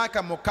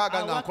emyaka 6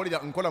 I nga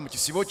worked nkola mu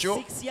kisibo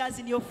kyo. 6 years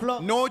in your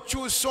flock.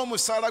 N'okyusa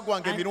omusaala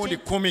gwange And emirundi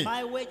changed 10.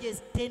 my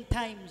wages 10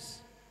 times.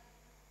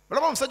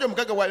 Olaba omusajja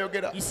omugagga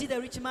bw'ayogera. You see the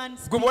rich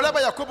man's Gwe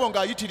bw'olaba Yakobo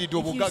ng'ayitiridde if you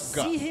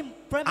obugagga, see him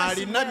promising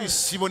alina wealth,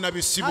 bisibo na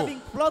bisibo,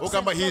 having flocks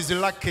and ogamba he is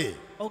flocks. lucky,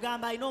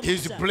 ogamba alina he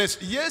is omukisa.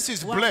 blessed. Yes, he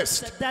is Wa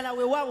blessed. mukisa ddala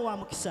weewaabwe wa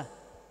mukisa.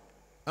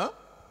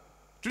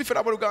 Tulifera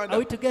abooluganda. Are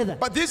we together?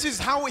 But this is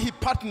how he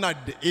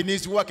partnered in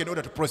his work in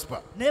order to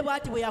prosper. Naye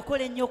bw'ati bwe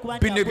yakola ennyo okuba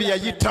nti Bino bye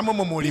yayitamu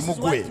mu This mulimu is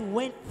what gwe. he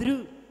went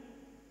through.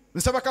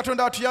 Nsaba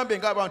Katonda atuyambe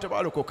ng'abantu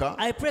abaalokoka.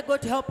 I pray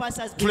God to help us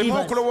as Tuleme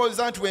believers.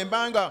 okulowooza nti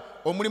wembanga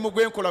omulimu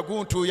gwenkola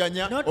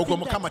guntuyanya Not ogwo think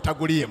Mukama that the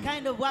taguliimu.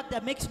 kind of work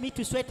that makes me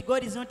to sweat,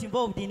 God is not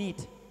involved in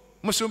it.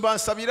 Musumba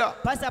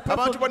nsabira Pastor, pray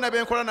abantu for bonna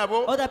benkola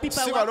nabo Other people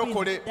si I work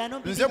balokole, with, they are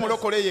not nze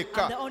mulokole believers.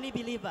 I'm yekka. the only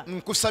believer.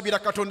 Nkusabira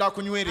Katonda I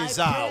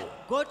akunywereza pray awo.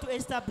 God to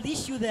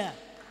establish you there.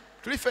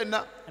 Tuli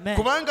ffenna Amen.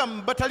 kubanga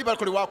batali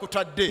balokole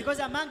wakutadde Because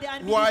among the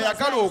unbelievers,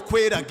 wayagala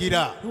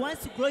okweragira he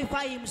wants to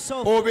glorify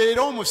himself. obeere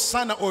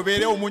omusana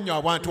obeere omunnyo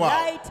abantu awo.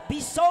 Light,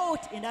 be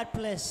salt in that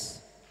place.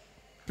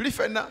 Tuli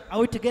ffenna Are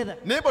we together?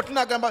 naye bwe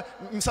tunagamba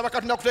nsaba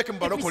Katonda akuteeke mu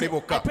If we balokole say, I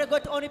bokka, pray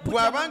God to only put you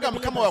among bw'abanga the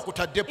Mukama believers.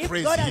 wakutadde, If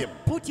praise God has him.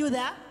 put you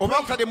there, oba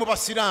akutadde mu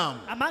basiraamu,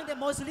 among the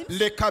Muslims,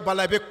 leka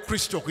balabe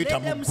Kristo okuyita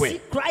let mu them ggwe. see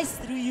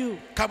Christ through you.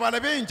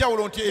 Kabalabe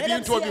enjawulo nti Let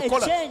them ebintu see a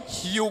obikola,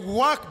 change. you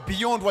work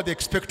beyond what they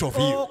expect of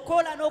you.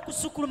 Okola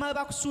n'okusukuluma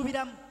bye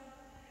bakusuubiramu.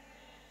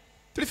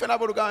 Tuli ffenna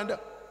abooluganda,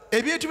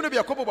 ebintu bino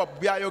Yakobo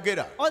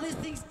byayogera, All these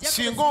things Jacob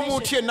singa has omuntu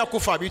mentioned. yenna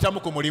kufa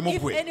abiyitamu ku mulimu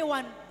If gwe,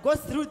 anyone goes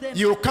through them,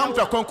 you'll come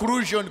to a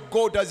conclusion,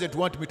 God doesn't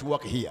want me to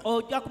work here.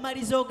 ojja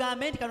kumaliriza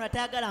ogambe nti kano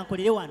atayagala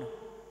nkolere wano.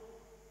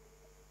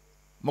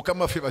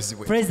 Mukama waffe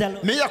bazibwe. Praise the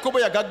Lord. Naye Yakobo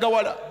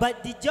yagaggawala.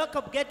 But did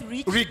Jacob get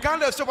rich?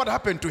 Regardless of what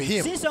happened to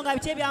him, Sinsonga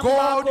biki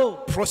ebyamubaako.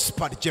 God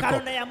prospered Jacob.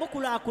 Katonda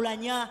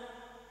yamukulaakulanya.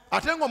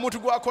 Ate ng'omuntu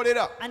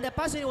gw'akolera And the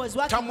person he was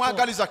working for,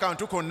 tamwagaliza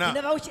kantu he konna.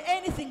 never wished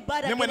anything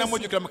bad Ne mwena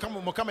against him.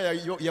 mujjukira Mukama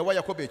yawa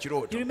Yakobo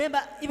ekirooto. You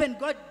remember, even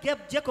God gave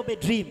Jacob a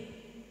dream.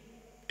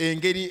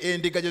 Engeri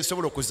endiga gye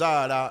zisobola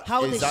okuzaala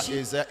How the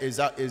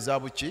sheep- eza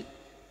buki?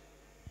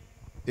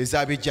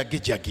 Eza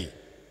bijagijagi.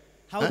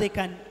 How they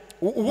can.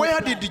 Where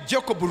multiply. did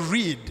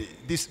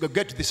Jacob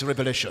get this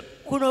revelation?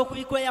 Kuno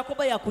okubikula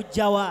Yakobo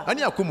yakugjawa.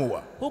 Ani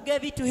yakumuwa? Who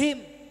gave it to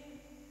him?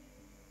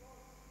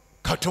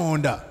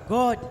 Katonda.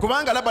 God.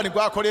 Kubanga Labani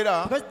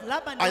gw'akolera Because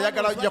Laban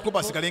ayagala was Yakobo working for-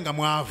 asigale nga he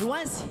mwavu.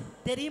 wants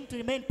him to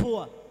remain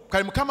poor.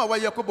 Kale Mukama wa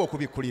Yakobo Now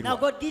okubikkulirwa.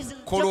 God gives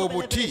Kola Jacob a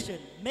obuti revelation.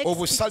 Makes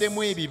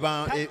obusalemu sticks,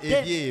 ebiba cut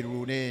them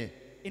ebyeru ne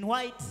in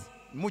white.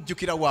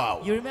 mujjukira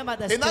waawo. You remember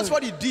the And that's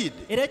what story. he did.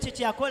 Era ekyo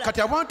kyakola. Kati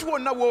abantu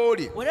bonna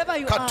w'oli, Wherever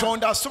you are,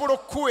 Katonda asobola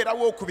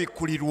okukuweerawo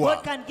okubikkulirwa.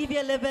 God can give you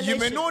a You may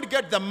revelation. not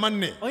get the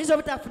money, Oyinza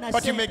obutafuna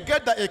but you may ssente.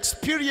 get the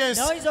experience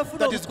Na oyinza ofuna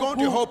that is going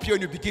to obukugu. help you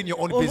when you begin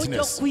your own Obujja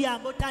business.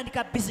 okukuyamba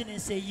otandika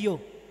bizinesi eyo.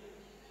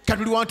 Kati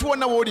buli wantu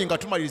wonna w'oli nga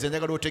tumaliriza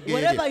njagala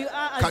Wherever you otegeere,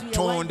 are as we are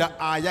Katonda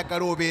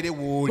ayagala obeere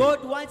w'oli.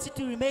 God wants you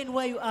to remain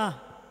where you are.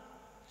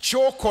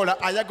 Ky'okola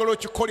ayagala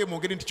okikole mu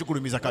ngeri nti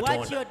kigulumiza What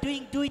Katonda. you're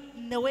doing, do it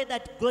in a way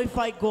that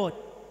glorify God.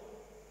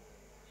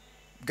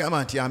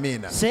 gamba nti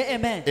amiina. Say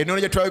amen. Ennono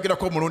gye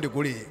twayogerako omulundi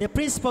guli The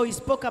principle we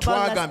spoke about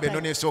last twagamba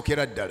ennono time.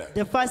 esookera ddala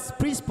The first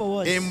principle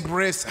was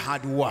embrace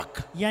hard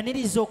work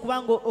yaniriza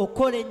okuba nga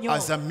okola ennyo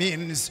as a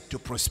means to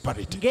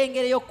prosperity.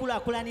 ng'engeri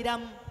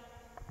y'okukulaakulaniramu.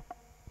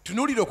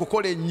 Tunuulira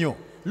okukola ennyo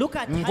Look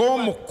at hard work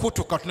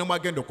ng'omukutu Katonda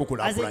mwagenda as a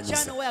okukulaakulanyisa.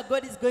 channel where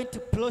God is going to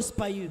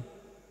prosper you.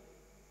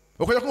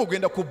 Okujjako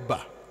ng'ogenda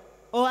kubba.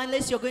 Or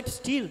unless you're going to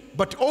steal.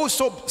 But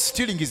also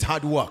stealing is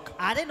hard work.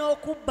 Ate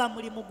n'okubba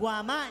mulimu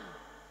gwa maanyi.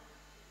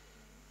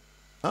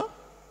 Huh?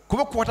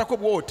 Kuba kukwatako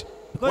bw'oti.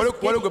 Because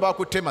Waliwo gwe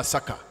baakutte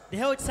Masaka. They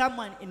held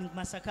someone in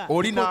Masaka.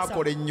 Oli They caught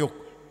n'akola someone. ennyo.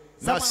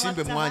 Someone N'asimba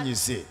worked emmwanyi hard,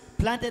 ze.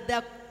 planted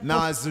their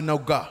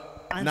N'azinoga.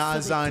 And so they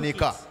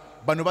N'azaanika. took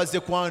it. Bano bazze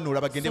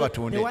kwanula bagende so they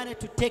batunde. wanted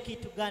to take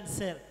it to go and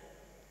sell.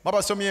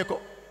 Babasomyeko?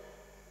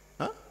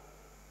 Huh?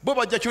 Bo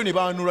bajja kyo ne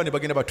baanula ne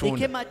bagenda They batunda.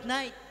 came at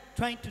night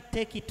trying to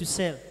take it to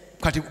sell.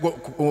 Kati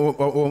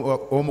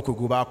omu ku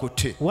gwe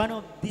baakutte. One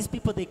of these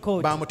people they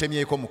caught,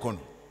 Baamutemyeko mukono.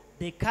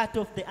 they cut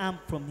off the arm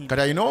from him.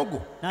 Kati alina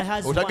ogwo. Now he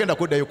has Otagenda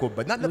one. kuddayo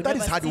kubba. You'll That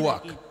is never hard steal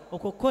work. again.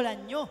 Okukola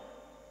nnyo.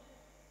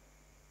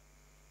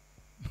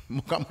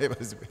 Mukama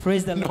yeebazibwe.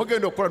 Praise the Lord.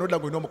 N'ogenda okukola n'odda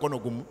ng'olina omukono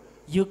gumu.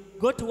 You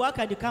go to work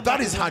and you come That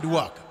back is with hard one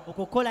work. arm.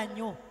 Okukola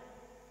nnyo.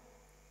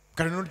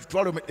 Kati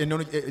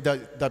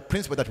the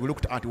principle that we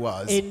looked at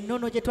was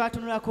Ennono gye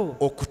twatunulako.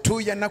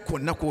 okutuuyana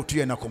kwonna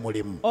kw'otuuyana ku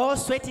mulimu. All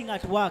sweating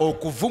at work.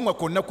 Okuvumwa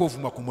kwonna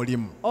kw'ovumwa ku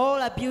mulimu.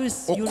 All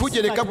abuse you receive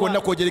Okujereka at kwonna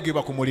work.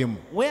 kw'ojeregebwa ku mulimu.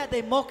 Where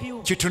they mock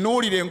you.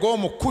 Kitunuulire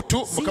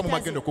ng'omukutu See it Mukama as mwagenda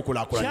a channel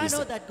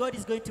okukulaakulanyisa. that God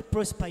is going to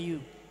prosper you.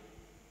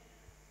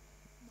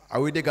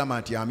 Awulidde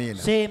gamba nti amiina.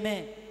 Say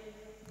amen.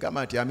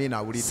 Gamba nti amiina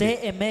awulidde.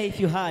 Say amen if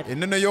you heard.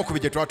 Ennono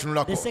ey'okubiri gye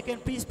twatunulako. The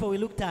second principle we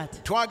looked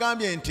at.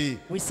 Twagambye nti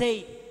We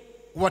say,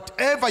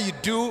 whatever you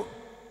do,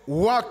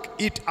 work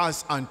it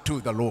as unto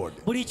the Lord.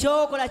 buli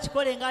kyokola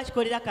kikole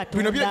ng'akikolera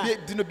Bino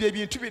Katonda. bye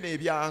bintu bino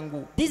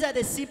ebyangu. These are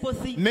the simple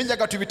things.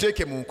 Nenjaga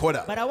tubiteeke mu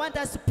nkola. But I want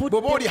us to put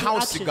Bw'oba them oli to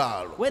house action.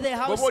 girl, Whether a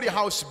house, bw'oba oli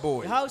house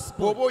boy, house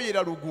boy, bw'oba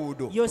oyera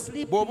luguudo, you're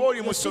sleeping, bw'oba oli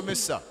you're sleeping,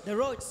 musomesa, the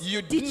roads,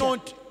 you do teacher.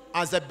 not,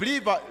 as a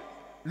believer,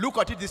 look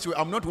at it this way.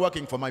 I'm not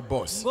working for my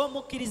boss.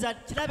 ng'omukkiriza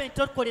kirabe nti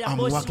tokolera I'm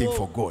bosi working wo,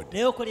 for God.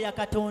 naye okolera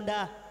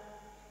Katonda.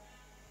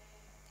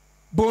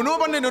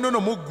 Bw'onooba n'ennono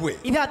mu ggwe,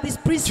 If you have this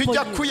principle,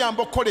 kijja in you,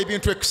 kuyamba okukola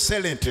ebintu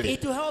excellently.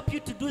 it will help you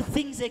to do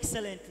things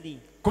excellently.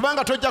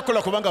 Kubanga tojja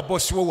kukola kubanga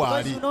bosi wo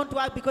Because you waali. don't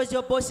work because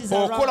your boss is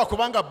Okola around.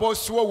 kubanga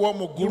bosi wo You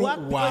w'omuggulu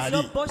work because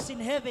your waali. boss in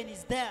heaven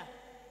is there.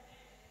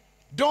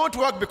 Don't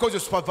work because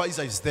your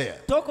supervisor is there.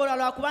 Tokola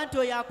lwakuba nti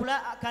oyo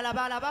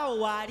kalabalabawo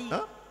waali.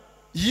 Huh?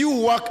 You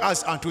work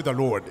as unto the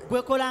Lord.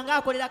 Gwe kola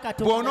ng'akolera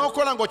Katonda.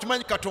 Bw'onookola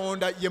ng'okimanyi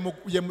Katonda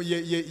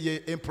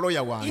ye employer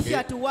If you wange,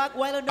 are to work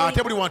while knowing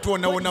ate buli wantu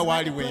wonna God is wonna my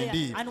waali employer,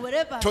 wendi, and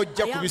wherever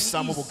tojja I am,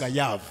 kubissaamu he is,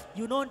 bugayaavu.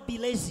 you don't be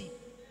lazy.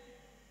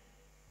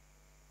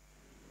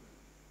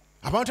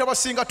 Abantu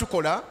abasinga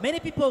tukola Many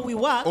people we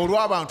work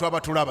olw'abantu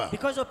abatulaba.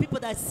 because of people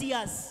that see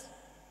us.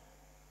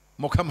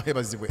 Mukama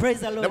yeebazibwe. Praise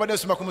the Lord. Nabadde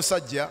nsoma ku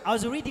musajja I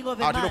was reading of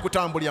a atera man.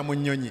 okutambulira mu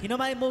nnyonyi. He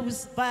normally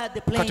moves via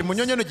the Kati mu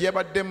planes. nnyonyi eno gye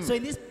yabaddemu, So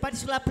in this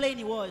particular plane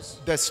he was.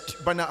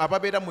 bano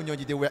ababeera mu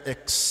nnyonyi, they were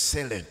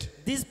excellent.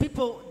 These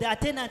people, the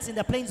attendants in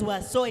the planes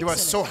were so They were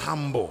excellent. so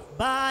humble.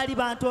 Baali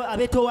bantu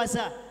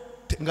abetoowaza.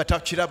 Nga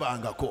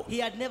takirabangako. He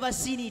had never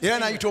seen it. Era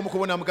anywhere. n'ayita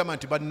omukubo n'amugamba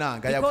nti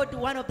bannanga, He I called have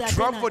one of the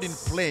traveled in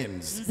attendants.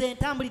 planes. Nze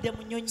ntambulidde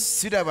mu nnyonyi.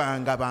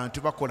 Sirabanga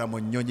bantu bakola mu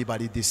nnyonyi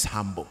bali this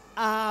humble.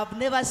 I've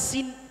never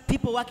seen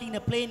people working in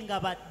a plane nga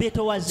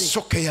betoowaze.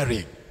 So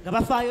caring. Nga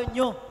bafaayo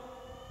nnyo.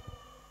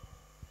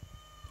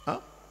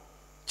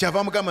 Kyava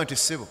amugamba nti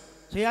ssebo,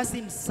 So he asked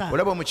him, sir,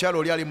 olaba omukyala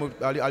oli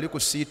ali ku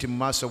siiti mu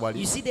maaso you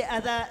wali, see the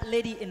other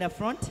lady in the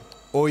front?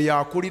 oyo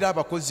akulira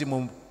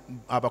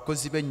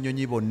abakozi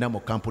b'ennyonyi bonna mu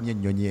kampuni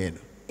y'ennyonyi eno.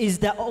 Is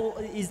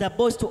the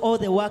boss to all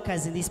the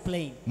workers in this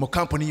plane, Mu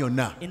kampuni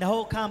yonna. in the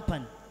whole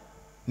company.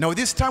 Now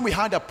this time we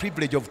had a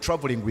privilege of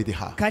traveling with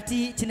her.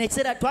 Kati kino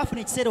ekiseera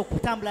twafuna ekiseera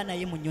okutambula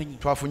naye mu nnyonyi.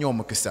 Twafunye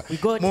omukisa. We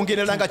got- Mu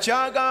ngeri endala nga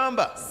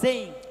kyagamba,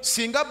 Saying,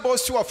 singa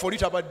boosi waffe oli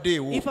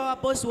tabaddeewo, if our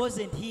boss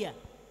wasn't here,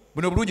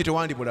 buno bulungi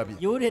tewandibulabye.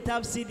 you wouldn't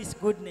have seen this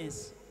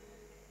goodness.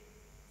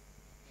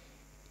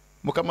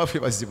 Mukama waffe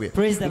bazibwe.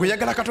 Praise the Lord.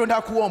 Ng'oyagala Katonda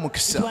akuwa If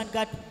omukisa, you want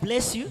God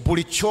bless you,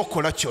 buli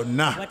kyokola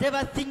kyonna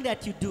whatever thing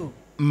that you do,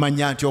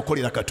 manya nti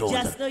okolera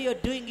Katonda. just know you're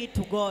doing it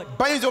to God.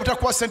 Bayinza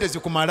obutakuwa sente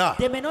zikumala,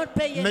 They may not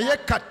pay you naye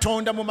enough,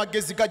 Katonda mu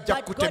magezi gajja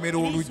but God kukutemera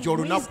in His oluggi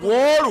olunaku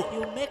wisdom, olwo He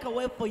will make a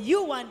way for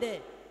you one day.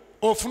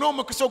 ofune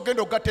omukisa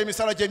okugenda okugatta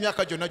emisala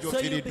gy'emyaka gyonna So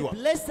you'll be gy'ofiiriddwa.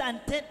 blessed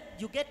until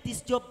you get this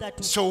job that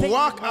will So pay you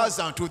work more. as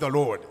unto the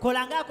Lord.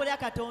 Kola ng'akolera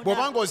Katonda.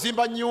 Bw'oba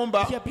ng'ozimba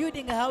nnyumba, If you're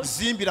building a house,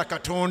 zimbira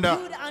Katonda.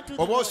 build unto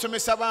the Oba Lord.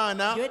 osomesa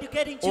baana, You're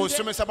educating children.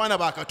 osomesa baana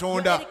ba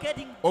Katonda. You're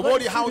educating Oba God's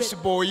oli house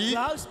children. boy, You're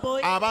house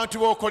boy. abantu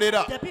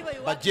b'okolera The people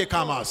you work bajjeeko for,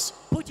 amaaso.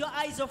 put your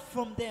eyes off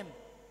from them.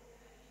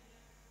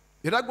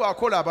 Era gwe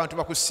akola abantu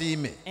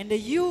bakusiime, And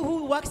you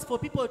who works for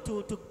people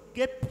to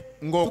get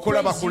to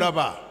ng'okola praise you,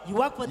 bakulaba, you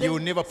work for them, you will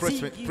never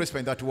seeing you. prosper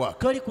in that work.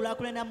 Toli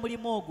kulaakulana mu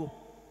mulimu ogwo.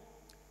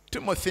 Two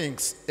more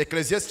things.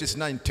 Ecclesiastes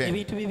 9:10.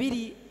 Ebintu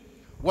bibiri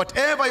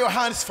Whatever your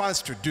hands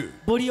finds to do,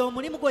 buli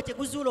omulimu gwo kye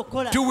guzuula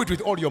okukola do it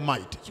with all your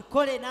might.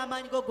 kikole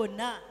n'amaanyi go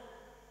gonna.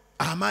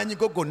 Amaanyi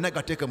go gonna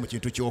gateeke mu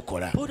kintu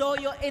ky'okola. Put all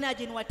your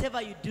energy in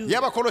whatever you do. Ye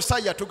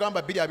Abakolosaayi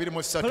yatugamba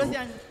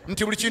 2:23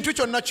 nti buli kintu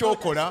kyonna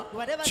ky'okola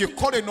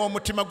kikole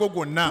n'omutima gwo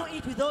gwonna. Do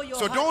it with all your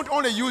So heart. don't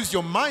only use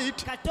your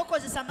might, Kati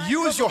tokozesa maanyi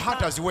use go your heart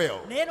gokka, as well.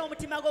 naye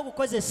n'omutima gwo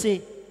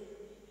gukozese.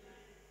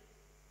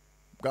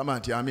 Gamba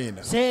nti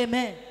amiina. Say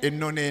amen.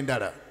 Ennono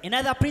endala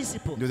Another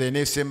principle ndoza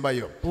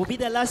eneesembayo. will be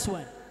the last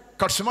one.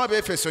 Katusome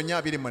Abaefeso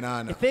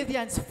 4:28.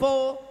 Ephesians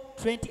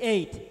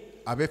 4:28.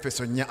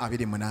 Abaefeso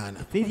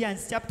 4:28.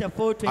 Ephesians chapter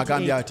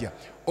Agambye 4:28. atya,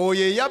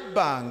 oyo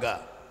eyabbanga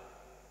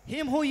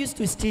Him who used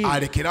to steal,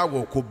 alekerawo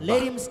let okubba,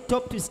 him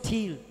stop to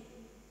steal.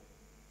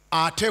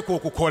 ateekwa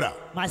okukola,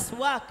 Must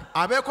work.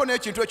 abeeko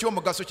n'ekintu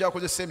eky'omugaso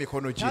ky'akozesa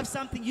emikono gye, Have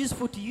something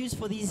useful to use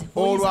for these.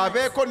 olwo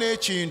abeeko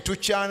n'ekintu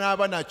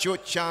ky'anaaba nakyo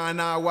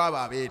ky'anaawa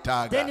abo Then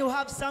abeetaaga. you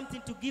have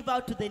something to give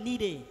out to the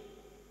needy.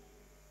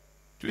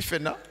 Tuli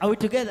ffenna? Are we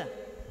together?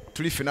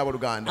 Tuli ffenna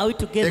abooluganda. Are we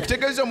together?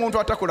 Ekitegeeza omuntu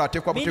atakola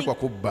ateekwa Meaning, buteekwa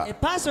kubba. a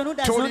person who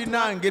does not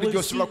Tolina work ngeri will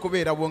gy'osobola steal.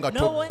 kubeerawo nga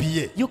No way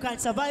tobbye you can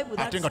survive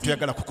without ate nga stealing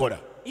toyagala kukola.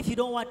 if you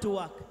don't want to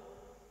work.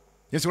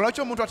 Ensonga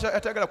lwaki omuntu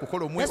atayagala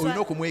kukola That's olina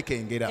why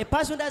okumwekengera. a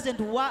person who doesn't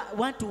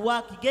want to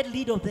work, you get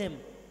rid of them.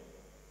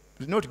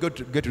 Not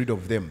get rid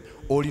of them.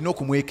 Olina You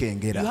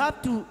okumwekengera.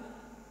 have to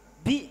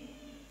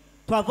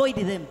avoid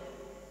them.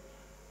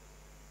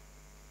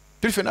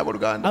 Tuli ffenna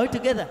abooluganda. Are we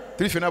together?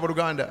 Tuli ffenna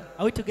abooluganda.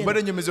 Are we together?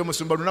 Mbadde nnyumiza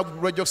omusumba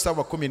lunaku lwajja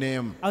okusaawa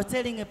 11. I was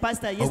telling a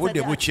pastor Obudde yesterday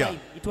at bukya. 5.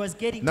 It was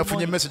getting Nafunye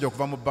morning. message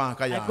okuva mu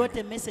banka I yange got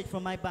a message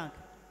from my bank.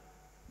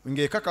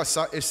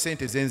 ng'ekakasa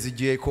essente ze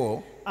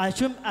nzigyeko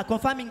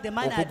Confirming the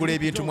money I okugula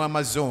had ebintu mu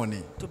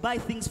Amazon. to buy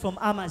things from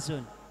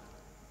Amazon.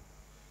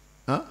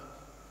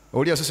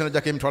 Oli yasose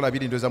n'ajjako emitwalo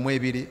 2 ndowooza mu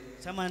 2.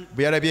 Someone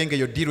Bwe yalabye nga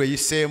eyo ddiiru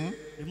eyiseemu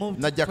removed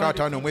n'ajjako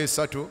 200 5 mu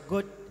 3.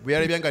 got Bwe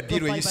yalabye nga got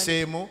ddiiru 500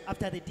 eyiseemu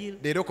after the deal.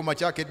 leero ku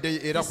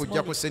makyakedde era This kujjako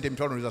morning. ssente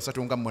emitwalo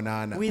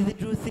 308.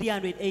 Withdrew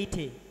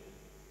 380.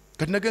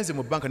 Kati nagenze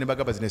mu banka ne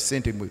bagamba zino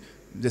essente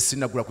ze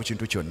sinnagula ku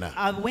kintu kyonna.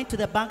 I went to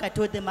the bank. I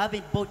told them I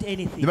haven't bought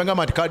anything. Ne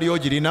bagamba nti kaadi yo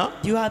ogirina?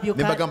 Do you have your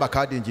Ne card? bagamba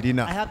kaadi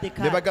ngirina. I have the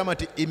card. Ne bagamba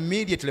nti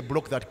immediately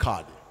block that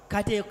card.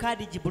 Kati eyo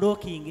kadi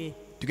giblocking.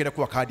 Tugenda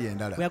kuwa kaadi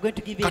endala. We are going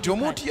to give you Kati a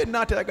new omuntu card.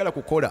 yenna atayagala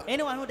kukola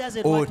Anyone who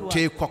doesn't want to work,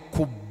 oteekwa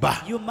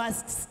kubba. you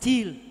must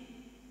steal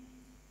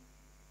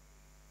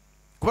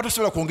Kuba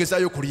tosobola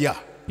kwongezaayo kulya.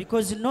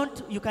 because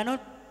you cannot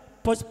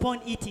postpone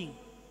eating.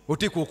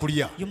 Oteekwa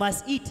okulya. You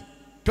must eat.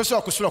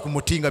 Tosobola kusula ku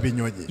muti nga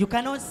binyonyi. You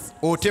cannot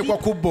Oteekwa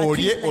sleep kubba at olye,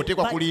 least like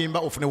oteekwa that. kulimba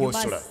ofune You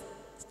w'osula. must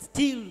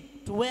steal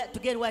to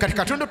get where Kati to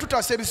Katonda be.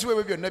 tutaasa ebizibu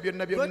ebyo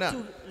byonna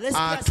let's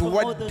pass from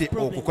all those atuwadde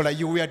problems. okukola.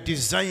 You were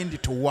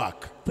designed to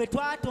work. Ffe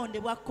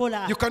twatondebwa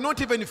kukola. You cannot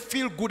even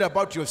feel good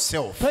about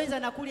yourself Toyinza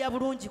nakulya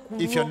bulungi ku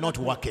if you're lwo not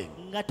working.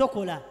 nga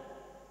tokola.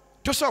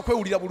 Tosobola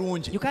kwewulira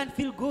bulungi. You can't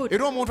feel good.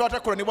 Era omuntu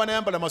atakola ne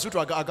bwanayambala amasuutu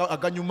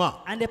aganyuma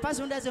And the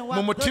person who doesn't work,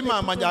 mu though they mutima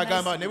put amanya on nice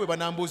agamba naye bwe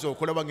banambuuza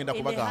okola bagenda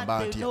in their heart, kubagamba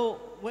they ntya. know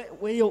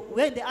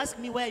when they ask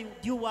me where do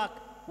you work,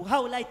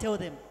 how will I tell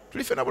them?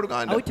 Tuli ffenna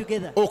buluganda. Are we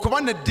together?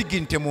 Okuba ne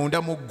dignity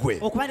munda mu ggwe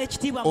Okuba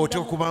n'ekitiibwa mu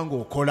oteekwa ndamu, okuba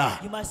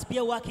ng'okola. you must be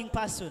a working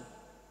person.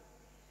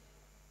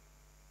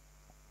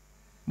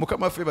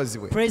 Mukama waffe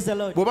bazibwe. Praise the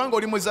Lord. Bw'obanga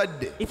oli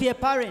muzadde If you're a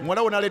parent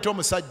muwala wo n'aleeta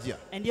omusajja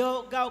and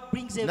your girl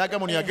brings a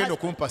n'agamba ono yagenda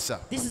husband, okumpasa,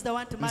 this is the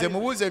one to nze marry.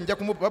 mubuuze nja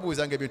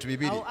babuuzanga ebintu I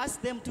bibiri. will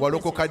ask them two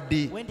Walokoka questions.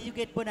 ddi? When did you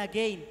get born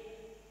again?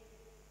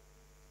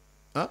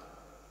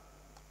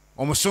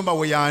 Omusumba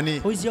we y'ani?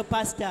 Who is your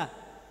pastor?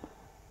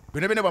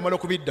 Byonna byonna bw'amala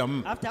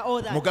okubiddamu After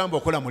all that, mugamba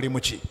okola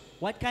mulimu ki?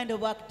 what kind of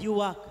work do you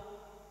work?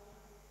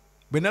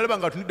 Bwe nalaba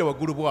nga atunudde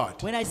waggulu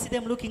bw'ati When I see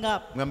them looking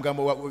up, nga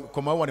mugamba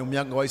komawo wano mu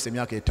myaka nga wayise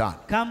emyaka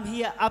 5. come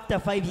here after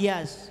 5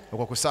 years.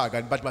 Okwo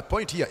kusaaga. But my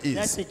point here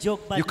That's is a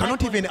joke, but you my cannot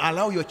point even is-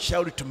 allow your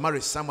child to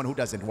marry someone who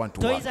doesn't want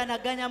to work. Toyinza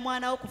naganya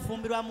mwana wo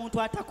kufumbirwa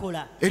muntu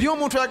atakola. Eri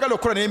omuntu ayagala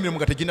okukola naye emirimu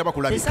nga teginnaba There's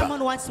kulabika. someone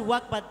who wants to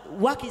work, but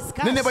work is Ne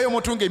scarce. nebayo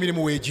omuntu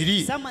ng'emirimu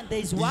weegiri Someone there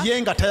is work, ye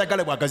nga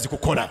tayagala bwagazi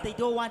kukola. but they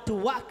don't want to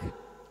work.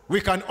 We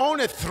can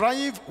only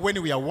thrive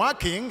when we are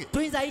working.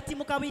 Tuyinza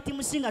yitimuka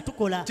buyitimusi nga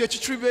tukola.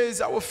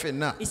 Kyekitubeezaawo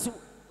ffenna. It's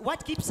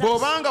what keeps us.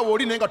 Bw'obanga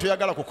wooli naye nga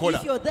toyagala kukola,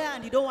 If you're there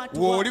and you don't want to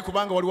work, wooli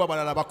kubanga waliwo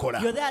abalala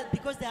bakola. you're there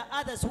because there are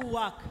others who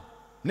work.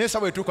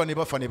 N'ensaba etuuka ne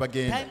bafa ne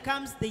bagenda. Time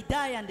comes, they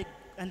die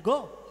and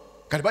go.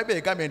 Kati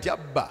Bayibuli egambye nti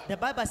abba The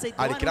Bible says the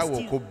one who alekerawo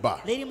steals,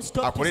 okubba let him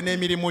stop to akole steal,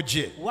 n'emirimu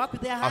gye work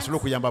with their hands, asobole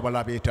okuyamba abalala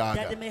that they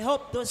beetaaga. may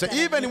help those So that are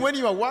even needy. when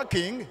you are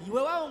working,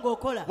 Iwe waawo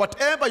ng'okola,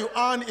 whatever you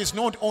earn is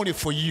not only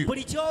for you.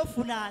 buli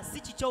ky'ofuna si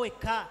kikyo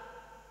wekka.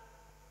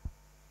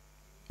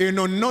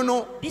 Eno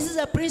nnono This is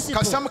a principle.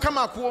 kasita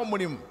Mukama akuwa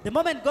omulimu The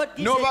moment God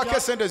gives you a n'obaako job,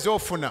 essente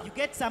z'ofuna, you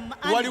get some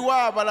money. waliwo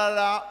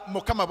abalala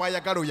Mukama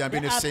b'ayagala oyambe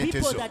There are n'essente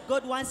people zo. that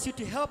God wants you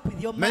to help with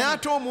your Naye money.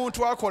 ate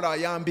omuntu akola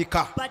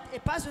ayambika. But a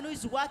person who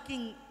is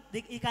working,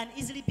 he can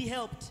easily be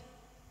helped.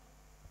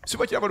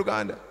 siba kiraba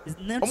Luganda It's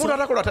not omuntu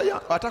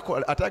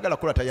so- atayagala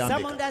kukola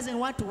Someone tayambika doesn't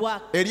want to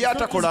work. eri It's not easy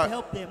to atakola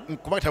help them.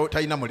 kuba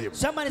talina mulimu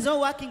Someone is not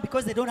working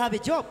because they don't have a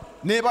job.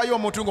 neebaayo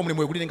omuntu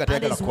ng'omulimu egulire nga And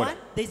tayagala there's kukola one,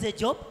 there's a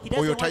job, he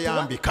doesn't oyo want to work.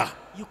 tayambika.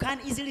 You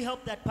can't easily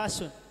help that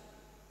person.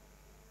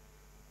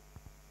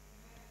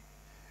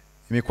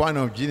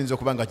 Emikwano girinza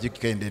okuba nga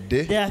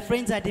gikendedde Their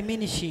friends are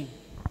diminishing.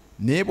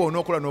 naye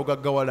bw'onookola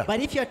n'ogaggawala But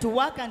if you are to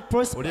work and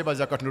prosper,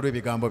 oleebaza Katonda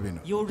olw'ebigambo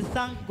bino you will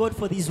thank God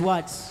for these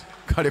words.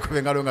 kale kuba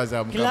engalo nga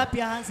za Mukama. Clap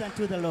your hands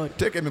unto the Lord.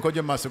 Teeka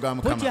emikojo mu maaso ga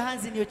Put your Mukama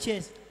hands in your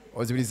chest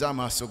ozibirize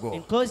amaaso go.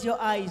 and close your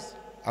eyes.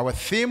 Our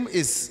theme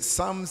is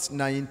Psalms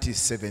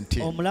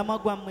 90:17. Omulamwa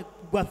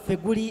gwaffe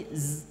guli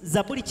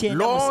Zaburi 9.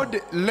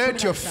 Lord,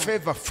 let your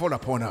favor fall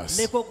upon us.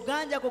 Leka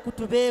okuganja kwo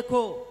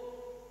kutubeeko.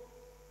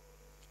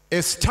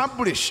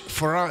 Establish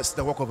for us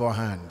the work of our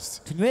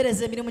hands.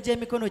 Tunywereze emirimu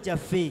gy'emikono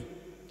gyaffe.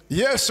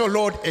 Yes, O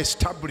Lord,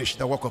 establish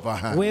the work of our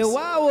hands.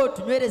 Weewaawo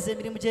tunywereze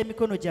emirimu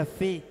gy'emikono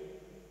gyaffe.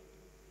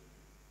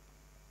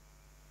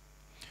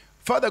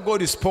 Father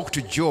God spoke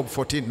to Job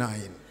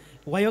 14:9.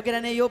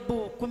 Wayogera ne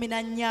Yobu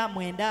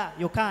 14:9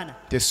 Yokaana.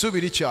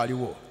 Tessuubi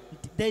likyaliwo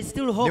There is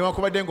still hope.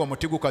 newankubadde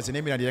ng'omuti gukaze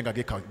n'emirandira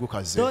nga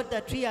gukaze Though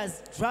the tree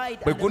has dried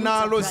bwe and the roots are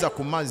gunaaloza dried,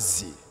 ku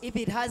mazzi if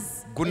it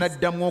has a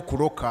gunaddamu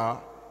okuloka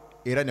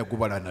era ne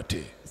gubala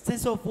nate.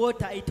 sense of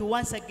water, it will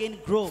once again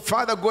grow.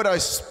 Father God, I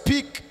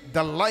speak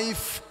the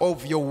life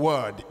of your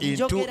word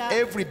into Njogera-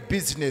 every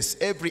business,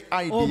 every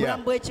idea,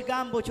 Obulamu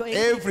bw'ekigambo kyo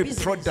every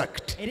business,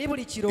 product eri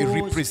buli is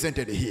kirowoozo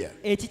represented here.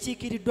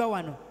 ekikiikiriddwa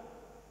wano.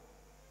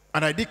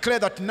 And I declare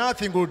that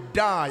nothing will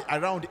die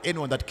around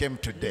anyone that came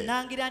today.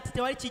 Nangira nti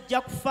tewali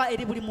kijja kufa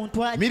eri buli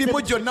muntu ajja Mirimu mu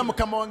gyonna kifo.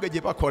 Mukama wange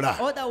gye bakola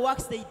All the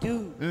works they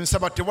do,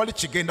 nsaba tewali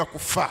kigenda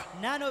kufa.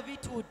 none of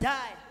it will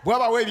die.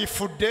 Bw'abawo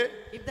ebifudde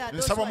If there are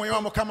those nsaba who are omwoyo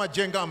wa dead, Mukama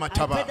ajje I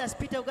ng'amataba pray the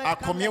Spirit of God to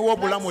come akomyewo like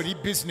obulamu floods, eri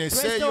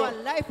bizinesi restore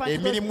eyo life unto those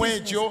emirimu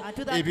business, egyo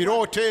unto that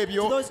ebirooto work,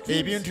 ebyo to those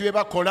dreams, ebintu bye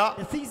bakola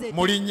the things they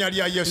mu do. linnya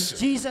lya In Yesu.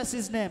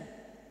 Jesus' name.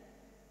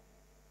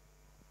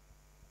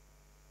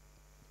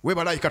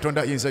 Weebalayi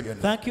Katonda ayinza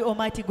byonna. Thank you,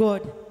 Almighty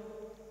God.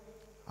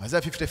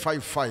 Isaiah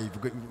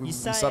 55:5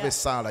 Isaiah- nsabe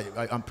Saala,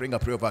 I'm praying a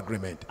prayer of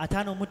agreement.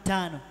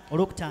 55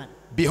 olwokutaano.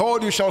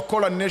 Behold, you shall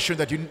call a nation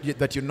that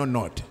you know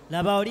not.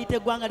 Laba oliyita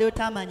eggwanga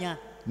ly'otaamanya.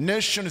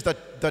 Nations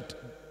that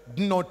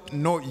do not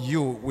know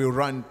you will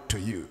run to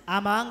you.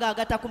 Amawanga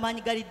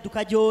agatakumanyi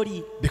galidduka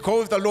gy'oli.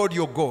 Because the Lord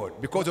your God,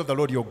 because of the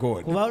Lord your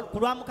God. Ku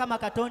lwa Mukama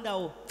Katonda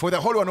wo. For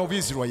the Holy One of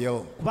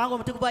Israel, Kubanga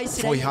omutukuvu wa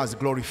for he Isirayiri has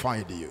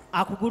glorified you.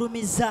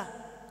 akugulumizza.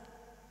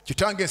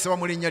 Kitange nsaba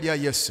mu linnya lya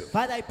Yesu.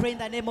 Father, I pray in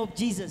the name of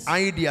Jesus.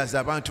 Ideas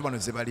abantu bano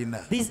ze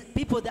balina. These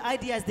people, the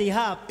ideas they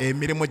have,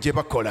 Emirimu gye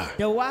bakola.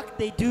 the work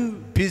they do,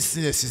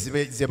 Business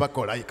ze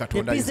bakola. the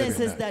Katonda ayinza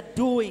businesses byonna. they're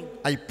doing.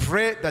 I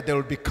pray that they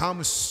will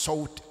become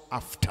sought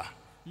after.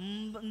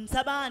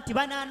 Nsaba nti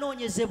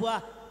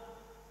banaanoonyezebwa.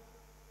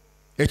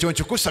 Ekyo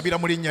nkikusabira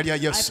mu linnya lya I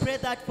Yesu. pray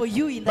that for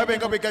you in the Babe name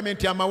nga of bwegambye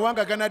nti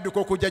amawanga ganadduka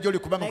okujja gy'oli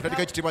kubanga like kutandika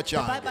how ekitiibwa the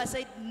Bible kyange.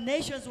 said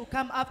nations will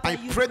come after I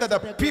you. pray that because the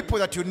of their people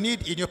that you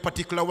need in your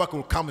particular work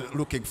will come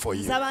looking for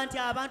you. Nsaba nti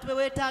abantu be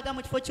weetaaga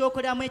mu kifo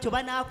ky'okoleramu ekyo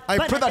I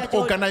pray that banajja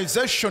gy'oli.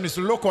 organizations,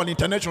 local and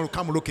international, will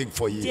come looking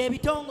for Nti you.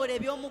 ebitongole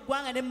eby'omu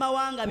ggwanga ne mu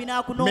mawanga May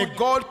binaakunoonya.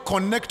 God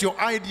connect your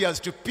ideas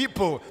to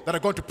people that are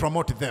going to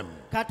promote them.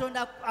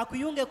 Katonda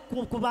akuyunge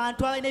ku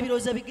bantu abalina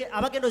ebirowoozo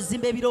abagenda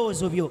ozimba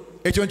ebirowoozo byo.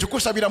 Ekyo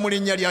nkikusabira mu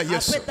linnya lya I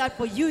Yesu. pray that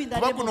for you in the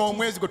Kuba name guno of Jesus.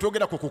 omwezi gwe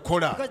twogera ku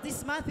kukola. Because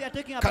this month we are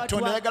talking about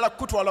Katonda work. ayagala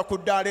kukutwala ku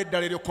ddaala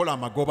eddala ery'okukola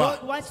amagoba.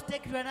 God wants to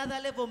take you to another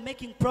level of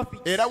making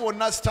profits. Era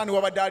wonna sitaani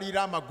wabadde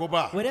aliira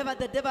amagoba. Wherever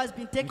the devil has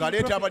been taking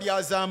Ng'aleeta profit,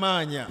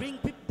 abalyazaamaanya. bring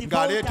people,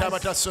 Ng'aleeta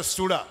devouters,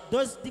 abatasasula.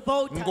 those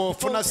devouters,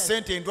 Ng'ofuna devouters,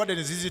 ssente endwadde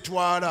ne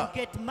zizitwala.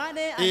 get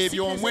money and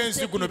Ebyo sickness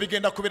omwezi and guno take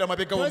bigenda kubeera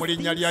mabega wo mu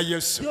linnya lya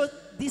Yesu.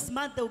 this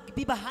month they will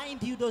be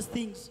behind you, those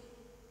things.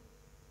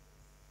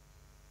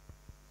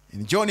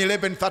 In John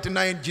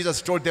 11:39,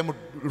 Jesus told them,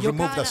 remove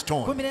the Yokaana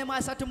stone.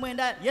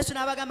 11:39 Yesu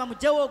n'abagamba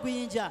muggyewo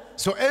oguyinja.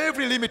 So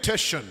every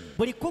limitation,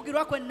 Buli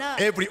kukugirwa kwonna,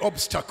 every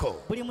obstacle,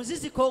 buli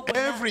muziziko gwonna,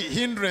 every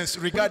hindrance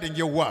regarding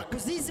your work,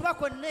 kuziizibwa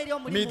kwonna eri may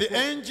omulimu the gwo.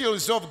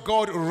 angels of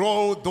God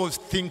roll those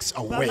things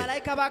away.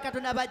 Bamalayika ba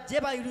Katonda bajje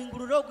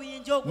bayungulule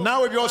oguyinja ogwo.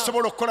 Naawe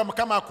by'osobola okukola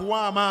Mukama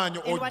akuwa amaanyi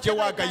And oggyewo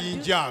whatever you can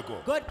agayinja do,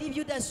 ago. God give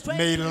you the strength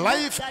May to remove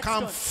life that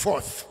come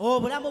stone. forth.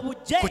 Obulamu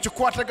bujje Ku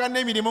kikwatagana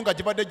n'emirimu nga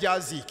gibadde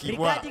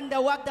gyaziikibwa. regarding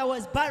the work that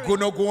was buried.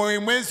 Guno gwe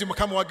mwezi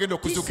Mukama wagenda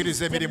This is okuzuukiriza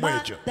the emirimu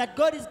month egyo. that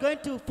God is going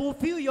to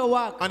fulfill your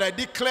work. And I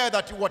declare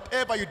that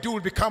whatever you do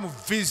will become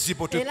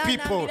visible to Era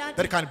people nambira nti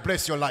that can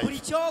bless your buli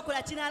life.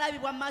 kyokola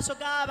kinaalabibwa mu maaso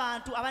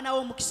g'abantu abanawo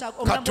omukisa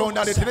obulamu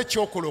Katonda omukisa. aleetere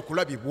kyokola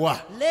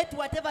okulabibwa. Let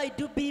whatever you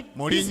do be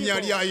Mu linnya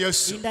visible lya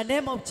Yesu. in the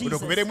name of Guno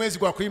Jesus. gubeere mwezi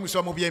gwa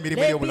kuyimusibwa mu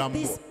by'emirimu Let y'obulamu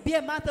this bwo. be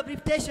a month of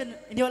reputation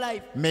in your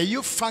life. May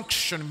you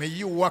function, may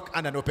you work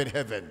under an open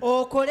heaven.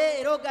 Okole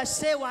era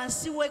ogase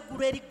wansi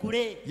w'eggulu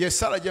eriggule. Ye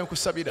Saala gye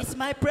nkusabira. It's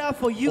my prayer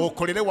for you.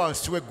 okolere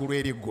wansi w'eggulu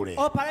eriggule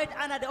Operate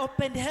under the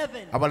open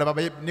heaven. abalala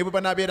ne bwe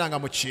banaabeeranga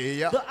mu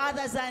kyeya The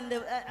others are in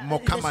the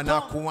mukama storm.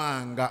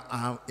 n'akuwanga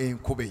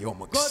enkuba God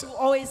ey'omukisa will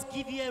always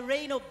give you a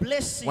rain of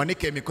blessing.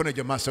 wanika emikono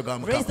gyo mu maaso ga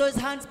Raise mukama those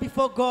hands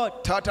before God.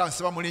 taata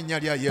nsaba mu linnya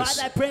lya yesu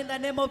Father, I pray in the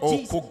name of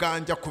Jesus.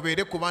 okuganja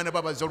kubeere ku baana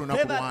babaze olunaku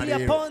Favor be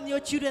lwaleero upon your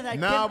children that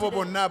n'abo came today.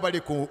 bonna abali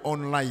ku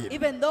online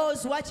Even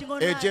those watching egyo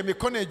online.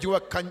 emikono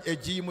Those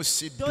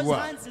egiyimusiddwa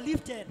hands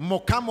lifted.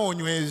 mukama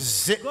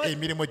onyweze God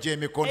emirimu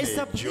gy'emikono egyo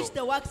Establish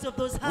the works of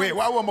those hands.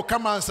 weewaawo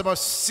mukama nsaba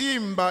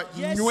simba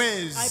Yes,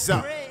 nyweza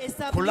I pray,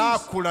 establish,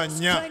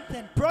 kulaakulanya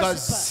strengthen, prosper,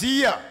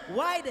 gaziya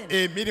widen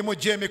emirimu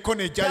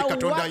gy'emikono egyayi the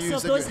katonda works of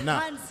ayinza those byonna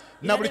hands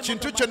in na the buli name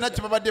kintu of the kyonna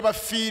Master. kye babadde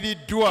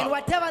bafiiriddwa And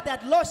whatever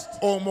that lost,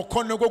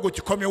 omukono gwo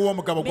gukikomyewo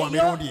omugabo gwa may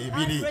your mirundi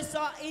hand ebiri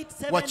restore it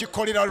 7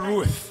 wakikolera times.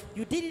 Ruth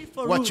You did it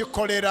for Ruth.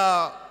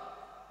 wakikolera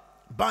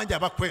bangi You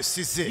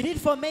abakwesize did it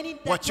for many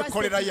that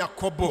wakikolera trusted you.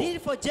 Yakobo You did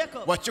it for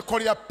Jacob.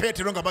 wakikolera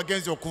Peetero nga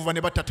bagenze okuva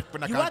ne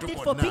batatafuna You worked kantu it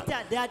for konna Peter.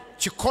 They had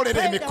kikolera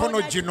prayed the whole emikono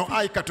night gino to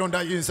ayi katonda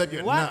ayinza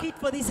byonna work it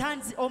for these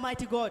hands,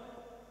 Almighty God.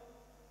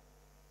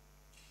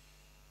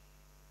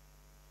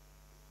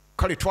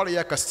 kale twalayo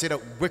akaseera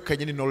gwe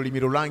kennyini n'olulimi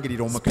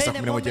lulangirira omukisa Spend ku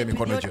a mirimu moment with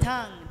gy'emikono your gyo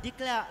tongue.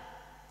 Declare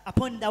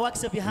upon the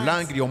works of your hands.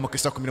 langirira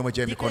omukisa ku mirimu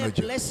gy'emikono Declare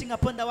gyo blessing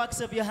upon the works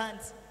of your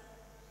hands.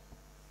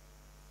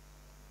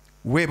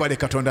 weebale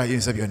katonda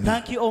ayinza byonna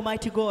Thank you,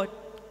 Almighty God.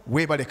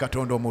 weebale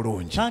katonda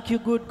omulungi Thank you,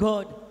 good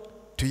God.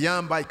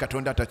 tuyamba ayi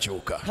katonda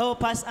atakyuka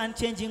Help us,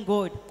 unchanging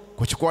God,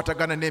 ku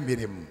kikwatagana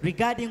n'emirimu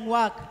regarding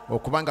work,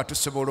 okuba nga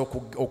tusobola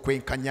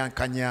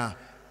okwenkanyankanya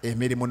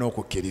emirimu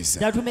n'okukkiriza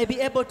that we may be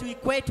able to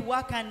equate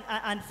work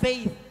and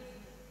faith.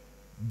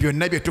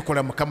 byonna bye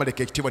tukola mukama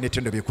leka ekitiibwa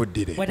n'ettendo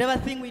bikuddire Whatever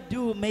thing we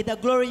do, may the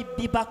glory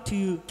be back to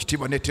you.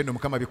 ekitiibwa n'ettendo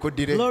mukama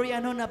bikuddire Glory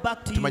and honor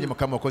back to tumanyi you.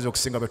 mukama okoze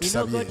okusinga bwe We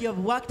know, God, you tusabye have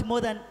worked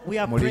more than we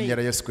have mu linnya lya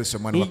prayed. yesu kristo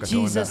omwana wa In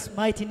katonda Jesus'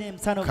 mighty name,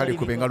 Son of the kale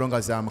kuba living engalo God.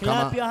 nga za Clap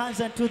mukama your hands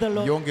unto the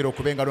Lord. yongera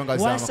okuba engalo nga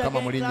za Once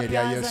mukama mu again, linnya clap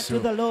your lya hands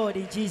unto the yesu Lord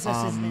in Jesus'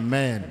 name.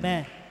 amen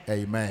Amen.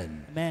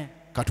 amen Amen.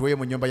 katuweeye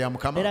mu nnyumba ya Let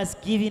mukama us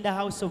give in the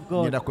house of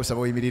ngenda God.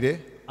 kusaba oyimirire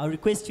I'll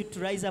request you to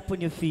rise up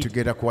on your feet.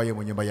 tugenda kuwaayo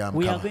mu nnyumba ya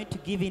We are mukama going to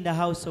give in the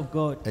house of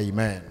God.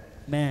 amen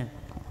Amen.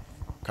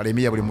 kale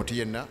emiya buli muntu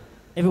yenna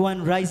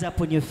Everyone rise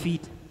up on your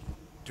feet.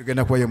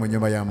 tugenda kuwaayo mu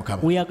nnyumba ya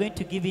mukama We are going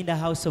to give in the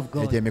house of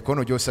egyo God.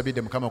 emikono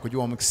gy'osabidde mukama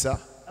okugiwa omukisa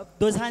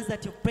Those hands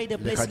that you prayed the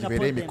leka blessing gibeere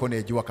upon them, emikono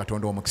egiwa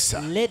katonda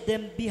omukisa let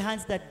them be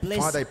hands that bless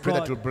Father, I pray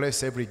that you'll God.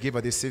 bless every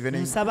giver this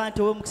evening. Nsaba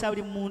nti owe omukisa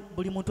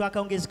buli muntu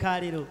akawungezi ka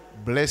leero.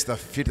 Bless the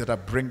feet that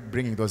are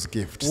bringing those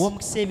gifts. Owe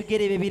omukisa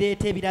ebigere ebyo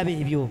bireeta ebirabo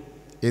ebyo.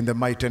 In the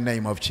mighty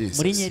name of Mu Jesus.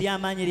 linnya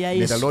ery'amaanyi erya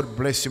May the Yesu. Lord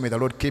bless you. May the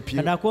Lord keep you.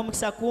 Katonda akuwe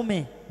omukisa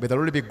kuume. May the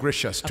Lord be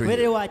gracious to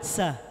Akubeerere you. wa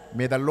kisa.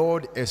 May the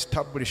Lord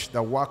establish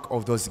the work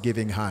of those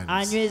giving hands.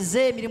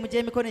 Anyweze emirimu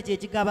gy'emikono gye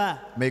gigaba.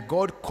 May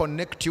God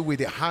connect you with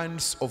the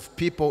hands of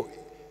people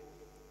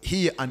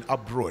here and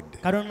abroad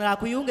Katonda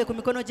akuyunge ku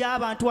mikono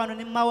gy'abantu wano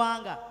ne mu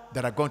mawanga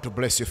that are going to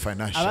bless you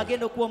financially.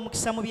 abagenda okuwa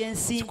omukisa mu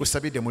byensi.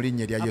 Kusabidde mu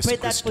linnya lya I Yesu pray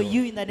that for Kristo,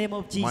 you in the name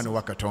of Jesus, Mwana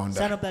wa Katonda.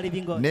 Son of the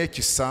living God.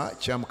 N'ekisa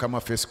kya Mukama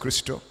waffe Yesu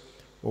Kristo,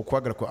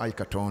 okwagala kwa ayi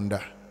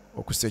Katonda,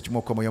 okussa ekimu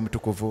okw'Omwoyo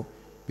Omutukuvu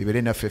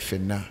bibeere naffe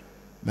ffenna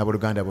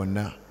n'abooluganda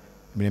bonna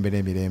emirembe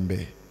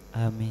n'emirembe.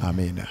 Amen.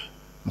 Amiina.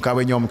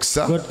 Mukama ennyo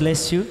omukisa. God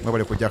bless you.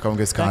 Mwebale kujja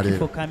akawungezi ka Thank you leero.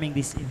 for coming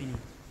this evening.